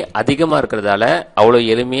வலிமை அதிகமா இருக்கிறதால அவ்வளவு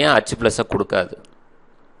எளிமையா H+ கொடுக்காது.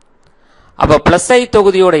 அப்ப +I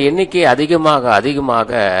தொகுதியோட எண்ணிக்கை அதிகமாக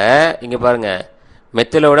அதிகமாக இங்க பாருங்க,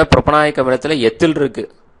 மெத்திலோட புரோபனாயிக் அமிலத்துல எத்தில் இருக்கு.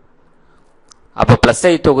 அப்ப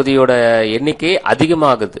 +I தொகுதியோட எண்ணிக்கை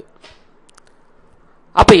அதிகமாகுது.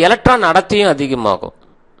 அப்ப எலக்ட்ரான் அடர்த்தியும் அதிகமாகும்.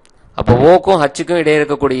 அப்ப ஓக்கும் ஹச்சுக்கும் இடையே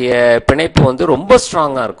இருக்கக்கூடிய பிணைப்பு வந்து ரொம்ப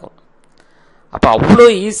ஸ்ட்ராங்கா இருக்கும். அப்ப அவ்வளோ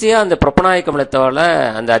ஈஸியா அந்த புரோபனாயிக் அமிலத்தால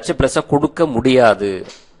அந்த H+ கொடுக்க முடியாது.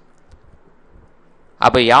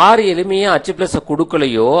 அப்ப யார் எளிமையா H+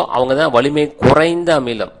 கொடுக்கலையோ அவங்க தான் வலிமை குறைந்த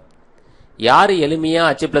அமிலம். யார் எளிமையா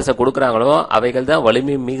H+ கொடுக்கறாங்களோ அவைகள் தான்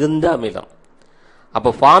வலிமை மிகுந்த அமிலம்.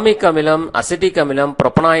 அப்ப ஃபார்மிக் அமிலம், அசிட்டிக் அமிலம்,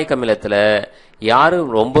 புரோபனாயிக் அமிலத்துல யாரு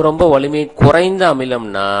ரொம்ப ரொம்ப வலிமை குறைந்த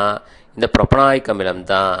அமிலம்னா இந்த புரோபனாயிக் அமிலம்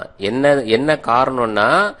தான். என்ன காரணம்னா,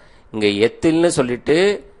 இங்க எத்தில்னு சொல்லிட்டு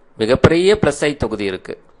மிகப்பெரிய +I தொகுதி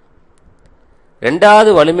இருக்கு. ரெண்டாவது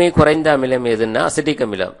வலிமை குறைந்த அமிலம் எதுன்னா அசிட்டிக்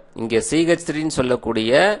அமிலம். இங்க CH3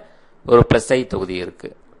 சொல்லக்கூடிய ஒரு +I தொகுதி இருக்கு.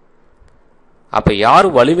 அப்ப யார்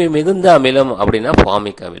வலிமை மிகுந்த அமிலம் அப்படின்னா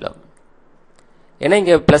ஃபார்மிக் அமிலம். ஏன்னா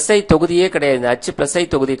இங்க +I தொகுதியே கிடையாது, இந்த H+I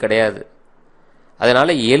தொகுதி கிடையாது.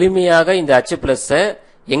 அதனால எளிமையாக இந்த H+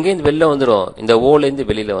 எங்கேருந்து வெளில வந்துடும்? இந்த ஓலேருந்து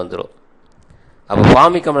வெளியில வந்துடும். அப்ப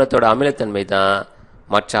ஃபார்மிக் அமிலத்தோட அமிலத்தன்மை தான்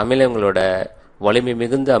மற்ற அமிலங்களோட வலிமை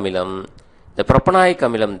மிகுந்த அமிலம். இந்த புரோபனாயிக்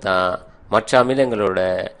அமிலம் தான் மற்ற அமிலங்களோட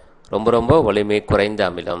ரொம்ப ரொம்ப வலிமை குறைந்த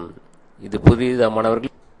அமிலம். இது புரியுதா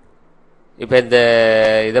மாணவர்கள்? இப்ப இந்த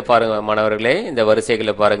இதை பாருங்க மாணவர்களே, இந்த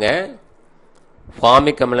வரிசைகளை பாருங்க.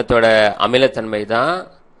 ஃபார்மிக் அமிலத்தோட அமிலத்தன்மை தான்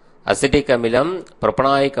அசிட்டிக் அமிலம்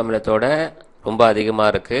புரோபனாயிக் அமிலத்தோட ரொம்ப அதிகமா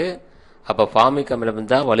இருக்கு. அப்ப ஃபார்மிக்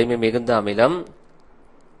அமிலம் தான் வலிமை மிகுந்த அமிலம்.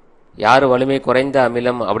 யாரு வலிமை குறைந்த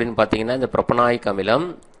அமிலம் அப்படின்னு பாத்தீங்கன்னா இந்த புரோபனாயிக் அமிலம்.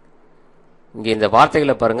 இங்க இந்த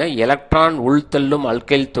வார்த்தைகளை பாருங்க, எலக்ட்ரான் உள்தள்ளும்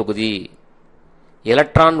அல்கைல் தொகுதி.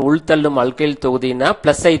 எலக்ட்ரான் உள்தள்ளும் அல்கைல் தொகுதினா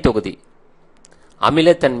 +I தொகுதி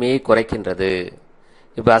அமிலத்தன்மையை குறைக்கின்றது.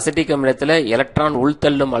 இப்ப அசிட்டிக் அமிலத்துல எலக்ட்ரான்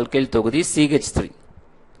உள்தள்ளும் அல்கைல் தொகுதி CH3,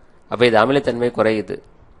 அப்ப இது அமிலத்தன்மை குறையுது.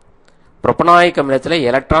 புரோபனாயிக் அமிலத்துல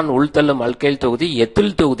எலக்ட்ரான் உள்தள்ளும் அல்கைல் தொகுதி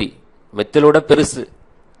எத்தில் தொகுதி, மெத்திலோட பெருசு.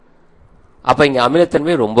 அப்ப இங்க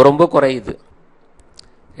அமிலத்தன்மை ரொம்ப ரொம்ப குறையுது.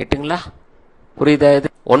 ரைட்டுங்களா? புரியுதா? இது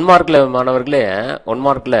 1 மார்க்ல மாணவர்களே, 1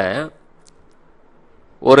 மார்க்ல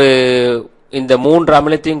ஒரு இந்த 3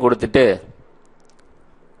 அமிலத்தையும் கொடுத்துட்டு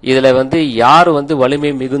இதுல யாரு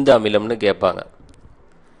வலிமை மிகுந்த அமிலம்னு கேட்பாங்க.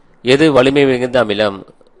 எது வலிமை மிகுந்த அமிலம்?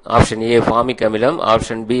 ஆப்ஷன் ஏ ஃபார்மிக் அமிலம்,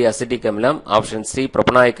 ஆப்ஷன் பி அசிட்டிக் அமிலம், ஆப்ஷன் சி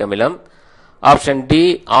புரோபனாயிக் அமிலம், ஆப்ஷன் டி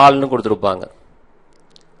ஆல்னு கொடுத்துருப்பாங்க.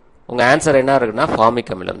 உங்க ஆன்சர் என்ன இருக்குன்னா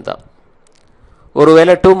ஃபார்மிக் அமிலம் தான்.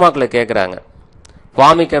 ஒருவேளை 2 மார்க்ல கேட்கறாங்க,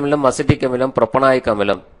 ஃபார்மிக் அமிலம், அசிட்டிக் அமிலம், புரோபனாயிக்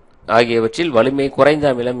அமிலம் ஆகியவற்றில் வலிமை குறைந்த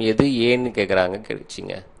அமிலம் எது ஏன்னு கேட்கறாங்க.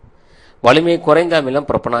 கேட்சிங்க, வலிமை குறைந்த அமிலம்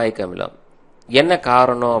புரோபனாயிக் அமிலம். என்ன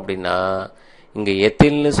காரணம் அப்படின்னா, இங்க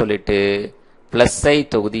எத்தில்னு சொல்லிட்டு +I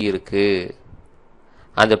தொகுதி இருக்கு.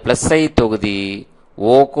 அந்த +I தொகுதி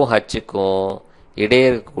ஓக்கும் ஹச்சுக்கும் இடையே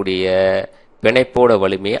இருக்கக்கூடிய பிணைப்போட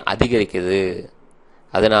வலிமையை அதிகரிக்குது.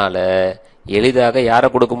 அதனால எளிதாக யாரை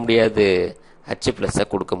கொடுக்க முடியாது? H+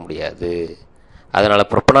 கொடுக்க முடியாது. அதனால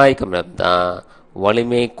புரோபனாயிக் அமிலம் தான்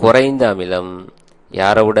வலிமை குறைந்த அமிலம்.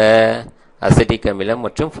 யாரை விட? அசிட்டிக் அமிலம்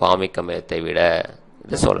மற்றும் ஃபார்மிக் அமிலத்தை விட.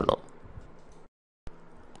 இதை சொல்லணும்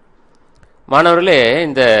மாணவர்களே.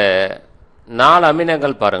 இந்த 4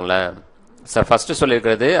 அமிலங்கள் பாருங்களேன். சார் ஃபர்ஸ்ட்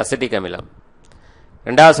சொல்லியிருக்கிறது அசிட்டிக் அமிலம்,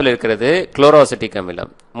 ரெண்டாவது சொல்லியிருக்கிறது குளோரோஅசிட்டிக்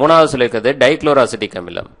அமிலம், மூணாவது சொல்லியிருக்கிறது டைக்ளோரோஅசிட்டிக்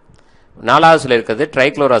அமிலம், நாலாவதுல இருக்கிறது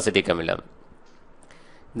ட்ரைக்ளோராசிட்டிக் அமிலம்.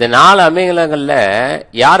 இந்த 4 அமிலங்கள்ல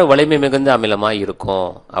யார் வலிமை மிகுந்த அமிலமா இருக்கும்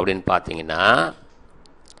அப்படின்னு பார்த்தீங்கன்னா,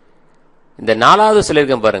 இந்த 4வது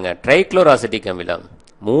சொல்லியிருக்கேன் பாருங்க, ட்ரைக்ளோராசிட்டிக் அமிலம்.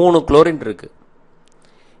 3 குளோரின் இருக்கு.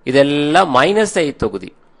 இதெல்லாம் மைனஸ் ஐ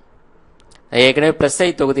தொகுதி. ஏற்கனவே பிளஸ் ஐ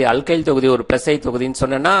தொகுதி, அல்கைல் தொகுதி ஒரு பிளஸ் ஐ தொகுதின்னு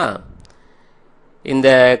சொன்னா, இந்த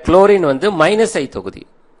குளோரின் வந்து மைனஸ் ஐ தொகுதி.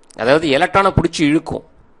 அதாவது எலக்ட்ரானை பிடிச்சி இழுக்கும்.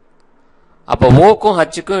 அப்போ ஓக்கும்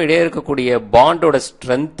ஹச்சுக்கும் இடையே இருக்கக்கூடிய பாண்டோட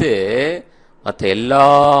ஸ்ட்ரென்த்து மற்ற எல்லா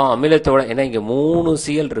அமிலத்தோட, ஏன்னா இங்க 3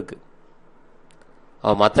 சிஎல் இருக்கு,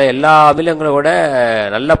 மற்ற எல்லா அமிலங்களோட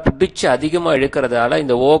நல்லா பிடிச்சி அதிகமாக இழுக்கிறதால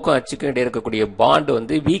இந்த ஓக்கும் ஹச்சுக்கும் இடையே இருக்கக்கூடிய பாண்டு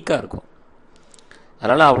வந்து வீக்கா இருக்கும்.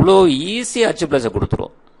 அதனால அவ்வளோ ஈஸியா H+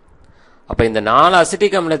 கொடுத்துரும். அப்ப இந்த 4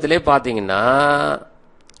 அசிட்டிக் அமிலத்திலே பாத்தீங்கன்னா,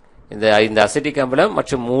 இந்த அசிட்டிக் அமிலம்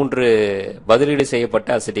மற்றும் 3 பதிலீடு செய்யப்பட்ட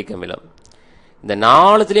அசிட்டிக் அமிலம், இந்த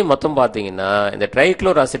 4த்துலயும் மொத்தம் பாத்தீங்கன்னா இந்த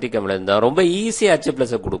ட்ரைக்ளோர் அசிட்டிக் அமிலம் தான் ரொம்ப ஈஸியா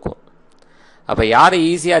H+ கொடுக்கும். அப்ப யாரு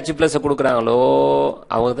ஈஸியா H+ கொடுக்குறாங்களோ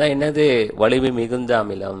அவங்க தான் என்னது, வலிமை மிகுந்த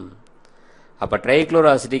அமிலம். அப்ப ட்ரைக்ளோர்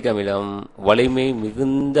அசிட்டிக் அமிலம் வலிமை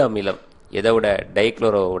மிகுந்த அமிலம். எதை விட?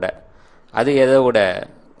 டைக்ளோரோவோட. அது எதை விட?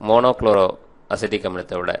 மோனோக்ளோரோ அசிட்டிக்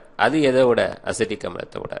அமிலத்தை விட. அது எதை விட? அசிட்டிக்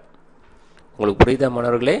அமிலத்தை விட. உங்களுக்கு புரியுதா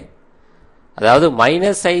மாணவர்களே? அதாவது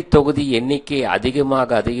மைனஸ் ஐ தொகுதி எண்ணிக்கை அதிகமாக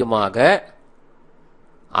அதிகமாக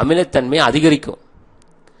அமிலத்தன்மை அதிகரிக்கும்.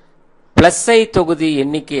 பிளஸ் ஐ தொகுதி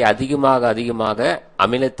எண்ணிக்கை அதிகமாக அதிகமாக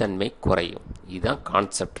அமிலத்தன்மை குறையும். இதுதான்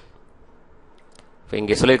கான்செப்ட். இப்போ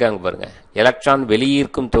இங்கே சொல்லியிருக்காங்க பாருங்க, எலக்ட்ரான்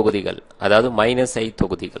வெளியீர்க்கும் தொகுதிகள், அதாவது மைனஸ் ஐ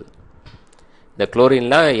தொகுதிகள். இந்த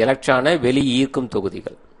குளோரின்ல எலக்ட்ரானை வெளியீர்க்கும்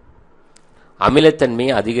தொகுதிகள்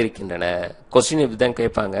அமிலத்தன்மையை அதிகரிக்கின்றன. கொஸ்டின் இப்படிதான்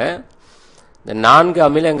கேட்பாங்க, இந்த 4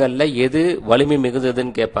 அமிலங்கள்ல எது வலிமை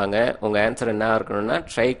மிகுந்ததுன்னு கேட்பாங்க. உங்க ஆன்சர் என்ன இருக்கணும்னா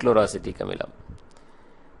ட்ரைக்ளோராசிட்டிக் அமிலம்.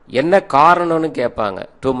 என்ன காரணம்னு கேட்பாங்க,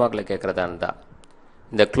 2 மார்க்ல கேட்கறதா இருந்தா.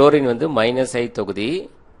 இந்த குளோரின் வந்து மைனஸ் ஐ தொகுதி,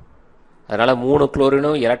 அதனால 3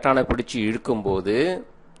 குளோரினும் எலக்ட்ரானை பிடிச்சி இழுக்கும் போது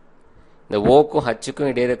இந்த ஓக்கும் ஹச்சுக்கும்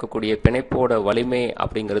இடையே இருக்கக்கூடிய பிணைப்போட வலிமை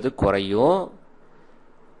அப்படிங்கிறது குறையும்.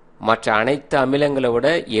 மற்ற அனைத்து அமிலங்களை விட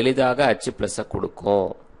எளிதாக H+ கொடுக்கும்.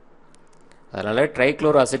 அதனால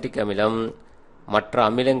ட்ரைக்ளோர் அசிட்டிக் அமிலம் மற்ற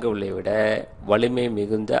அமிலங்களை விட வலிமை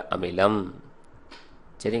மிகுந்த அமிலம்.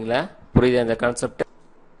 சரிங்களா? புரியுதா இந்த கான்செப்ட்?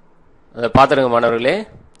 அதை பார்த்துருங்க மாணவர்களே.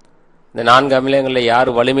 இந்த 4 அமிலங்களில் யார்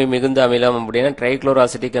வலிமை மிகுந்த அமிலம் அப்படின்னா ட்ரைக்ளோர்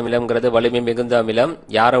அசிட்டிக் அமிலம்ங்கிறது வலிமை மிகுந்த அமிலம்.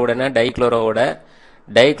 யாரோடனா? டைக்ளோரோவோட.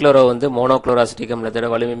 டைக்ளோரோ வந்து மோனோக்ளோர் அசிட்டிக் அமிலத்தோட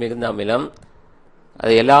வலிமை மிகுந்த அமிலம்.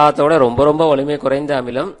 அது எல்லாத்தோட ரொம்ப ரொம்ப வலிமை குறைந்த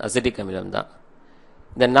அமிலம் அசிட்டிக் அமிலம் தான்.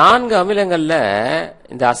 இந்த 4 அமிலங்கள்ல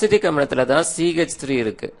இந்த அசிட்டிக் அமிலத்துல தான் CH3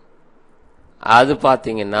 இருக்கு. அது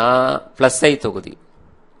பாத்தீங்கன்னா பிளஸ் ஐ தொகுதி,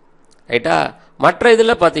 ரைட்டா? மற்ற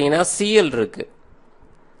இதுல பாத்தீங்கன்னா Cl இருக்கு,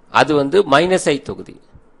 அது வந்து மைனஸ் ஐ தொகுதி.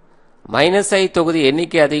 மைனஸ் ஐ தொகுதி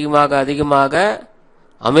எண்ணிக்கை அதிகமாக அதிகமாக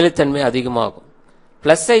அமிலத்தன்மை அதிகமாகும்.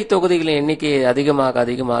 பிளஸ் ஐ தொகுதிகளின் எண்ணிக்கை அதிகமாக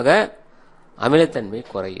அதிகமாக அமிலத்தன்மை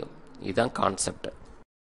குறையும். இதுதான் கான்செப்ட்.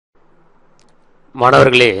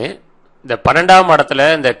 மாணவர்களே, இந்த 12ஆம் இடத்துல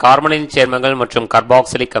இந்த கார்பனின் சேர்மங்கள் மற்றும்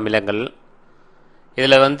கார்பாக்சிலிக் அமிலங்கள்,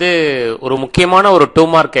 இதுல வந்து ஒரு முக்கியமான ஒரு 2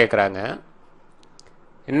 மார்க் கேட்கிறாங்க.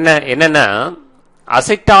 என்னன்னா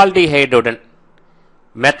அசிட்டால்டிஹைடுடன்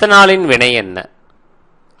மெத்தனாலின் வினை என்ன?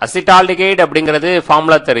 அசிட்டால்டிஹைடு அப்படிங்கிறது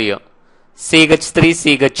ஃபார்முலா தெரியும்,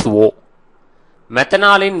 CH3CHO.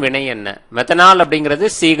 மெத்தனாலின் வினை என்ன? மெத்தனால் அப்படிங்கிறது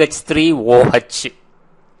CH3OH,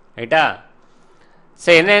 ரைட்டா?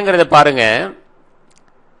 சரி, என்னங்கிறத பாருங்க.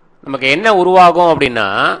 நமக்கு என்ன உருவாகும் அப்படின்னா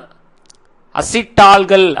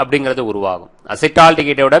அசிட்டால்கள் அப்படிங்கிறது உருவாகும்.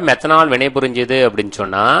 அசிட்டால்டிஹைடோட மெத்தனால் வினை புரிஞ்சுது அப்படின்னு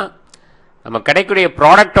சொன்னா நம்ம கிடைக்கக்கூடிய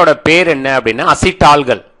ப்ராடக்டோட பேர் என்ன அப்படின்னா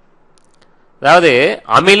அசிட்டால்கள். அதாவது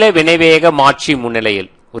அமில வினைவேக மாற்றி முன்னிலையில்,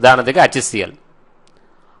 உதாரணத்துக்கு HCl.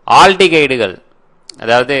 ஆல்டிகைடுகள்,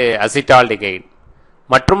 அதாவது அசிட்டால்டிகைடு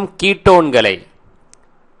மற்றும் கீட்டோன்களை,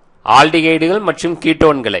 ஆல்டிகைடுகள் மற்றும்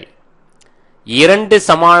கீட்டோன்களை 2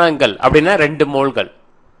 சமானங்கள் அப்படின்னா 2 மோல்கள்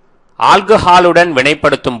ஆல்கஹாலுடன்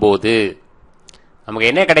வினைப்படுத்தும் போது நமக்கு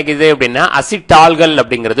என்ன கிடைக்குது அப்படின்னா அசிட்டால்கள்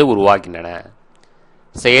அப்படிங்கிறது உருவாகின்றன.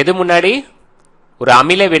 எது முன்னாடி? ஒரு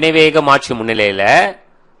அமில வினைவேக மாற்றி முன்னிலையில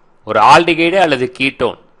ஒரு ஆல்டிகைடு அல்லது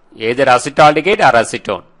கீட்டோன், எதர் அசிட்டால்டிகைடு ஆர்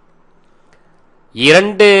அசிட்டோன்,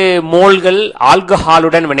 2 மோல்கள்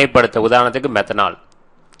ஆல்கஹாலுடன் வினைப்படுத்த, உதாரணத்துக்கு மெத்தனால்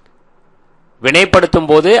வினைப்படுத்தும்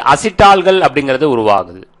போது அசிட்டால்கள் அப்படிங்கிறது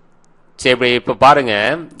உருவாகுது. சரி, இப்ப பாருங்க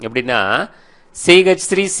எப்படின்னா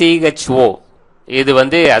CH3CHO இது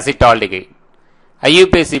வந்து அசிட்டால்டிகைடு.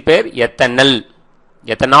 ஐயுபிஏசி பேர் எத்தனல்,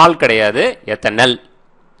 எத்தனால் கிடையாது, எத்தனல்.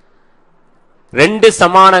 2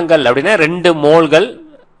 சமானங்கள் அப்படின்னா 2 மோல்கள்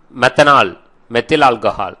மெத்தனால், மெத்தில்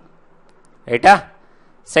ஆல்கஹால், ரைட்டா?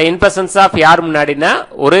 இன் பிரசன்ஸ் ஆஃப் யார் முன்னாடினா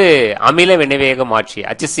ஒரு அமில வினைவேக மாற்றி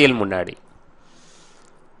HCl முன்னாடி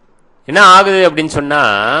என்ன ஆகுது அப்படின்னு சொன்னா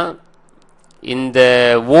இந்த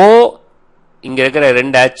O இங்க இருக்கிற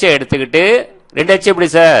 2 H எடுத்துக்கிட்டு 2 H எப்படி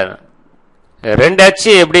சார் 2 H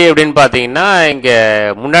எப்படி அப்படின்னு பாத்தீங்கன்னா இங்க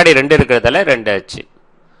முன்னாடி 2 இருக்கிறதால 2 H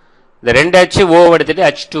இந்த 2 H O எடுத்துட்டு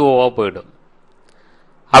H2O போயிடும்.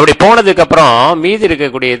 அப்படி போனதுக்கு அப்புறம் மீதி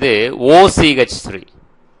இருக்கக்கூடியது OCH3.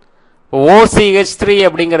 OCH3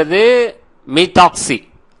 அப்படிங்கிறது மீத்தாக்சி.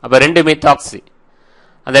 அப்ப 2 மீத்தாக்சி.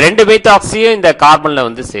 அந்த 2 மீத்தாக்சியும் இந்த கார்பன்ல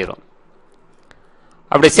வந்து சேரும்.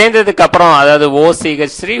 அப்படி சேர்ந்ததுக்கு அப்புறம் அதாவது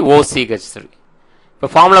OCH3 OCH3. இப்ப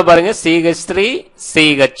ஃபார்முலா பாருங்க CH3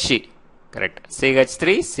 CH correct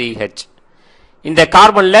CH3 CH. இந்த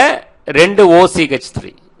கார்பன்ல 2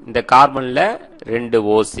 OCH3. இந்த கார்பன்ல 2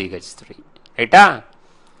 OCH3 ரைட்டா.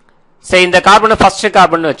 சரி இந்த கார்பனை ஃபர்ஸ்ட்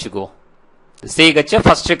கார்பன் வச்சுக்கோ. CH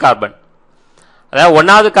first carbon. அதாவது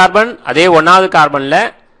 1வது கார்பன் அதே 1வது கார்பன்ல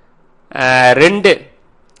 2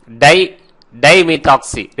 டை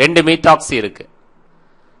மீத்தாக்சி 2 மீத்தாக்சி இருக்கு.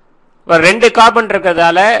 2 கார்பன்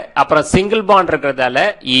இருக்கிறதால அப்புறம் சிங்கிள் பாண்ட் இருக்கிறதால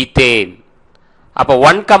ஈத்தேன். அப்ப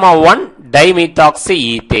 1,1 டைமீத்தாக்சி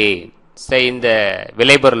ஈத்தேன். சரி இந்த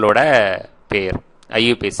விளைபொருளோட பேர்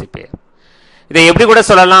IUPAC பேர். இதை எப்படி கூட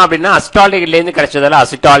சொல்லலாம் அப்படின்னா அசிட்டால்டிகைட்ல இருந்து கிடைச்சதால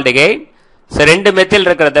அசிட்டால்டிகைட். 2 மெத்தில்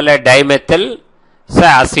இருக்கிறதால டைமெத்தில்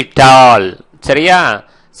அசிட்டால். சரியா.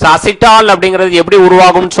 அசிட்டால் அப்படிங்கிறது எப்படி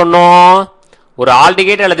உருவாகும் சொன்னோம். ஒரு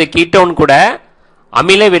ஆல்டிகைட் அல்லது கீட்டோன் கூட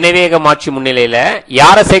அமில வினைவேக மாற்றி முன்னிலையில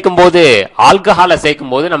யாரை சேர்க்கும் போது ஆல்கஹாலை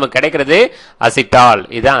சேர்க்கும் போது நமக்கு கிடைக்கிறது அசிட்டால்.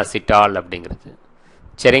 இதுதான் அசிட்டால் அப்படிங்கிறது.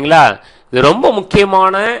 சரிங்களா. இது ரொம்ப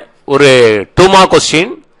முக்கியமான ஒரு 2 மார்க்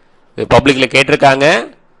கொஸ்டின். இது பப்ளிக்ல கேட்டிருக்காங்க.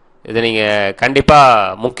 இதை நீங்க கண்டிப்பா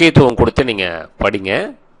முக்கியத்துவம் கொடுத்து நீங்க படிங்க.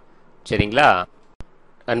 சரிங்களா.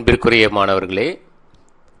 அன்பிற்குரிய மாணவர்களே,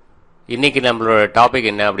 இன்னைக்கு நம்மளோட டாபிக்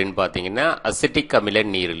என்ன அப்படின்னு பாத்தீங்கன்னா அசிட்டிக் அமில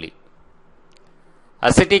நீரிலி.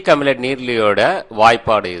 அசிட்டிக் அமில நீரிலியோட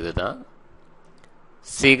வாய்ப்பாடு இதுதான்.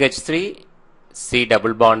 CH3 C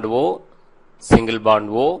double bond O single bond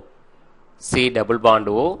O C double bond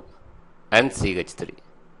O and CH3.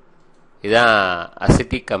 இதான்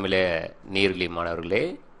அசிட்டிக் அமில நீரிலி மாணவர்களே.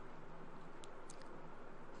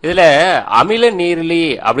 இதுல அமில நீரிலி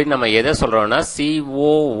அப்படின்னு நம்ம எதை சொல்றோம்னா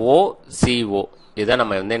COO இதை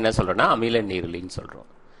நம்ம வந்து என்ன சொல்றோம்னா அமில நீரிலின்னு சொல்றோம்.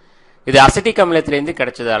 இது அசிட்டிக் அமிலத்திலிருந்து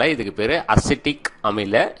கிடைச்சதால இதுக்கு பேரு அசிட்டிக்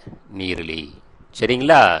அமில நீரிலி.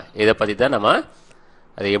 சரிங்களா. இதை பத்தி தான் நம்ம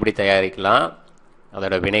அதை எப்படி தயாரிக்கலாம்,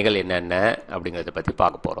 அதோட வினைகள் என்னென்ன அப்படிங்கறத பத்தி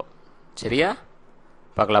பார்க்க போறோம். சரியா.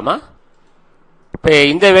 பார்க்கலாமா. இப்ப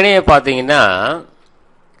இந்த வினையை பாத்தீங்கன்னா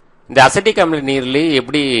இந்த அசிட்டிக் அமில நீரிலி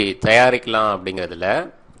எப்படி தயாரிக்கலாம் அப்படிங்கிறதுல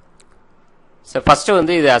ஃபர்ஸ்ட்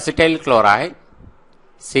வந்து இது acetyl chloride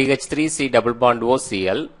CH3 C double bond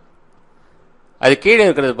OCl. அது கீழே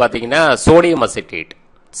இருக்கிறது பாத்தீங்கன்னா sodium acetate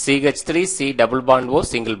CH3 C double bond O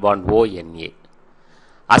single bond ONA.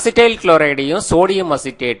 Acetyl குளோரைடையும் sodium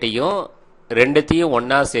அசிட்டேட்டையும் ரெண்டுத்தையும்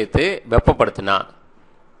ஒன்னா சேர்த்து வெப்பப்படுத்தினா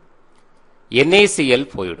NaCl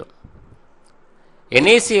போயிடும்.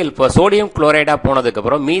 NaCl சோடியம் குளோரைடா போனதுக்கு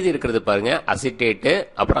அப்புறம் மீதி இருக்கிறது பாருங்க அசிட்டேட்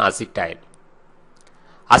அப்புறம் அசிட்டைல்.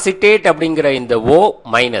 அசிட்டேட் அப்படிங்கிற இந்த O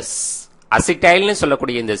மைனஸ் அசிட்டைல்னு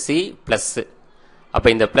சொல்லக்கூடிய இந்த C பிளஸ். அப்ப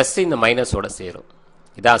இந்த பிளஸ் இந்த மைனஸோட சேரும்.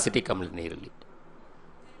 இதான் அசிட்டிக் அமில நீரிலி.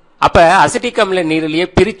 அப்ப அசிட்டிக் அமில நீரிலியை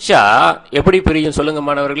பிரிச்சா எப்படி பிரியும் சொல்லுங்க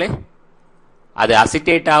மாணவர்களே. அது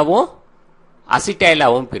அசிட்டேட்டாவும்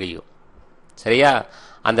அசிட்டைலாவும் பிரியும். சரியா.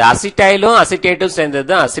 அந்த அசிட்டைலும் அசிட்டேட்டும் சேர்ந்தது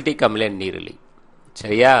தான் அசிட்டிக் அமில நீரிலி.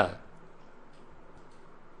 சரியா.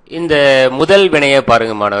 இந்த முதல் வினையை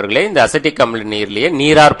பாருங்க மாணவர்களே. இந்த அசிட்டிக் அமில நீரிலியை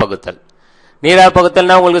நீரார் பகுத்தல். நீரார்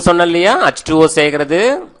பகுத்தல்னா உங்களுக்கு சொன்ன இல்லையா H2O சேர்க்கிறது.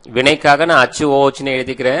 வினைக்காக நான் HOHன்னு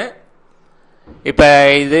எழுதிக்கிறேன். இப்ப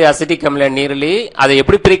இது அசிட்டிக் அமில நீரிலி. அதை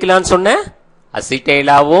எப்படி பிரிக்கலாம்னு சொன்னேன்.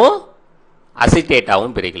 அசிட்டைலாவும்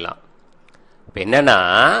அசிட்டேட்டாவும் பிரிக்கலாம். இப்ப என்னன்னா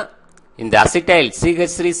இந்த acetyl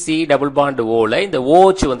CH3 C double bond Oல இந்த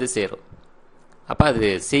OH வந்து சேரும். அப்ப அது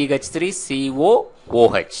CH3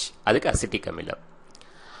 COOH. அதுக்கு அசிட்டிக் அமிலம்.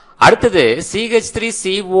 அடுத்தது CH3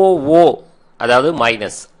 COO அதாவது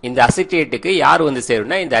மைனஸ். இந்த அசிட்டேட்டுக்கு யார் வந்து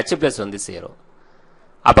சேரும்னா இந்த H பிளஸ் வந்து சேரும்.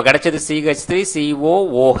 அப்ப கிடைச்சது CH3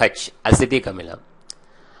 COOH அசிட்டிக் அமிலம்.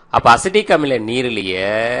 அப்ப அசிட்டிக் அமில நீரிலிய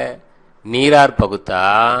நீரார் பகுத்தா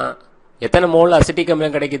எத்தனை மோல் அசிட்டிக்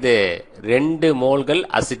அமிலம் கிடைக்குது. 2 மோல்கள்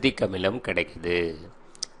அசிட்டிக் அமிலம் கிடைக்குது.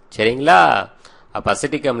 சரிங்களா. அப்ப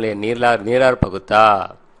அசிட்டிக் அமில நீரார் பகுத்தா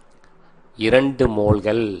 2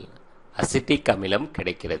 மோல்கள் அசிட்டிக் அமிலம்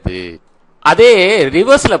கிடைக்கிறது. அதே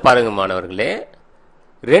ரிவர்ஸ்ல பாருங்க மாணவர்களே.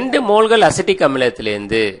 2 மோல்கள் அசிட்டிக்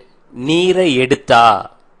அமிலத்திலிருந்து நீரை எடுத்தா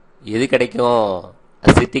எது கிடைக்கும்.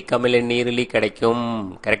 அசிட்டிக் அமில நீரிலி கிடைக்கும்.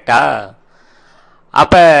 கரெக்டா?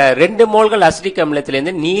 அப்ப 2 மோல்கள் அசிட்டிக்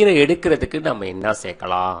அமிலத்திலிருந்து நீரை எடுக்கிறதுக்கு நம்ம என்ன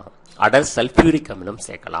சேர்க்கலாம்? அடர் சல்பியூரிக் அமிலம்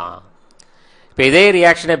சேர்க்கலாம். இப்ப இதே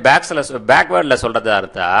ரியாக்ஷனை பேக்வேர்ட்ல சொல்றதா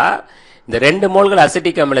இருந்தா, இந்த 2 மோல்கள்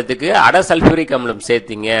அசிட்டிக் அமிலத்துக்கு அடர் சல்பியூரிக் அமிலம்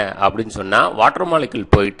சேர்த்தீங்க அப்படின்னு சொன்னா வாட்டர்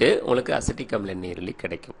மாலிகுல் போயிட்டு உங்களுக்கு அசிட்டிக் அமில நீரிலி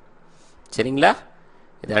கிடைக்கும். சரிங்களா?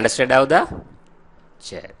 இது அண்டர்ஸ்டாண்ட் ஆகுதா?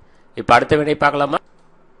 சரி, இப்ப அடுத்த வினை பார்க்கலாமா?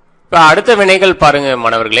 இப்ப அடுத்த வினைகள் பாருங்க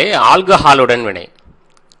மாணவர்களே. ஆல்கஹாலுடன் வினை.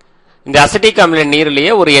 இந்த அசிட்டிக் அமில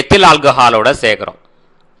நீரிலேயே ஒரு எத்தில் ஆல்கஹாலோட சேர்க்கிறோம்.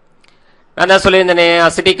 நான் தான் சொல்லியிருந்தேனே,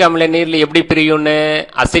 அசிட்டிக் அமில நீர்ல எப்படி பிரியும்னு,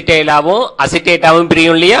 அசிட்டைலாவும் அசிட்டேட்டாவும்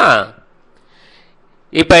பிரியும் இல்லையா?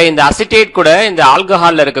 இப்ப இந்த அசிட்டேட் கூட இந்த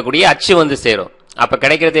ஆல்கஹால்ல இருக்கக்கூடிய அச்சு வந்து சேரும். அப்ப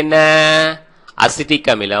கிடைக்கிறது என்ன? அசிட்டிக்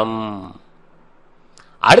அமிலம்.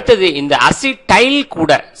 அடுத்தது இந்த அசிட்டைல்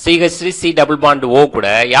கூட CH3C டபுள் பாண்ட் O கூட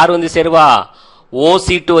யார் வந்து சேருவா?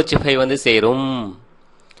 OC2H5 வந்து சேரும்.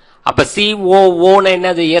 அப்ப COO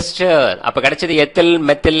என்னது? எஸ்டர். அப்ப கிடைச்சது எத்தில்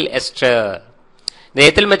மெத்தில் எஸ்டர். இந்த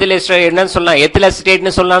எத்தில் மெத்தில் எஸ்டர் என்னன்னு சொல்லலாம்? எத்தில்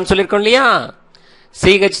அசிட்டேட்னு சொல்லலாம்னு சொல்லிருக்கோம் இல்லையா?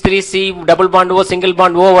 CH3C double bond O single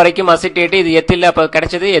bond O வரைக்கும் அசிட்டேட். இது எத்தில். அப்ப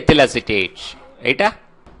கிடைச்சது எத்தில் அசிட்டேட். ரைட்டா?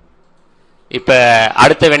 இப்ப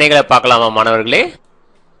அடுத்த வினைகளை பார்க்கலாமா மாணவர்களே?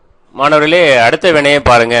 மாணவர்களே, அடுத்த வினையை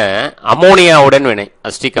பாருங்க. அமோனியாவுடன் வினை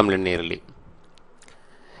அசிட்டிக் அமில நீரிலி.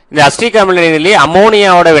 இந்த அசிட்டிக் அமில நீரிலி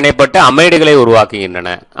அமோனியாவோட வினைப்பட்டு அமைடுகளை உருவாக்குகின்றன.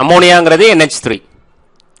 அமோனியாங்கிறது NH3.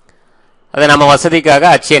 அதை நம்ம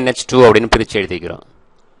வசதிக்காக HNH2 அப்படின்னு பிரிச்சு எழுதிக்கிறோம்.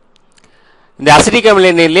 இந்த அசிட்டிக்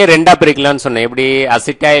அமில நீரிலே ரெண்டா பிரிக்கலாம்னு சொன்னேன். எப்படி?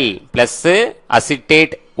 Acetyl plus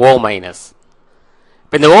acetate O minus.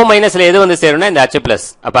 இப்ப இந்த O மைனஸ்ல எது வந்து சேரும்னா இந்த H பிளஸ்.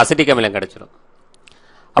 அப்ப அசிட்டிக் அமிலம் கிடைச்சிடும்.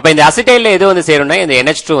 அப்ப இந்த அசிட்டைல்ல எது வந்து சேரும்னா இந்த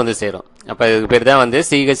NH2 வந்து சேரும். அப்ப இதுக்கு பேர் தான் வந்து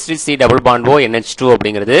CH3C double bond O NH2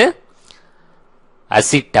 அப்படிங்கிறது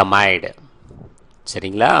அசிட்டமைடு.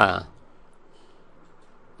 சரிங்களா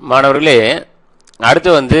மாணவர்களே? அடுத்து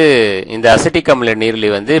வந்து இந்த அசிட்டிக் அமில நீரிலி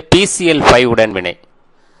வந்து PCl5 உடன் வினை.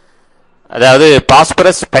 அதாவது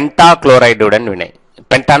பாஸ்பரஸ் பென்டா குளோரைடுடன் வினை.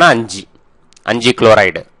 பென்டானா 5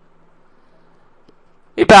 குளோரைடு.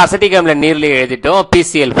 இப்ப அசிட்டிக் அமில நீரிலி எழுதிட்டோம்,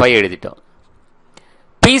 PCl5 எழுதிட்டோம்.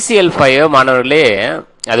 PCl5 மாணவர்களே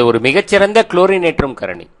அது ஒரு மிகச்சிறந்த குளோரினேற்றும்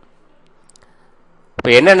கரணி. இப்ப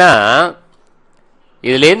என்னன்னா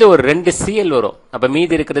இதுல இருந்து ஒரு 2 Cl வரும். அப்ப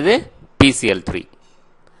மீதி இருக்கிறது PCl3.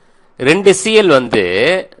 2 Cl வந்து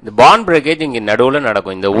இந்த பாண்ட் பிரேக்கேஜ் இங்க நடுவுல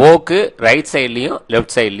நடக்கும். இந்த ஓக்கு ரைட் சைட்லயும்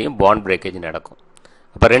லெஃப்ட் சைட்லயும் பாண்ட் பிரேக்கேஜ் நடக்கும்.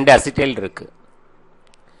 அப்ப 2 அசிட்டைல் இருக்கு.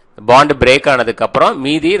 பாண்ட் பிரேக் ஆனதுக்கு அப்புறம்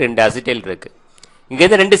மீதி 2 அசிட்டைல் இருக்கு. இங்க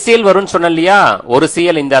இருந்து 2 Cl வரும்னு சொன்ன இல்லையா? ஒரு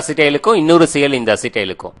Cl இந்த அசிட்டைலுக்கும் இன்னொரு Cl இந்த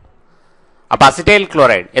அசிட்டைலுக்கும். அப்ப அசிட்டைல்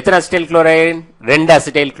குளோரைடு. எத்தனை அசிட்டைல் குளோரைடு? 2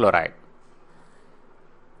 acetyl chloride.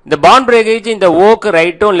 இந்த பாண்ட் பிரேக்கேஜ் இந்த ஓக்கு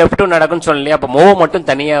ரைட்டும் லெஃப்டும் நடக்கும்னு சொன்ன இல்லையா? அப்ப ஓ மட்டும்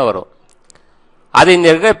தனியா வரும். அது இந்த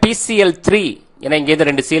இருக்கிற PCl3. ஏன்னா இங்க இருந்து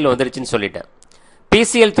 2 Cl வந்துருச்சுன்னு சொல்லிட்டேன்.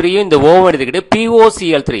 PCl3யும் இந்த ஓ எடுத்துக்கிட்டு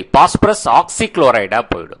POCl3 பாஸ்பரஸ் ஆக்சி குளோரைடா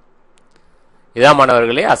போயிடும். இதான்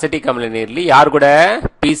மாணவர்களே அசிட்டிக் அமில நீரிலி யார் கூட?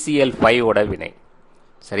 PCl5 ஓட வினை.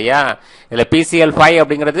 சரியா? இதுல PCl5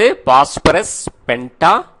 அப்படிங்கிறது பாஸ்பரஸ்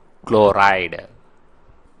பென்டா குளோரைடு.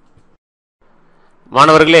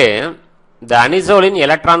 மாணவர்களே, இந்த அனிசோலின்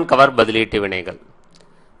எலக்ட்ரான் கவர் பதிலீட்டு வினைகள்.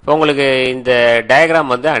 இப்போ உங்களுக்கு இந்த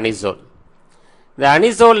டயக்ராம் வந்து அனிசோல். இந்த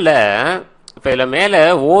அனிசோல்ல இப்போ இதில் மேலே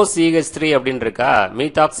OCH3 அப்படின்னு இருக்கா,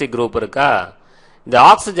 மீத்தாக்சி குரூப் இருக்கா. இந்த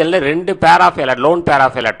ஆக்சிஜன்ல 2 pair of lone pair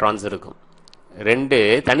of electrons இருக்கும். 2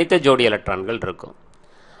 தனித்த ஜோடி எலக்ட்ரான்கள் இருக்கும்.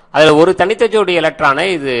 அதில் ஒரு தனித்த ஜோடி எலக்ட்ரானை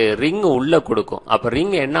இது ரிங் உள்ள கொடுக்கும். அப்போ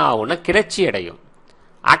ரிங் என்ன ஆகும்னா கிளர்ச்சி அடையும்,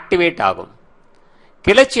 ஆக்டிவேட் ஆகும்.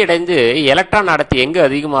 கிளர்ச்சி அடைந்து எலக்ட்ரான் அடர்த்தி எங்க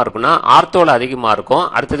அதிகமா இருக்கும்னா ஆர்த்தோல அதிகமா இருக்கும்,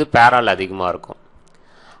 அடுத்தது பேரால் அதிகமா இருக்கும்.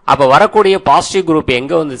 அப்ப வரக்கூடிய பாசிட்டிவ் குரூப்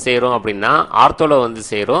எங்க வந்து சேரும் அப்படின்னா ஆர்த்தோல வந்து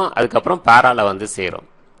சேரும், அதுக்கப்புறம் பேரால வந்து சேரும்.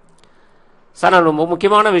 சார் ரொம்ப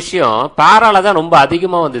முக்கியமான விஷயம், பேரால தான் ரொம்ப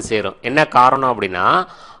அதிகமா வந்து சேரும். என்ன காரணம் அப்படின்னா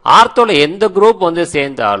ஆர்த்தோல எந்த குரூப் வந்து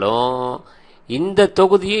சேர்ந்தாலும் இந்த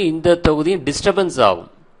தொகுதியும் டிஸ்டர்பன்ஸ் ஆகும்.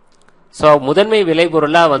 ஸோ முதன்மை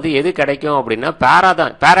விளைபொருளா வந்து எது கிடைக்கும் அப்படின்னா பேரா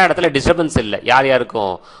தான். பேரா இடத்துல டிஸ்டர்பன்ஸ் இல்லை. யார்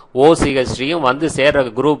யாருக்கும்? OCH3யும் வந்து சேர்ற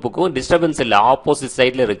குரூப்புக்கும் டிஸ்டர்பன்ஸ் இல்லை, ஆப்போசிட்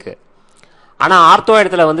சைட்ல இருக்கு. ஆனா ஆர்த்தோ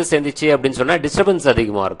இடத்துல வந்து சேர்ந்துச்சு அப்படின்னு சொன்னா டிஸ்டர்பன்ஸ்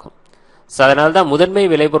அதிகமா இருக்கும். ஸோ அதனால தான் முதன்மை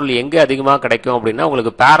விளைபொருள் எங்க அதிகமாக கிடைக்கும் அப்படின்னா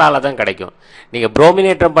உங்களுக்கு பேரால தான் கிடைக்கும். நீங்க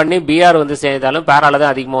புரோமினேற்றம் பண்ணி BR வந்து சேர்ந்தாலும் பேரால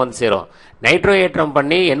தான் அதிகமாக வந்து சேரும். நைட்ரோ ஏற்றம்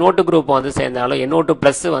பண்ணி NO2 குரூப் வந்து சேர்ந்தாலும் NO2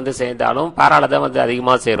 பிளஸ் வந்து சேர்ந்தாலும் பேரால தான் வந்து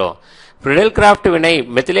அதிகமாக சேரும். ஃப்ரிடல் கிராஃப்ட் வினை,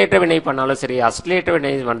 மெத்திலேற்ற வினை பண்ணாலும் சரி, அசிலேற்ற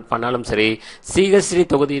வினை பண்ணாலும் சரி, CH3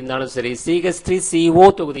 தொகுதி இருந்தாலும் சரி, CH3CO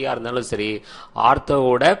தொகுதியா இருந்தாலும் சரி,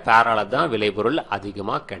 ஆர்த்தோவோட பேரால தான் விளைபொருள்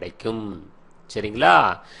அதிகமா கிடைக்கும். சரிங்களா?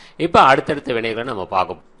 இப்ப அடுத்தடுத்த வினைகளை நம்ம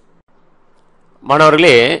பார்ப்போம்.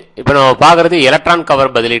 மாணவர்களே, இப்போ நம்ம பார்க்கறது எலக்ட்ரான்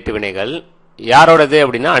கவர் பதிலீட்டு வினைகள். யாரோடது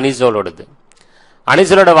அப்படின்னா அனிசோலோடது.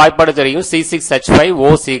 அனிசோலோட வாய்ப்பாடு தெரியும்,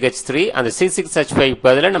 C6H5OCH3. அந்த C6H5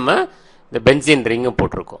 பதில நம்ம இந்த பென்சீன் ரிங்கும்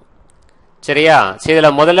போட்டிருக்கோம். சரியா? சரி,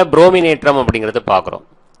 இதில் முதல்ல புரோமினேற்றம் அப்படிங்கிறத பார்க்குறோம்.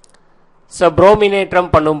 ஸோ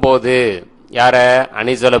புரோமினேற்றம் பண்ணும்போது யார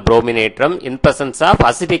அனிசோல புரோமினேற்றம் இன் பிரசன்ஸ் ஆஃப்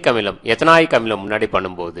அசிட்டிக் அமிலம், எத்தனாயிக் அமிலம் முன்னாடி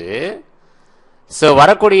பண்ணும்போது ஸோ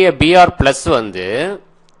வரக்கூடிய பிஆர் பிளஸ் வந்து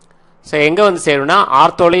ஸோ எங்கே வந்து சேரும்னா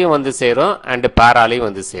ஆர்த்தோலையும் வந்து சேரும் அண்ட் பேராலையும்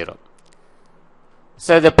வந்து சேரும்.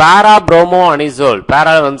 ஸோ இது பேரா புரோமோ அனிசோல்,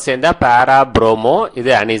 பேரா வந்து சேர்ந்தா பேரா புரோமோ,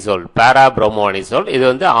 இது அனிசோல், பேரா புரோமோ அனிசோல், இது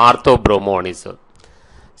வந்து ஆர்த்தோ புரோமோ அனிசோல்.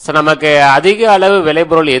 ஸோ நமக்கு அதிக அளவு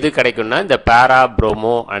விளைபொருள் எது கிடைக்கும்னா இந்த பேரா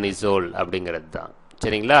புரோமோ அனிசோல் அப்படிங்கிறது தான்.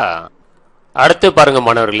 சரிங்களா? அடுத்து பாருங்க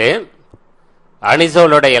மாணவர்களே,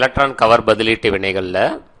 அனிசோலோட எலக்ட்ரான் கவர் பதிலீட்டு வினைகளில்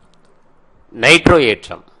நைட்ரோ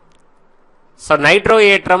ஏற்றம். ஸோ நைட்ரோ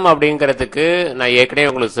ஏற்றம் அப்படிங்கிறதுக்கு நான் ஏற்கனவே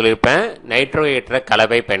உங்களுக்கு சொல்லியிருப்பேன், நைட்ரோ ஏற்ற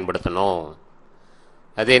கலவை பயன்படுத்தணும்.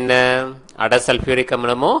 அது என்ன? அட சல்ஃபியூரிக்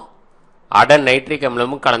அமிலமும் அட நைட்ரிக்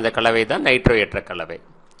அமிலமும் கலந்த கலவை தான் நைட்ரோ ஏற்ற கலவை.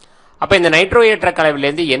 அப்போ இந்த நைட்ரோ ஏற்ற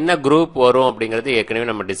கலவையிலேருந்து என்ன குரூப் வரும் அப்படிங்கிறது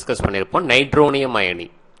ஏற்கனவே நம்ம டிஸ்கஸ் பண்ணியிருப்போம். நைட்ரோனியம் அயனி,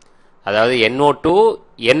 அதாவது NO2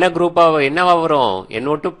 என்ன குரூப்பாக என்னவா வரும்?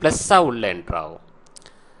 NO2 ப்ளஸ்ஸாக உள்ள என்ட்ராகும்.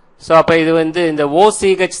 ஸோ அப்போ இது வந்து இந்த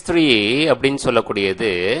OCH3 அப்படின்னு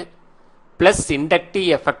சொல்லக்கூடியது பிளஸ் இண்டக்டிவ்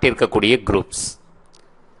எஃபெக்ட் இருக்கக்கூடிய குரூப்ஸ்.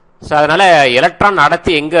 ஸோ அதனால எலக்ட்ரான்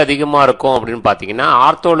அடர்த்தி எங்கே அதிகமாக இருக்கும் அப்படின்னு பார்த்தீங்கன்னா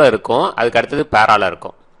ஆர்த்தோல இருக்கும், அதுக்கு அடுத்தது பேரால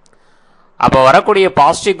இருக்கும். அப்போ வரக்கூடிய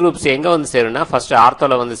பாசிட்டிவ் குரூப்ஸ் எங்கே வந்து சேரும்னா ஃபர்ஸ்ட்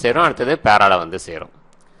ஆர்த்தோல வந்து சேரும், அடுத்தது பேரால வந்து சேரும்.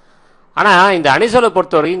 ஆனால் இந்த அனிசோலை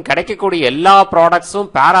பொறுத்த வரைக்கும் கிடைக்கக்கூடிய எல்லா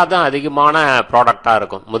ப்ராடக்ட்ஸும் பேரா தான் அதிகமான ப்ராடக்டாக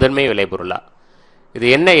இருக்கும், முதன்மை விளைபொருளாக. இது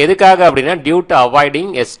என்ன எதுக்காக அப்படின்னா due to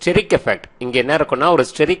avoiding a steric effect. இங்கே என்ன இருக்குன்னா ஒரு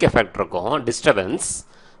ஸ்டெரிக் எஃபெக்ட் இருக்கும், டிஸ்டர்பன்ஸ்.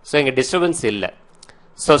 ஸோ இங்கே டிஸ்டர்பன்ஸ் இல்லை.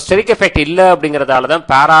 ஸோ ஸ்டெரிக் எஃபெக்ட் இல்லை அப்படிங்கிறதால தான்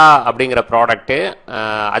பேரா அப்படிங்கிற ப்ராடக்ட்டு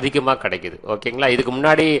அதிகமாக கிடைக்குது. ஓகேங்களா? இதுக்கு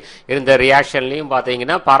முன்னாடி இருந்த ரியாக்ஷன்லையும்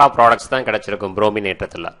பார்த்தீங்கன்னா பேரா ப்ராடக்ட்ஸ் தான் கிடைச்சிருக்கும்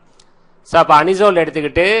புரோமினேற்றத்தில். ஸோ அப்போ அனிசோல்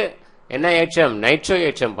எடுத்துக்கிட்டு என்ன ஏற்றம்? நைட்ரோ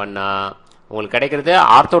ஏற்றம் பண்ணால் உங்களுக்கு கிடைக்கிறது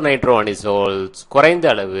ஆர்த்தோ நைட்ரோ அனிசோல் குறைந்த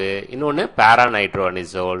அளவு, இன்னொன்று பேரா நைட்ரோ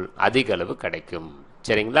அனிசோல் அதிக அளவு கிடைக்கும்.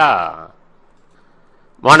 சரிங்களா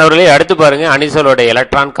மாணவர்களே? அடுத்து பாருங்க, அனிசோலோட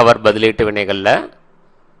எலக்ட்ரான் கவர் பதிலீட்டு வினைகளில்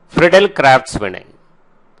ஃப்ரிடல் கிராஃப்ட்ஸ் வினை.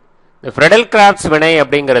 இந்த ஃப்ரிடல் கிராஃப்ட்ஸ் வினை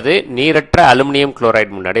அப்படிங்கிறது நீரற்ற அலுமினியம்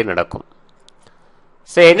குளோரைடு முன்னாடி நடக்கும்.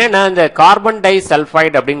 ஸோ என்னன்னா இந்த கார்பன் டை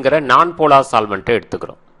சல்ஃபைடு அப்படிங்கிற நான் போலார் சால்வெண்ட்டை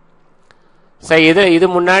எடுத்துக்கிறோம். ஸோ இது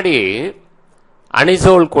முன்னாடி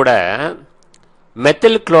அனிசோல் கூட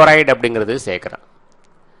மெத்தில் குளோரைடு அப்படிங்கிறது சேர்க்குறேன்.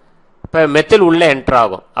 இப்போ மெத்தில் உள்ள என்டர்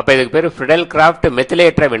ஆகும். அப்போ இதுக்கு பேர் ஃப்ரிடல் கிராஃப்ட்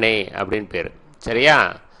மெத்திலேற்ற வினை அப்படின்னு பேர். சரியா?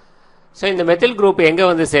 ஸோ இந்த மெத்தில் குரூப் எங்கே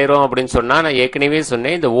வந்து சேரும் அப்படின்னு சொன்னால் நான் ஏற்கனவே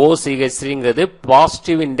சொன்னேன், இந்த OCH3ங்கிறது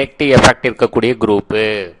பாசிட்டிவ் இண்டக்டிவ் எஃபெக்ட் இருக்கக்கூடிய குரூப்பு.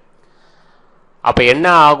 அப்போ என்ன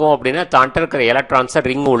ஆகும் அப்படின்னா தாண்ட இருக்கிற எலக்ட்ரான்ஸை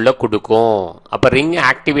ரிங் உள்ள கொடுக்கும். அப்போ ரிங்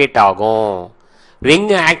ஆக்டிவேட் ஆகும்.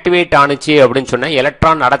 ரிங் ஆக்டிவேட் ஆனிச்சு அப்படின்னு சொன்னால்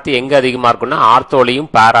எலக்ட்ரான் அடர்த்தி எங்கே அதிகமாக இருக்குன்னா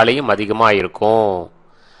ஆர்த்தோலையும் பேராலையும் அதிகமாக இருக்கும்.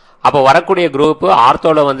 அப்போ வரக்கூடிய குரூப்பு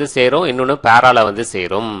ஆர்த்தோல வந்து சேரும், இன்னொன்று பேரால வந்து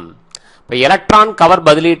சேரும். இப்போ எலக்ட்ரான் கவர்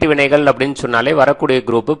பதிலீட்டு வினைகள் அப்படின்னு சொன்னாலே வரக்கூடிய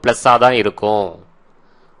குரூப்பு ப்ளஸ்ஸாக தான் இருக்கும்.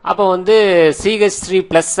 அப்போ வந்து CH3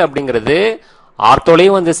 ப்ளஸ் அப்படிங்கிறது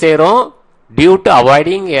ஆர்த்தோலையும் வந்து சேரும், due to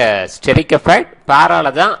avoiding steric effect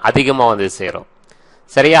பேரால தான் அதிகமாக வந்து சேரும்.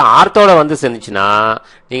 சரியா? ஆர்த்தோல வந்து சேர்ந்துச்சுன்னா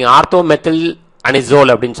நீங்கள் ஆர்த்தோ மெத்தில்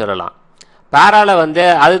அனிசோல் அப்படின்னு சொல்லலாம். பேரால வந்து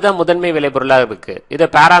அதுதான் முதன்மை விளைபொருளாக இருக்கு, இதை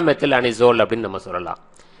பேராமெத்தில் அனிசோல் அப்படின்னு நம்ம சொல்லலாம்.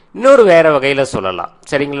 இன்னொரு வேற வகையில சொல்லலாம்.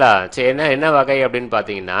 சரிங்களா? சரி, என்ன வகை அப்படின்னு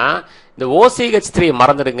பாத்தீங்கன்னா இந்த OCH3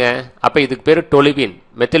 மறந்துடுங்க. அப்ப இதுக்கு பேரு டொலுவின்,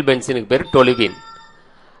 மெத்தில் பென்சீனுக்கு பேரு டொலுவின்.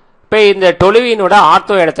 இப்ப இந்த டொலுவினோட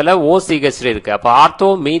ஆர்த்தோ இடத்துல OCH3 இருக்கு. அப்ப ஆர்த்தோ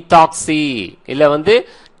மீத்தாக்சி இல்ல வந்து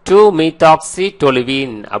 2-மீத்தாக்சி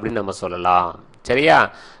டொலுவின் அப்படின்னு நம்ம சொல்லலாம். சரியா?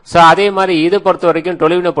 சோ அதே மாதிரி இது பொறுத்த வரைக்கும்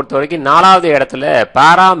டொலுவினை பொறுத்த வரைக்கும் 4வது இடத்துல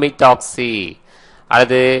பாராமீத்தாக்சி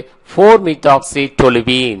அல்லது 4-மீத்தாக்சி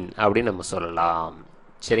டொலுவின் அப்படின்னு நம்ம சொல்லலாம்.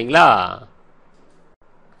 சரிங்களா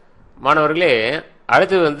மாணவர்களே?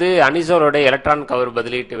 அடுத்து வந்து அனிசோலோட எலக்ட்ரான் கவர்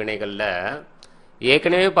பதிலீட்டு வினைகளில்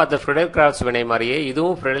ஏற்கனவே பார்த்த ஃப்ரிடல் கிராஃப்ட்ஸ் வினை மாதிரியே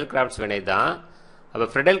இதுவும் ஃப்ரிடல் கிராஃப்ட்ஸ் வினை தான். அப்போ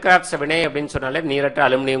ஃப்ரிடல் கிராஃப்ட்ஸ் வினை அப்படின்னு சொன்னாலே நீரற்ற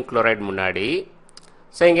அலுமினியம் குளோரைடு முன்னாடி.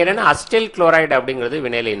 ஸோ இங்கே என்னென்னா அஸ்டைல் குளோரைடு அப்படிங்கிறது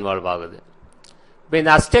வினையில் இன்வால்வ் ஆகுது. இப்போ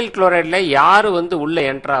இந்த அஸ்டைல் குளோரைடில் யார் வந்து உள்ளே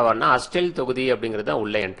என்ட்ரு ஆவார்னா அஸ்டைல் தொகுதி அப்படிங்கிறது தான்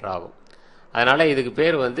உள்ளே என்ட்ரு ஆகும். அதனால இதுக்கு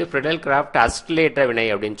பேர் வந்து ஃப்ரிடல் கிராஃப்ட் அஸ்டிலேற்ற வினை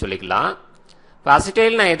அப்படின்னு சொல்லிக்கலாம். இப்போ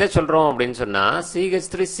அசிட்டைல் நான் எதை சொல்கிறோம் அப்படின்னு சொன்னால்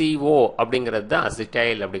CH3CO அப்படிங்கிறது தான்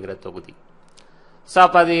அசிட்டைல் அப்படிங்கிற தொகுதி. ஸோ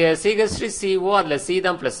அப்போ அது CH3CO அதில் C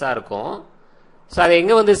தான் ப்ளஸ்ஸாக இருக்கும். ஸோ அது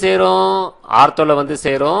எங்கே வந்து சேரும்? ஆர்த்தோவில் வந்து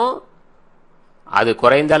சேரும், அது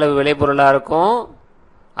குறைந்த அளவு விளைபொருளாக இருக்கும்.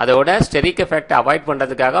 அதோட ஸ்டெரிக் எஃபெக்ட் அவாய்ட்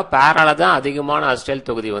பண்ணுறதுக்காக பேரால தான் அதிகமான அசிட்டைல்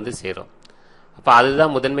தொகுதி வந்து சேரும். அப்போ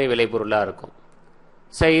அதுதான் முதன்மை விளைபொருளாக இருக்கும்.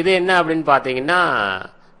 ஸோ இது என்ன அப்படின்னு பார்த்தீங்கன்னா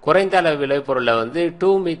குறைந்த அளவு விளைபொருளை வந்து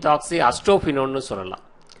 2-methoxy அஸ்டோஃபினோன்னு சொல்லலாம்.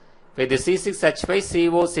 இப்போ இது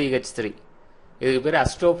C6H5COCH3 இதுக்கு பேர்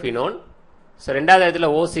அஸ்டோஃபினோன். ஸோ ரெண்டாவது இடத்துல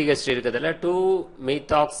OCH3 இருக்கிறதுல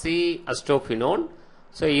 2-methoxy அஸ்டோஃபினோன்.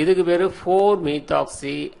 ஸோ இதுக்கு பேர்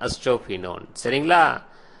 4-methoxy அஸ்டோஃபினோன். சரிங்களா?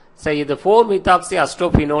 ஸோ இது 4-methoxy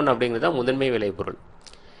அஸ்டோஃபினோன் அப்படிங்கிறது தான் முதன்மை விளைபொருள்.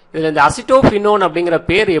 இதில் இந்த அசிட்டோஃபினோன் அப்படிங்கிற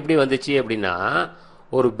பேர் எப்படி வந்துச்சு அப்படின்னா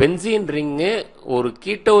ஒரு பென்சீன் ரிங்கு ஒரு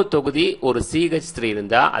கீட்டோ தொகுதி ஒரு CH3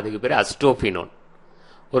 இருந்தா அதுக்கு பேர் அசிட்டோஃபினோன்.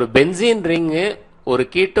 ஒரு பென்சீன் ரிங்கு ஒரு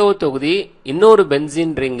கீட்டோ தொகுதி இன்னொரு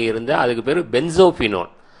பென்சீன் ரிங் இருந்தா அதுக்கு பேர்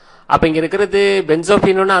பென்சோஃபினோன். அப்ப இங்க இருக்கிறது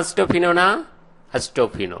பென்சோஃபினோனா அசிட்டோஃபினோனா?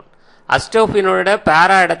 அசிட்டோஃபினோன். அசிட்டோஃபினோட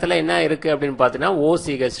பேரா இடத்துல என்ன இருக்கு அப்படின்னு பார்த்தீங்கன்னா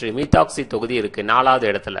OCH3 மீத்தாக்சி தொகுதி இருக்கு 4வது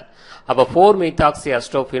இடத்துல. அப்ப 4-methoxy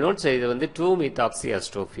அஸ்டோஃபினோன். இது வந்து 2-methoxy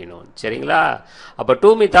அஸ்டோஃபினோன். சரிங்களா? அப்ப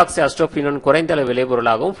 2-methoxy அஸ்டோஃபினோன் குறைந்த அளவு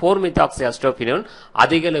விளைபொருளாகவும் 4-methoxy அஸ்டோஃபினோன்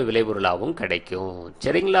அதிக அளவு விளைபொருளாகவும் கிடைக்கும்.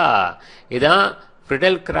 சரிங்களா? இதான்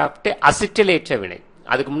ஃப்ரிடல் கிராஃப்ட் அசிட்டிலேற்ற வினை.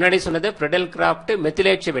 அதுக்கு முன்னாடி சொன்னது ஃப்ரிடல் கிராஃப்ட்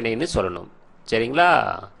மெத்திலேற்ற வினைன்னு சொல்லணும். சரிங்களா?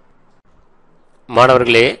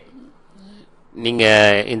 மாணவர்களே, நீங்க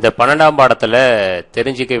இந்த 12ஆம் பாடத்துல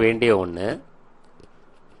தெரிஞ்சுக்க வேண்டிய ஒண்ணு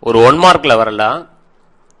ஒரு 1 மார்க்ல வரலாம்.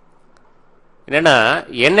 என்னன்னா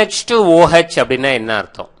NH2OH அப்படின்னா என்ன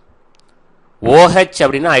அர்த்தம்? OH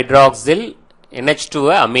அப்படின்னா ஹைட்ராக்சில், NH2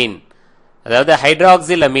 அமீன், அதாவது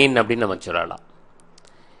ஹைட்ராக்சில் அமீன் அப்படின்னு நம்ம சொல்லலாம்.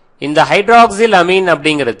 இந்த ஹைட்ராக்சில் அமீன்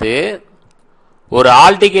அப்படிங்கிறது ஒரு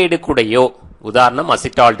ஆல்டிகைடு கூடயோ, உதாரணம்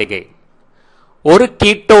அசிட்டால்டிகைடு, ஒரு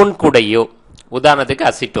கீட்டோன் கூடயோ, உதாரணத்துக்கு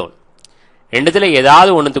அசிட்டோன், ரெண்டுத்துல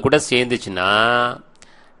ஏதாவது ஒன்று கூட சேர்ந்துச்சுன்னா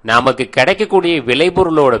நமக்கு கிடைக்கக்கூடிய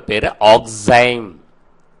விளைபொருளோட பேரு ஆக்சைம்.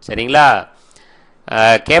 சரிங்களா?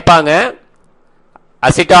 கேட்பாங்க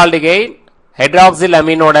அசிட்டால்டிகைட் ஹைட்ராக்சில்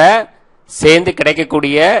அமீனோட சேர்ந்து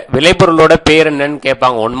கிடைக்கக்கூடிய விளைபொருளோட பேர் என்னன்னு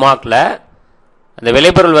கேட்பாங்க 1 மார்க்ல. அந்த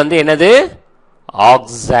விளைபொருள் வந்து என்னது?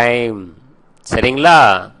 ஆக்சைம். சரிங்களா?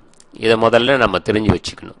 இதை முதல்ல நம்ம தெரிஞ்சு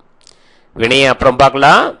வச்சுக்கணும். வினையை அப்புறம்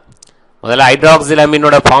பார்க்கலாம். முதல்ல ஹைட்ராக்சில்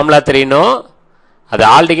அமீனோட ஃபார்முலா தெரியணும். அது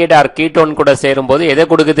ஆல்டிகைட் ஆர் கீட்டோன் கூட சேரும் போது எதை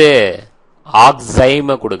கொடுக்குது?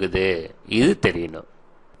 ஆக்சைமை கொடுக்குது. இது தெரியணும்.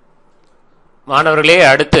 மாணவர்களே,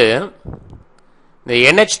 அடுத்து இந்த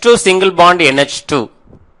NH2 single bond NH2,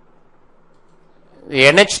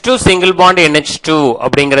 NH2 single bond NH2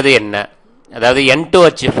 அப்படிங்கிறது என்ன? அதாவது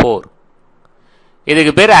N2H4.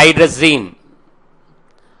 இதுக்கு பேர் ஹைட்ரசீன்.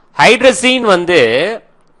 ஹைட்ரசீன் வந்து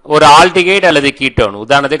ஒரு ஆல்டிகைட் அல்லது கீட்டோன்,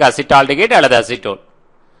 உதாரணத்துக்கு அசிட்டால்டிகைட் அல்லது அசிட்டோன்,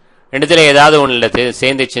 ரெண்டுத்துல ஏதாவது ஒண்ணுல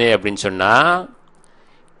சேர்ந்துச்சு அப்படின்னு சொன்னா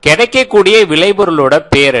கிடைக்கக்கூடிய விளைபொருளோட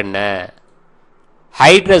பேர் என்ன?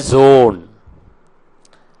 ஹைட்ரசோன்.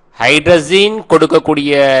 ஹைட்ரசீன்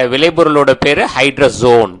கொடுக்கக்கூடிய விளைபொருளோட பேரு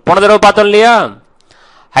ஹைட்ரசோன். போன தடவை பார்த்தோம் இல்லையா?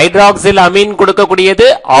 ஹைட்ராக்சில் அமீன் கொடுக்கக்கூடியது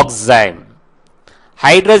ஆக்சைம்,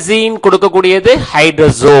 ஹைட்ரசீன் கொடுக்கக்கூடியது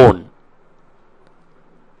ஹைட்ரசோன்.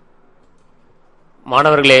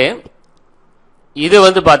 மாணவர்களே, இது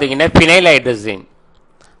வந்து பாத்தீங்கன்னா பினைல் ஹைட்ரசீன்.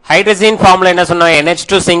 ஹைட்ரசீன் ஃபார்முலா என்ன சொன்னா?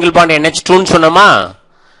 NH2 சிங்கிள் பாண்ட் NH2 சொன்னோமா?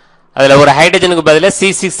 அதுல ஒரு ஹைட்ரஜனுக்கு பதிலாக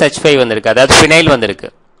C6H5 வந்திருக்கு, அதாவது பினைல் வந்திருக்கு.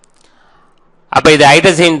 அப்ப இது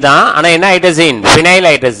ஹைட்ரசீன் தான். ஆனா என்ன ஹைட்ரசீன்? பினைல்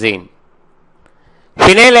ஹைட்ரசீன்.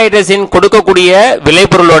 பினைல் ஹைட்ரசீன் கொடுக்கக்கூடிய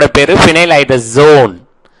விளைபொருளோட பேரு பினைல் ஹைட்ரசோன்.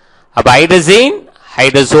 அப்ப ஹைட்ரசீன்,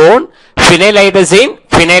 hydrazone, penile ஹைட்ரசீன்,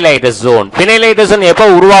 penile hydrazone. Penile hydrazone எப்ப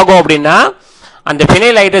உருவாகும் அப்படின்னா அந்த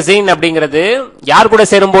பினைல் ஹைட்ரசீன் அப்படிங்கிறது யார் கூட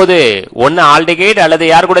சேரும்போது? ஒன்னு ஆல்டிகைட் அல்லது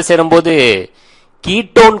யார் கூட சேரும்போது?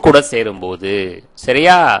 கீட்டோன் கூட சேரும்போது.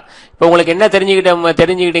 சரியா? இப்ப உங்களுக்கு என்ன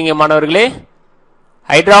தெரிஞ்சுக்கிட்டீங்க மாணவர்களே?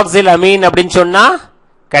 ஹைட்ராக்சில் அமீன் அப்படின்னு சொன்னா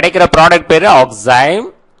கிடைக்கிற ப்ராடக்ட் பேரு ஆக்சைம்.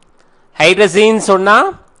 ஹைட்ரசீன் சொன்னா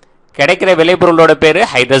கிடைக்கிற விளைபொருளோட பேரு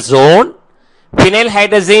ஹைட்ரசோன். பினைல்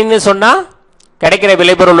ஹைட்ரசீன் சொன்னா கிடைக்கிற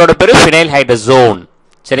விளைபொருளோட பேரு பினைல் ஹைட்ரசோன்.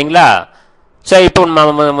 சரிங்களா? சரி, இப்போ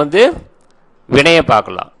நம்ம வந்து வினைய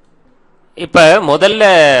பார்க்கலாம். இப்ப முதல்ல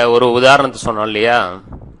ஒரு உதாரணத்தை சொன்னோம் இல்லையா?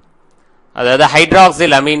 அதாவது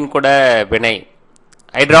ஹைட்ராக்சில் அமீன் கூட வினை.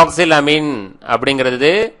 ஹைட்ராக்சில் அமீன்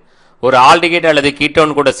அப்படிங்கிறது ஒரு ஆல்டிகைட் அல்லது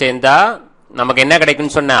கீட்டோன் கூட சேர்ந்தா நமக்கு என்ன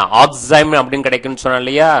கிடைக்குன்னு சொன்ன? ஆக்சைம் அப்படின்னு கிடைக்குன்னு சொன்னோம்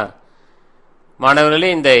இல்லையா?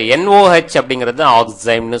 மாணவர்களே, இந்த NOH அப்படிங்கிறது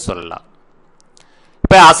ஆக்சைம்னு சொல்லலாம்.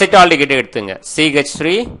 இப்ப அசிட்டால்டிகைட் எடுத்துங்க.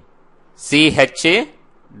 CH3 CH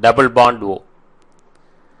double bond O.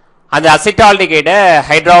 அந்த அசிட்டால்டிகைட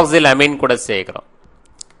ஹைட்ராக்சில் அமீன் கூட சேர்க்கிறோம்.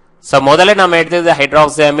 சோ முதல்ல நம்ம எடுத்தது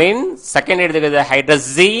ஹைட்ராக்சில் அமீன், செகண்ட் எடுத்துக்கிறது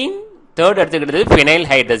ஹைட்ரசீன், தேர்ட் எடுத்துக்கிறது பினைல்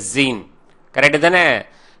ஹைட்ரசீன். கரெக்ட் தானே?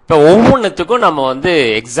 இப்போ ஒவ்வொன்றுத்துக்கும் நம்ம வந்து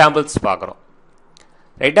எக்ஸாம்பிள்ஸ் பார்க்குறோம்.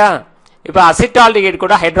 ரைட்டா? இப்போ அசிட்டால்டிகேட்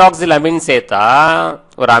கூட ஹைட்ராக்சில் அமீன் சேர்த்தா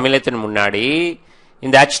ஒரு அமிலத்தின் முன்னாடி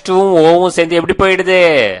இந்த H2வும் ஓவும் சேர்ந்து எப்படி போயிடுது?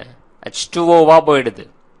 H2O போயிடுது.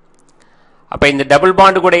 அப்ப இந்த டபுள்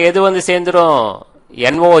பாண்ட் கூட எது வந்து சேர்ந்துரும்?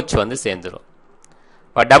 NOH வந்து சேர்ந்துரும்.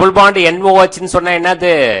 இப்ப டபுள் பாண்ட் NOH சொன்னா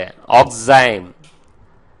என்னது? ஆக்சைம்.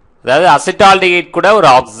 அதாவது அசிட்டால்டிகேட் கூட ஒரு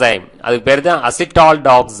ஆக்சைம். அதுக்கு பேரு தான்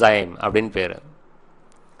அசிட்டால்டாக்சைம் அப்படின்னு பேரு.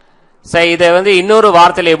 சரி, இதை வந்து இன்னொரு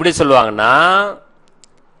வார்த்தையில எப்படி சொல்லுவாங்கன்னா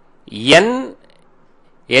N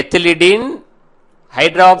எத்திலிடின்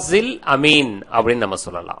ஹைட்ராக்சில் அமீன் அப்படின்னு நம்ம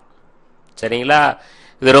சொல்லலாம். சரிங்களா?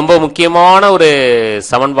 இது ரொம்ப முக்கியமான ஒரு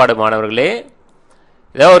சமன்பாடு மாணவர்களே.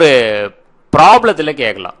 இதை ஒரு ப்ராப்ளத்தில்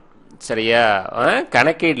கேட்கலாம். சரியா?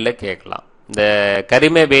 கணக்கீடுல கேட்கலாம். இந்த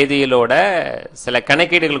கரிம வேதியியலோட சில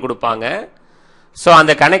கணக்கீடுகள் கொடுப்பாங்க. ஸோ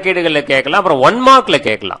அந்த கணக்கீடுகளில் கேட்கலாம். அப்புறம் 1 மார்க்ல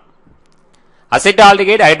கேட்கலாம்.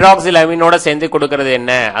 அசிட்டால்டிகேட் ஹைட்ராக்சில் அமீனோட சேர்ந்து கொடுக்கறது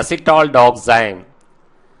என்ன? அசிட்டால்டாக்சைம்.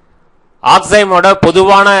 ஆக்சைமோட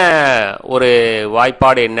பொதுவான ஒரு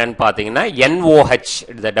வாய்ப்பாடு என்னன்னு பாத்தீங்கன்னா NOH,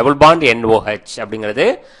 டபுள் பாண்ட் NOH அப்படிங்கிறது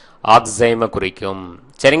ஆக்சைமை குறிக்கும்.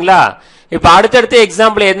 சரிங்களா? இப்ப அடுத்தடுத்து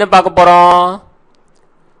எக்ஸாம்பிள் என்ன பார்க்க போறோம்?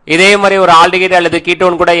 இதே மாதிரி ஒரு ஆல்டிகேட் அல்லது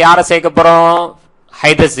கீட்டோன் கூட யாரை சேர்க்க போறோம்?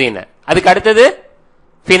 ஹைட்ரஜீன். அதுக்கு அடுத்தது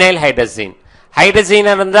பினைல் ஹைட்ரஜீன்.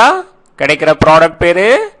 ஹைட்ரஜீனா இருந்தா கிடைக்கிற ப்ராடக்ட் பேரு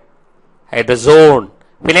ஹைட்ரஜோன்.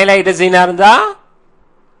 பினைல் ஹைட்ரஜீனா இருந்தா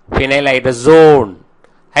பினைல் ஹைட்ரஜோன்.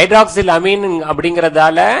 ஹைட்ராக்சில் அமீன்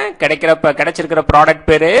அப்படிங்கறதால கிடைச்சிருக்கிற ப்ராடக்ட்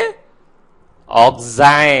பேரு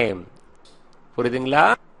ஆக்சைம். புரியுதுங்களா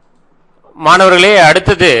மாணவர்களே?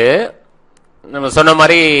 அடுத்தது நம்ம சொன்ன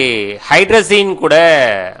மாதிரி ஹைட்ரஜீன் கூட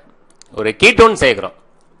ஒரு கீட்டோன் சேர்க்கிறோம்,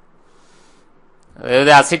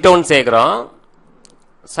 அதாவது அசிட்டோன் சேர்க்கிறோம்.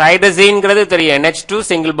 ஹைட்ரஜீன்ங்கிறது தெரியும், NH2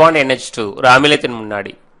 சிங்கிள் பாண்ட் NH2 ஒரு அமிலத்தின்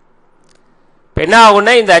முன்னாடி. என்ன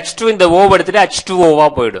ஆகும்னா இந்த H2 இந்த O எடுத்துட்டு H2O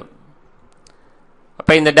போயிடும்.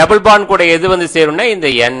 அப்ப இந்த டபுள் பாண்ட் கூட எது வந்து சேரும்னா இந்த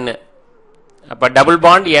N. அப்ப டபுள்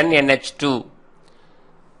பாண்ட் NH2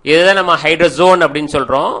 இதுதான் நம்ம ஹைட்ரஜோன் அப்படின்னு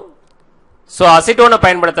சொல்றோம். சோ அசிட்டோனை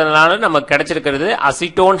பயன்படுத்துறதுனால நமக்கு கிடைச்சிருக்கிறது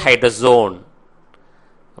அசிட்டோன் ஹைட்ரஜோன்.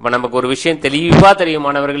 அப்ப நமக்கு ஒரு விஷயம் தெளிவா தெரியும்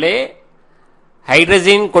மாணவர்களே,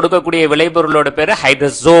 ஹைட்ரஜன் கொடுக்கக்கூடிய விளைபொருளோட பேரு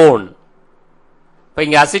ஹைட்ரஜோன். இப்ப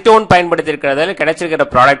இங்க அசிட்டோன் பயன்படுத்தி இருக்கிறதால கிடைச்சிருக்கிற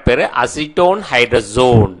ப்ராடக்ட் பேரு அசிட்டோன்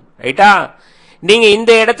ஹைட்ரஜோன். ரைட்டா? நீங்க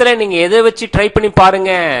இந்த இடத்துல நீங்க எதை வச்சு ட்ரை பண்ணி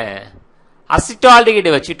பாருங்க? அசிட்டால்டிகேட்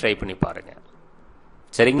வச்சு ட்ரை பண்ணி பாருங்க.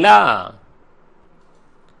 சரிங்களா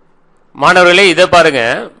மாணவர்களே? இதை பாருங்க,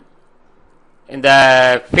 இந்த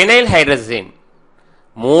பினைல் ஹைட்ரஜன்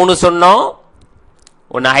 3 சொன்னோம்.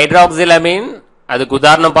 ஒன்னு ஹைட்ராக்சில் அமீன், அதுக்கு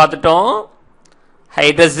உதாரணம் பார்த்துட்டோம்.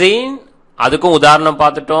 ஹைட்ரஜன், அதுக்கும் உதாரணம்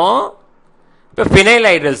பார்த்துட்டோம். இப்ப பினைல்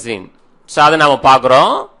ஹைட்ரஜன் அதை நாம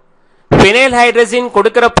பார்க்கிறோம். பினைல் ஹைட்ரஜன்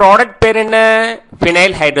கொடுக்கிற ப்ராடக்ட் பேர் என்ன?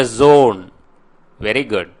 பினைல் ஹைட்ரஜோன். Very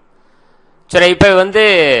good. சரி, இப்ப வந்து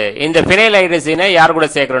இந்த பினைல் ஹைட்ரஜனை யார் கூட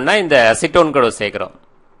சேர்க்கிறோம்னா இந்த அசிட்டோன் கூட சேர்க்கிறோம்.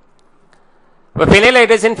 இப்ப பினைல்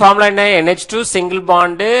ஹைட்ரஜன் ஃபார்முலா என்ன? NH2 சிங்கிள்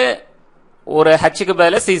பாண்டு ஒரு Hக்கு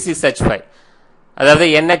பதிலா C6H5, அதாவது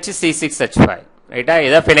NHC6H5. ரைட்டா?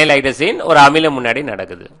 இதான் பினைல் ஹைட்ரஜன் ஒரு அமிலம் முன்னாடி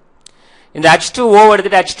நடக்குது. இந்த H2O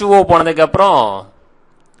எடுத்துட்டு H2O போனதுக்கு அப்புறம்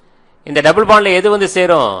இந்த டபுள் பாண்ட்ல எது வந்து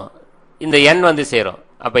சேரும்? இந்த N வந்து சேரும்.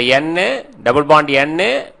 அப்ப N double bond N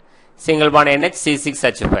single bond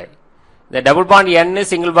NHC6H5. இந்த double bond N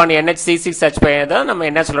single bond NHC6H5 தான் நம்ம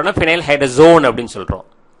என்ன சொல்றோம்னா பினைல் ஹைட்ரஜோன் அப்படின்னு சொல்றோம்.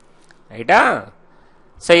 ரைட்டா?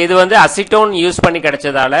 சோ இது வந்து அசிட்டோன் யூஸ் பண்ணி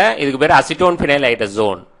கிடைச்சதால இதுக்கு பேரு அசிட்டோன் பினைல்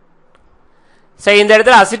ஹைட்ரஜோன். சரி, இந்த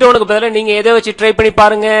இடத்துல அசிட்டோனுக்கு பதிலா நீங்க எதை வச்சு ட்ரை பண்ணி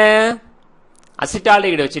பாருங்க?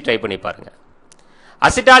 அசிட்டால்டிகேட் வச்சு ட்ரை பண்ணி பாருங்க.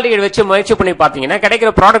 அசிட்டால்டிகேட் வச்சு முயற்சி பண்ணி பார்த்தீங்கன்னா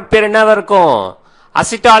கிடைக்கிற ப்ராடக்ட் பேர் என்னவா இருக்கும்?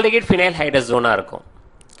 அசிட்டால்டிகேட் பினைல் ஹைட்ரஜோனா இருக்கும்.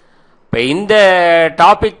 இப்ப இந்த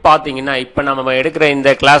டாபிக் பாத்தீங்கன்னா, இப்ப நம்ம எடுக்கிற இந்த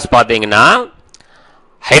கிளாஸ் பாத்தீங்கன்னா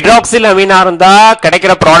ஹைட்ராக்சில் அமீனா இருந்தா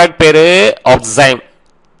கிடைக்கிற ப்ராடக்ட் பேரு ஆக்சைம்.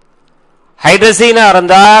 ஹைட்ரஜீனா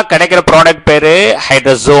இருந்தா கிடைக்கிற ப்ராடக்ட் பேரு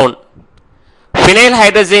ஹைட்ரஜோன். பினைல்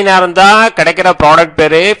ஹைட்ரஜீனா இருந்தா கிடைக்கிற ப்ராடக்ட்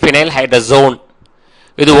பேரு பினைல் ஹைட்ரஜோன்.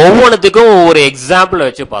 இது ஒவ்வொன்றுத்துக்கும் ஒரு எக்ஸாம்பிள்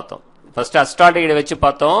வச்சு பார்த்தோம். ஃபர்ஸ்ட் அசிட்டால்டிகேட் வச்சு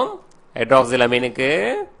பார்த்தோம் ஹைட்ராக்சில் அமீனுக்கு.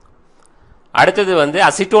 அடுத்தது வந்து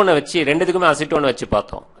அசிட்டோனை வச்சு, ரெண்டுத்துக்குமே அசிட்டோனை வச்சு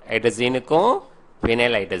பார்த்தோம், ஹைட்ரஜீனுக்கும்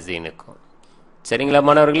பினைல் ஹைட்ரஜீனுக்கும். சரிங்களா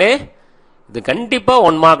மாணவர்களே? இது கண்டிப்பா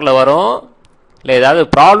 1 மார்க்ல வரும், இல்லை ஏதாவது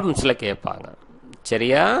ப்ராப்ளம்ஸ்ல கேட்பாங்க.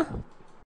 சரியா?